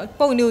င်းရိုက်ပြီး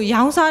ပုံတွေကို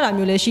ရောင်းစားတာ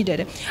မျိုးလည်းရှိတယ်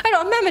အဲ့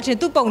တော့အမှတ်မထင်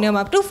သူ့ပုံထဲ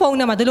မှာသူ့ဖုန်း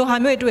ထဲမှာဒီလိုဟာ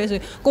မျိုးတွေတွေ့ဆို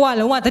ကိုက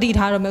လုံးဝသတိ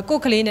ထားတော့မယ်ကို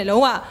ကလေးနဲ့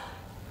လုံးဝ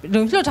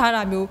လွတ်ထား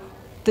တာမျိုး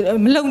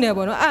မလုံနဲ့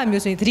ပေါ့နော်အဲ့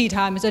မျိုးဆိုရင်သတိ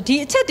ထားမယ်ဆိုတော့ဒီ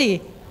အချက်တွေ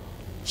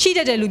ရှိတ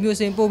တ်တဲ့လူမျိုး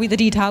ဆိုရင်ပို့ပြီးသ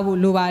တိထားဖို့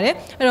လိုပါတယ်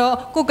အဲ့တော့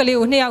ကိုကလေး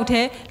ကို2ယောက်တ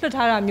ည်းလွတ်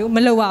ထားတာမျိုးမ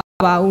လုပ်ရ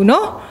ပါဘူးเนา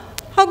ะ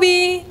ဟုတ်ပြီ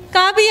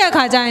ကားပြီးရ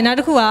ခါကျရင်နောက်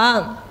တစ်ခုက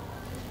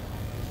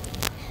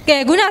ကဲ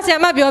ခုနဆရာ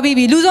မပြောပြီး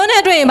ပြီလူစုံ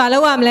နဲ့တွေ့ရင်ဘာလု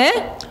ပ်ရမလဲ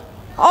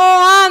အော်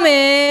ရမ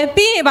ယ်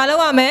ပြီးရင်ဘာလု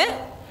ပ်ရမလဲ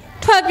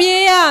ထွက်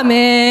ပြေးရမ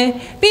ယ်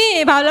ပြီးရ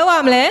င်ဘာလုပ်ရ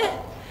မလဲ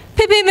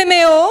ဖေဖေမေ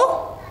မေကို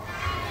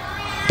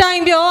တို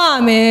င်ပြောရ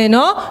မယ်เน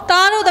าะ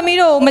တားတို့သမီး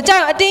တို့မကြော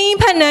က်အတင်း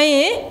ဖက်နှမ်းရ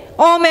င်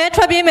အော်မယ်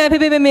ထွက်ပြေးမယ်ဖေ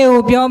ဖေမေမေ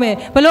ကိုပြောမယ်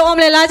ဘလို့အော်မ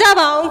လဲလာကြ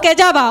ပါအောင်ကဲ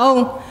ကြပါအော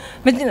င်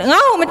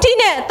ငါ့ကိုမထိ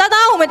နဲ့တ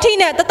သားကိုမထိ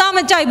နဲ့တသားမ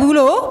ကြိုက်ဘူး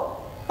လို့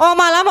အော်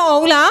မလားမ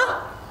အော်ဘူးလား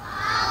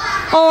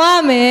အော်ရ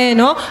မယ်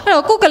เนาะအဲ့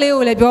တော့ကိုကလေး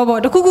ကိုလည်းပြောပေါ့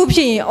တခုခုဖြ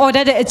စ်ရင်အော်တ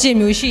တ်တဲ့အကျင့်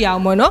မျိုးရှိအော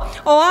င်ပေါ့เนาะ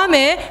အော်ရမ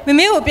ယ်မ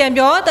မေကိုပြန်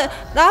ပြော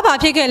သားဘာ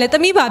ဖြစ်ခဲ့လဲသ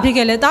မီးဘာဖြစ်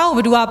ခဲ့လဲသားကိုဘ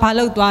ယ်သူကဘာ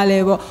လုပ်သွားလဲ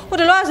ပေါ့ဟို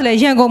တလောကဆိုလဲ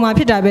ရန်ကုန်မှာ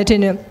ဖြစ်တာပဲထ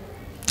င်တယ်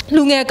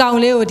လူငယ်ကောင်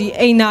လေးကိုဒီ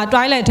အိမ်နာ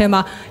twilight ထဲ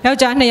မှာယော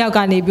က်ျား2ယောက်က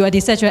နေပြီးတော့ဒီ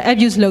sexual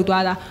abuse လုပ်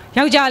သွားတာ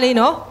ယောက်ျားလေး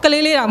နော်က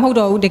လေးလေးတော့မဟုတ်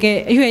တော့ဘူးတကယ်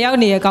အရွယ်ရောက်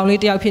နေတဲ့ကောင်လေး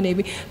တစ်ယောက်ဖြစ်နေ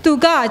ပြီသူ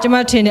ကကျွန်မ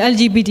ထင်တယ်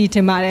LGBT ထ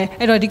င်ပါတယ်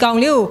အဲ့တော့ဒီကောင်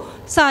လေးကို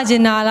စကျ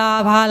င်နာ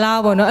လားဘာ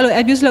လားပေါ့နော်အဲ့လို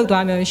abuse လုပ်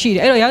သွားမျိုးရှိတ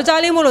ယ်အဲ့တော့ယောက်ျား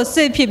လေးမို့လို့စ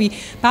စ်ဖြစ်ပြီး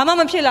ဘာမှ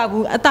မဖြစ်လာ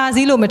ဘူးအသာ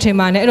စီးလို့မထင်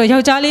ပါနဲ့အဲ့တော့ယော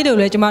က်ျားလေးတို့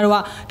လည်းကျွန်မတို့က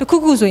တခု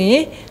ခုဆိုရ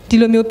င်ဒီ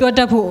လိုမျိုးပြောတ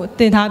တ်ဖို့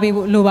တင်ထားပေး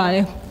ဖို့လိုပါတ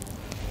ယ်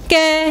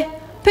ကဲ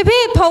ဖေဖေ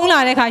ဖုံးလာ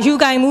တဲ့ခါယူ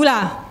ကင်ဘူး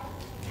လား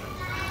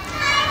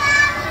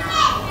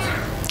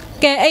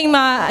ကဲအိမ်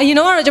မှာအရင်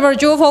တော့ကျွန်တော်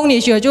တို့ဂျိုးဖုန်းနေ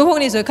ရှိရဂျိုးဖု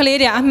န်းနေဆိုခလေး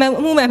တွေကအမှန်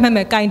အမှုမှ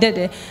န်ကင်တတ်တ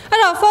ယ်အဲ့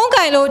တော့ဖုန်းက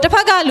င်လို့တစ်ဖ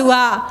က်ကလူက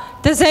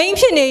ဒဇိန်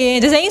ဖြစ်နေရင်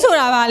ဒဇိန်ဆို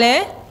တာပါလဲ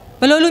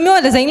ဘယ်လိုလူမျိုး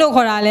ကဒဇိန်လို့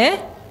ခေါ်တာလဲ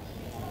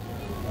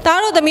တား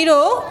တို့သမီး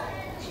တို့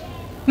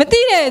မသိ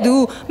တဲ့သူ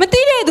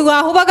က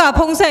ဟိုဘက်က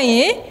ဖုန်းဆက်ရ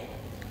င်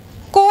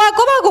ကိုဘက်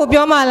ကို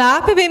ပြောမှလား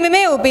ဖေဖေမေ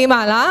မေကိုပေးမှ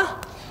လား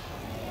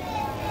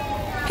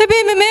ဖေဖေ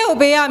မေမေကို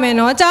ပေးရမယ်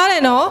နော်ကြားတ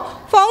ယ်နော်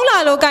ဖုန်းလာ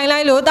လို့ကင်လို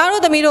က်လို့တား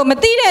တို့သမီးတို့မ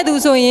သိတဲ့သူ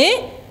ဆိုရင်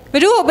ဘ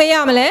ယ်သူ့ကိုပေးရ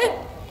မလဲ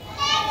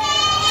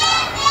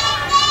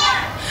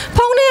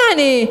ဖုန်းထဲက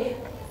နေ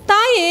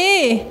တားရေ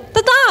တ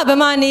သားကဘယ်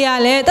မှာနေရ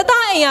လဲတ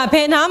သားအိမ်ကဘ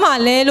ယ်နားမှာ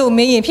လဲလို့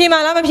မေးရင်ဖြေမှာ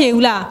လားမဖြေ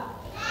ဘူးလား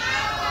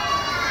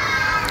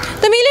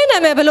သမီးလေးနာ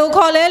မည်ဘယ်လို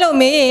ခေါ်လဲလို့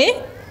မေးရင်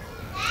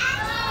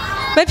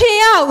မဖြေ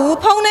ရဘူး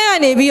ဖုန်းထဲက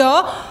နေပြီး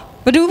တော့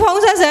ဘယ်သူဖု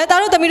န်းဆက်တား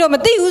တို့သမီးတို့မ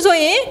သိဘူးဆို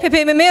ရင်ဖေ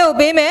ဖေမေမေကို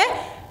ပေးမယ်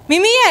မိ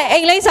မိရဲ့အိ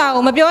မ်လိပ်စာ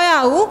ကိုမပြောရ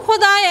ဘူးဟို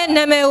သားရဲ့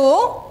နာမည်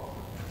ကို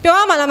ပြောရ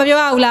မှာလားမပြော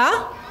ရဘူးလား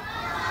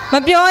မ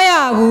ပြောရ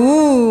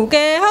ဘူး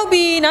ကဲဟုတ်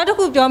ပြီနောက်တစ်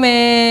ခုပြောမ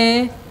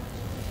ယ်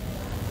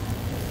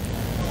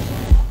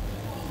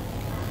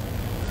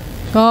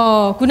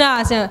ခုန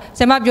ဆ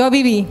ရာမပြော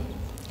ပြီးပြီ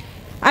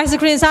ice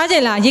cream စားကြ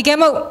လားရေခဲ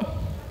မုတ်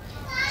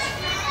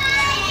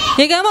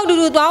တူ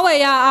တူသွားဝယ်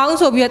ရအောင်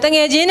ဆိုပြီးတော့တင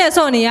ယ်ချင်းနဲ့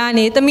ဆော့နေရ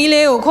နေသမီး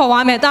လေးကိုခေါ်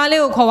သွားမယ်သား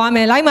လေးကိုခေါ်သွားမ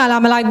ယ်လိုက်ပါ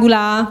လားမလိုက်ဘူး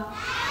လား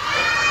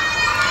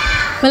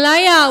မလို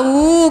က်ရ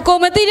ဘူးကို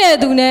မသိတဲ့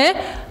သူနဲ့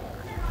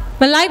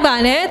မလိုက်ပါ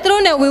နဲ့သူ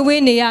တို့နဲ့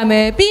ဝေးနေရမ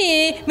ယ်ပြီးရ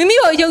င်မိမိ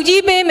ကိုယုတ်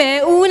ကြီးပေးမယ်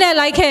ဦးနဲ့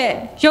လိုက်ခဲ့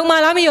ယုံမ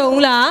လားမယုံ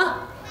ဘူးလား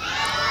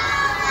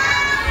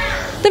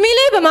သမီး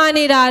လေးဗမာ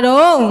နေတာ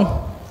တော့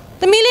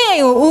သမီးလေးအိ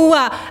မ်ကိုဦးက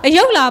အ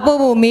ယုတ်လာပို့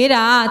ဖို့မေး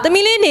တာသ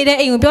မီးလေးနေတဲ့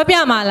အိမ်ကိုပြောပြ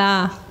မှာ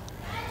လား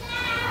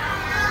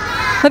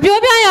မပြော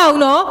ပြရဘူး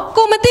နော်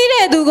ကိုမသိ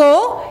တဲ့သူကို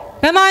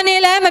ဘယ်မှာနေ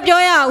လဲမပြော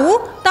ရဘူး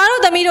သား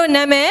တို့သမီးတို့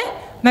နာမည်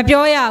မ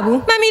ပြောရဘူး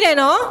မှတ်မိတယ်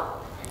နော်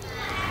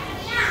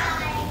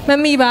မ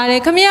မိပါတ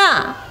ယ်ခမရ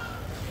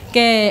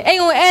ကဲအိမ်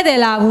ကိုဧည့်သည်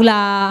လာဘူး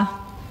လား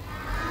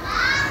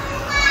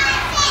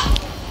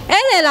ဧ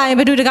ည့်သည်လာရင်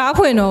ဘယ်သူတကား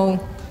ဖွင့်တော့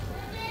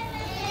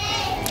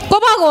ကို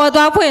ဘောက်ကို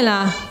သွားဖွင့်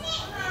လား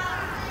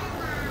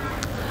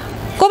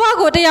ကိုဘောက်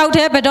ကိုတယောက်တ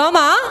ည်းဘယ်တော့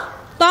မှ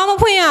သွားမ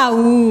ဖွင့်ရ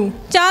ဘူး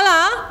ကြား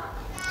လား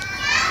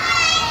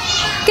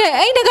ကဲ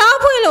အိမ်တကား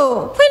ဖွင့်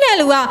တဲ့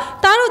လူက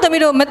တားတို့သ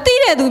မီးတို့မသိ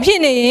တဲ့သူဖြစ်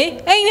နေရင်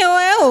အိမ်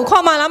တော်ရဲ့ကို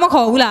ခေါ်မှလားမ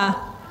ခေါ်ဘူးလား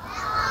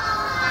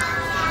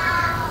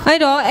အဲ့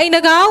တော့အိမ်တ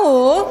ကား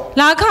ကို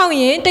လာခောက်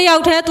ရင်တယော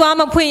က်တည်းသွား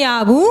မဖွင့်ရ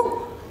ဘူး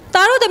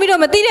တားတို့သမီး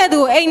တို့မသိတဲ့သူ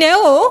ကိုအိမ်ထဲ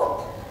ကို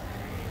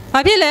ဘာ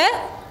ဖြစ်လဲ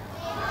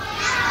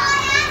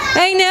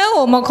အိမ်ထဲ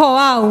ကိုမခေါ်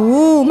ရ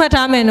ဘူးမှတ်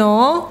ထားမယ်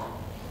နော်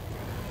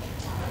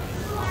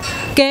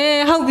ကဲ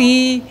ဟုတ်ပြီ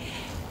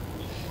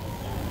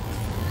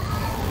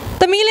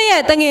သမီးလေး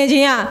ရဲ့တငယ်ချ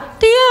င်း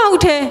ကတယောက်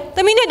တည်းသ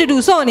မီးနဲ့တူတူ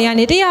စော့နေရ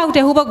နေတယောက်တ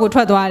ည်းဟိုဘက်ကိုထွ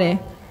က်သွားတယ်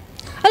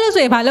အဲ့လို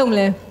ဆိုရင်ဘာလုပ်မ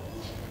လဲ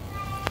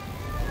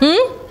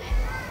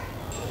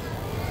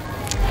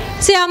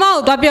ဆရာမ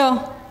ကိုသွားပြော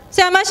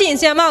Siamashi and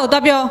Siama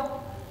Dabio.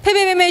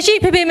 Pepe Meshi,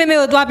 Pepe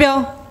Memo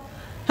Dabio.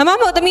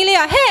 Hamamo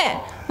Tamilia, hey,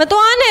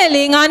 Matuane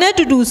ling on it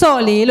to do so,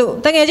 Lilo.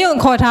 Tangajo and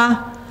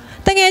Kota.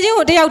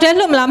 Tangajo, the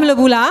Outelum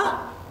Lamlabula.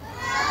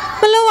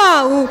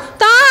 Malawa,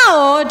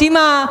 Tao,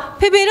 Dima,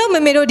 Pepe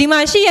Memo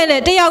Dima, she and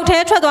a day out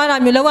here, Tradwana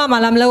Miloa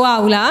Malam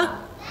Loa.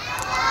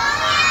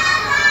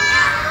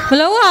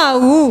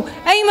 Malawa,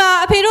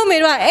 Aima, Pedro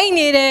Mira, ain't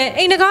it,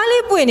 ain't a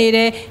garlic winnie,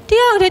 the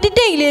out at the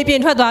daily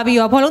being Tradwabi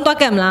or Polon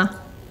Tacamla.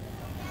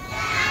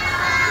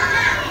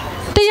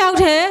 The out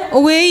here,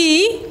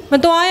 away,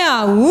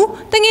 Matoya,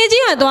 Tangaji,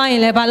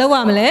 Adwine,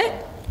 Balawamle.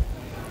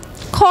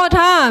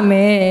 Caught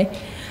me.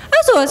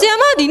 I saw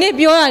Siama Dine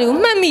Pure,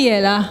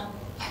 Mamiela.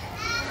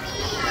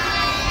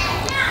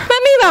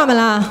 Mammy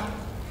Bamala.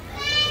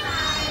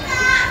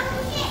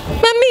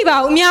 Mammy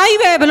Bow,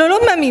 Mia, Bello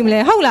Mammy,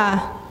 Hola.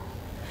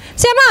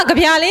 Siama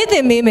Capiale,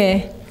 the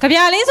meme.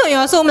 Capiale, so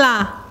your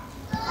somla.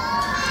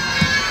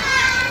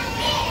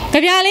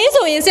 Capiale,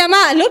 so in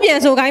Siama,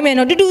 Lupian, so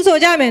Gaimeno, to do so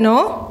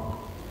Jameno.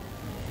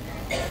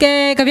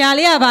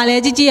 Capialia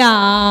Vale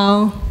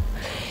Gigia.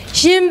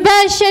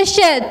 Shimba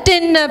Sheshet,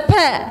 dinner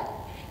pet.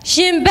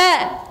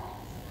 Shimba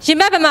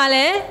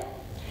Male.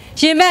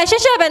 Shimba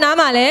Shesha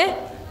Benamale.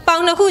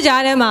 Pang who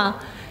Jarema.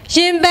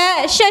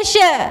 Shimba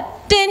Sheshet,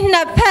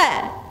 dinner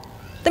pet.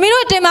 The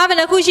Miro de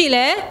Mavana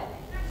Kushile.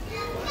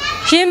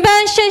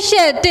 Shimba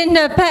Sheshet,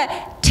 dinner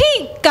pet.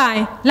 Tea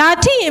guy. La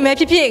tea in my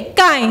pipi.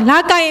 Guy.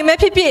 La guy in my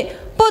pipi.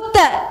 Put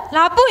that.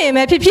 La boy in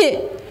my pipi.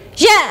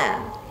 Yeah.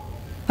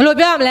 Hello,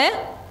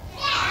 Biamle.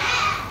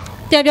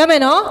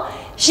 Yameno,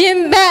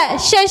 Shimba,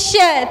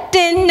 Sheshet,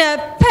 dinner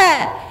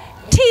pet,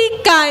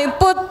 tea guy,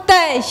 put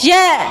that,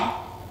 yeah.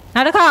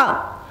 Now the call.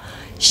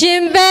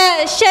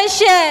 Shimba,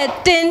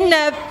 Sheshet,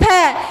 dinner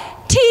pet,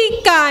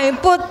 tea guy,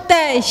 put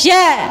that,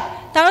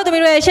 yeah. Now the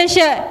mirror,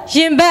 Sheshet,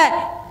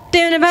 Shimba,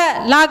 dinner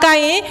pet, la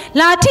guy,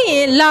 la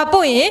tea, la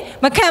boy,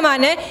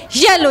 Macamane,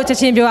 yellow to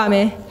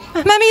Chimbuame.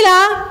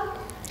 Mamila.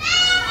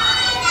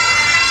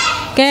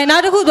 Okay,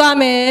 now the good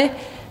one.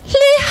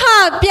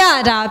 Liha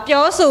Biada,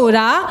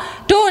 Piosura,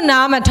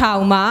 Dona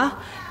Matauma.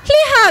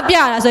 Liha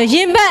Biada, so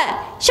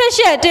Yimba,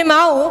 Sheshet,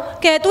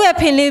 Demau, get to a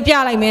pinly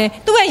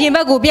Bialame, to a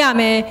Yimba go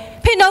Biame,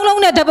 Pin no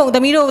longer double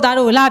the middle that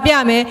La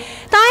Biame,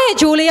 Die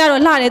Julia or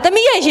Lane, the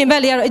Mia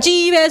Bellia,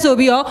 G.S.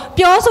 Obio,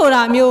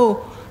 Piosura Mu,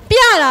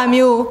 Biala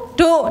Mu,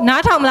 Do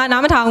Natamla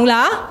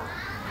Namataula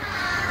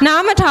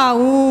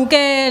Namatau,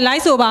 get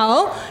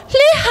Lysobao,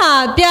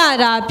 Liha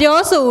Biada,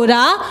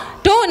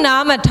 Piosura,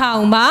 Dona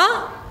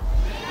Matauma.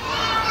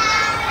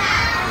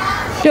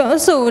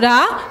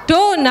 Soda,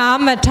 Dona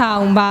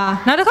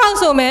Mataumba. Not a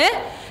council me.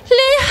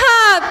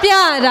 Liha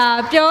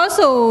Piada, Pure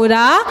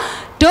Soda,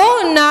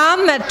 Dona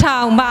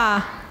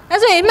Mataumba.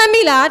 That's why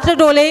Mamila to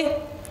Dole.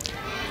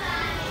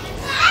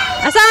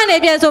 Asane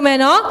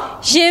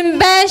Piazomeno,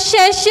 Shimba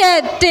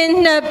Sheshet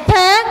dinner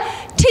pet,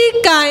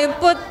 Tika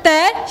put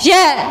that,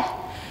 yeah.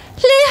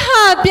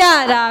 Liha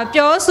Piada,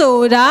 Pure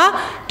Soda,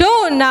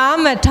 Dona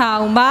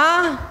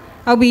Mataumba.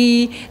 I'll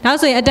be now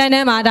so a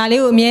dynama,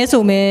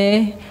 Dali,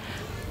 me.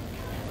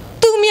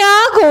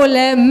 Tumiago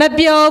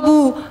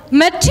Mabiobu,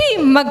 Mati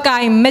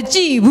Magai,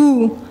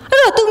 Majibu. I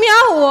don't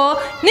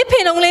Tumiao,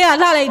 Nipping only a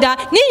Lalada,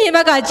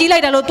 Nimaga Gila,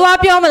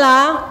 Tuapiomala.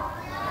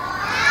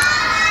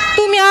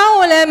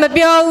 Tumiao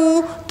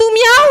Mabio,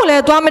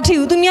 Tumiao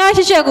Damatiu, Tumia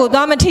Shako,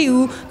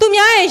 Damatiu,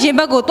 Tumia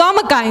Jimbago,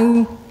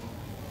 Damagai.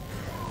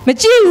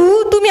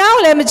 Majiu,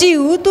 Tumiao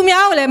Majiu,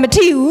 Tumiao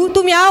Matiu,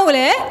 Tumiao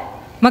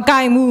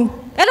Magaimu.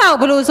 And I'll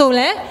blow so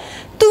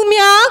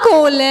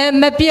Tumiago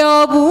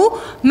Mabiobu,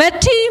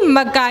 Mati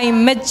Magai,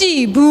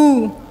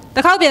 Majibu.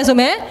 The Kaubian so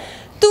me.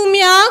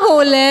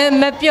 Tumiago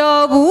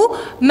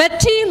Mabiobu,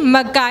 Mati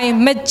Magai,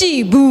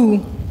 Majibu.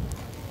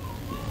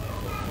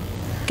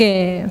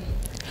 Okay.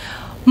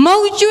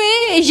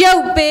 Mojue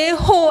Yope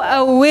ho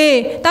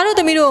away. Tano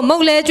the middle,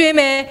 Mole dream,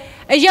 a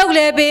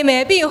Yole be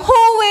me be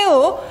ho way,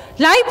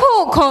 like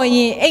po coin,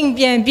 ain't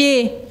bien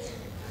be.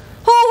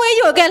 Ho way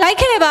you get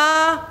like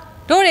Eva.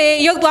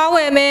 Don't you go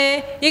away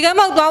me? You get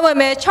out away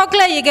me,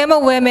 chocolate, you get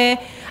away me. A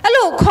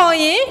little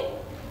coin,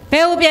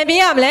 Bell bien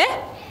biamle,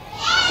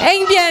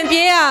 ain't bien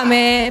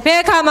biame,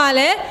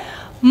 Becamale,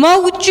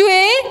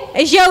 Mojue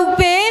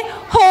Yope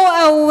ho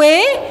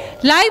away.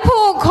 Like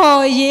po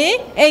coin,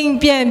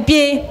 ain't bien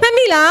be.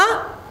 Mamila.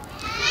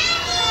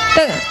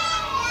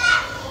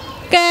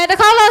 Get the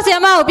colors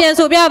Yamao bien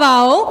so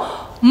biabao.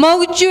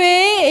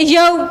 Mojue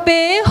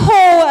Yope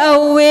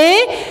ho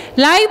away.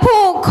 Like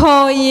po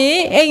coin,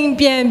 ain't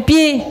bien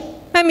be.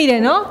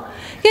 Mamila no?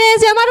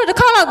 Yes, Yamato the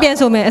color bien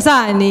so me,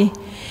 Sani.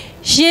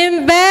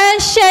 Shimba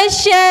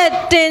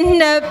Sheshet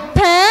dinner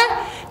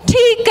pair,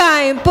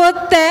 Tika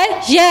put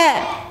that,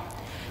 yeah.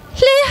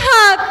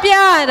 Liha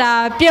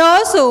Piada,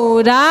 Pure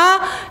Soda,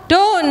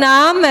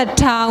 Dona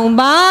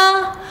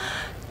Mataumba.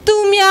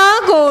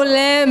 Tumiago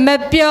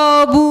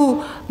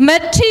Mabiobu,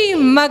 Mati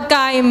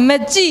Magai,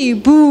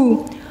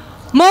 Majibu.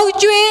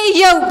 Mojue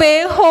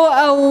Yope ho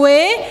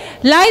away,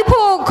 like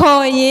po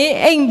coin,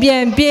 ain't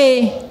bien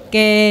be.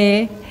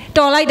 Gay.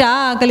 Don't like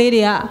that,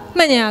 Galeria.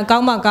 Mania,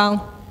 Gama Gang.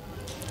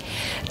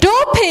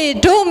 ဒို့ဖေ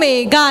ဒို့မေ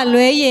က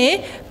လွဲရင်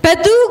ဘ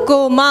သူ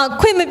ကိုမှ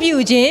ခွင့်မပြု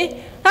ခြင်း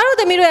အားတို့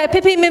သမီးတို့ရဲ့ဖေ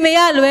ဖေမေမေရ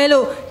လွဲ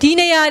လို့ဒီ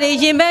နေရာတွေ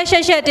ရင်ဘတ်ရှ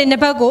က်ရှက်တဲ့နှ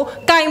စ်ဘက်ကို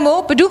ကင်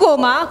မို့ဘသူကို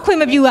မှခွင့်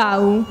မပြုရ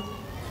ဘူး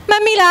မှ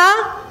တ်မိလား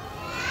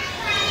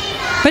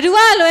ဘသူက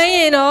လွဲရ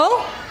င်တော့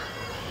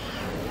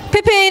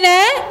ဖေဖေ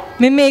နဲ့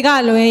မေမေက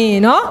လွဲရင်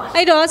နော်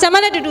အဲ့တော့ဆရာမ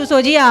နဲ့တူတူ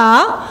ဆိုကြည့်အော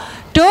င်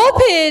ဒို့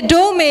ဖေ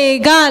ဒို့မေ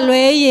က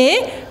လွဲရင်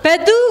ဘ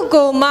သူ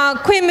ကိုမှ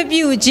ခွင့်မ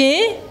ပြုခြ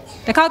င်း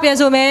တစ်ခေါက်ပြန်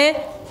ဆိုမယ်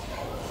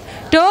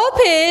ဒို့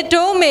ဖေ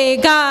ဒို့မေ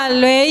က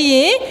လွဲရ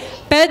င်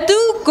ဘသူ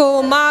ကို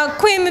မှ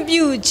ခွင့်မ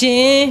ပြုခြ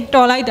င်း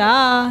တော်လိုက်တာ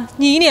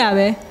ညီးနေရ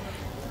ပဲ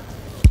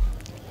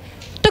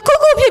တခု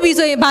ခုဖြစ်ပြီ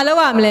ဆိုရင်ဘာလုပ်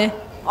ရမလဲ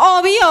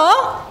အော်ပြီးရော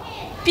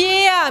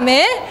ပြေးရမ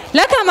ယ်လ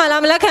က်ခံမ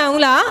လားမလက်ခံ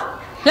ဘူးလား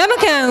လက်မ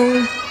ခံဘူး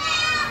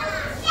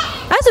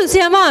အဲ့ဆိုဆ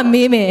ရာမက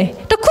မေးမယ်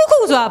တခုခု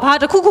ဆိုတာဘာ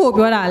တခုခုကို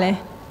ပြောတာလဲ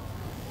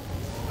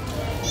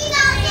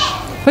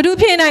ဘယ်သူ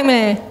ဖြေနိုင်မ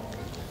လဲ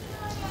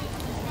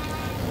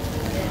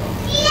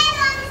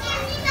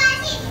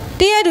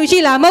တရားသူရှိ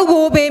လားမဟုတ်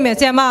ဘူးပေးမယ်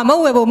ဆရာမမဟု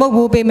တ်ဝယ်ဖို့မဟုတ်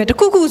ဘူးပေးမယ်တ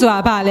ခုခုဆိုတာ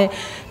ဘာလဲ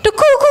တ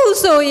ခုခု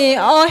ဆိုရင်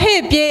အော်ဟ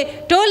စ်ပြေ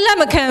တို့လက်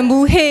မခံ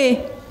ဘူးဟေး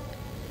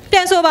ပြ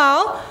န်ဆိုပါအော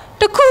င်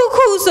တခု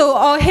ခုဆို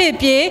အော်ဟစ်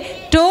ပြေ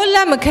တို့လ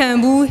က်မခံ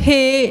ဘူး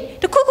ဟေး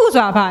တခုခု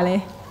ဆိုတာဘာလဲ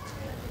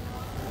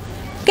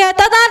ကဲ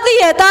တသားသိ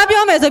ရတား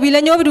ပြောမယ်ဆိုပြီးလ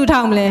ည်းညှိုးဘသူ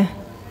ထောင်မလဲ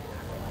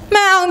မှ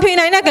န်အောင်ဖြေ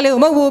နိုင်တဲ့ကလေး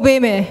ကိုမဟုတ်ဘူးပေး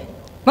မယ်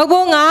မဟုတ်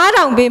ဘူး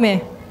9000ပေးမယ်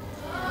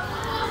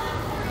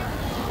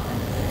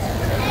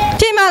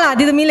ဖြေမလား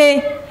ဒီသမီးလေး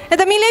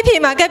သမီးလေးဖြေ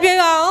မှာကဲပြော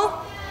အောင်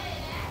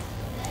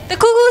တ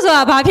ခုခုဆို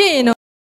တာဘာဖြစ်ရင်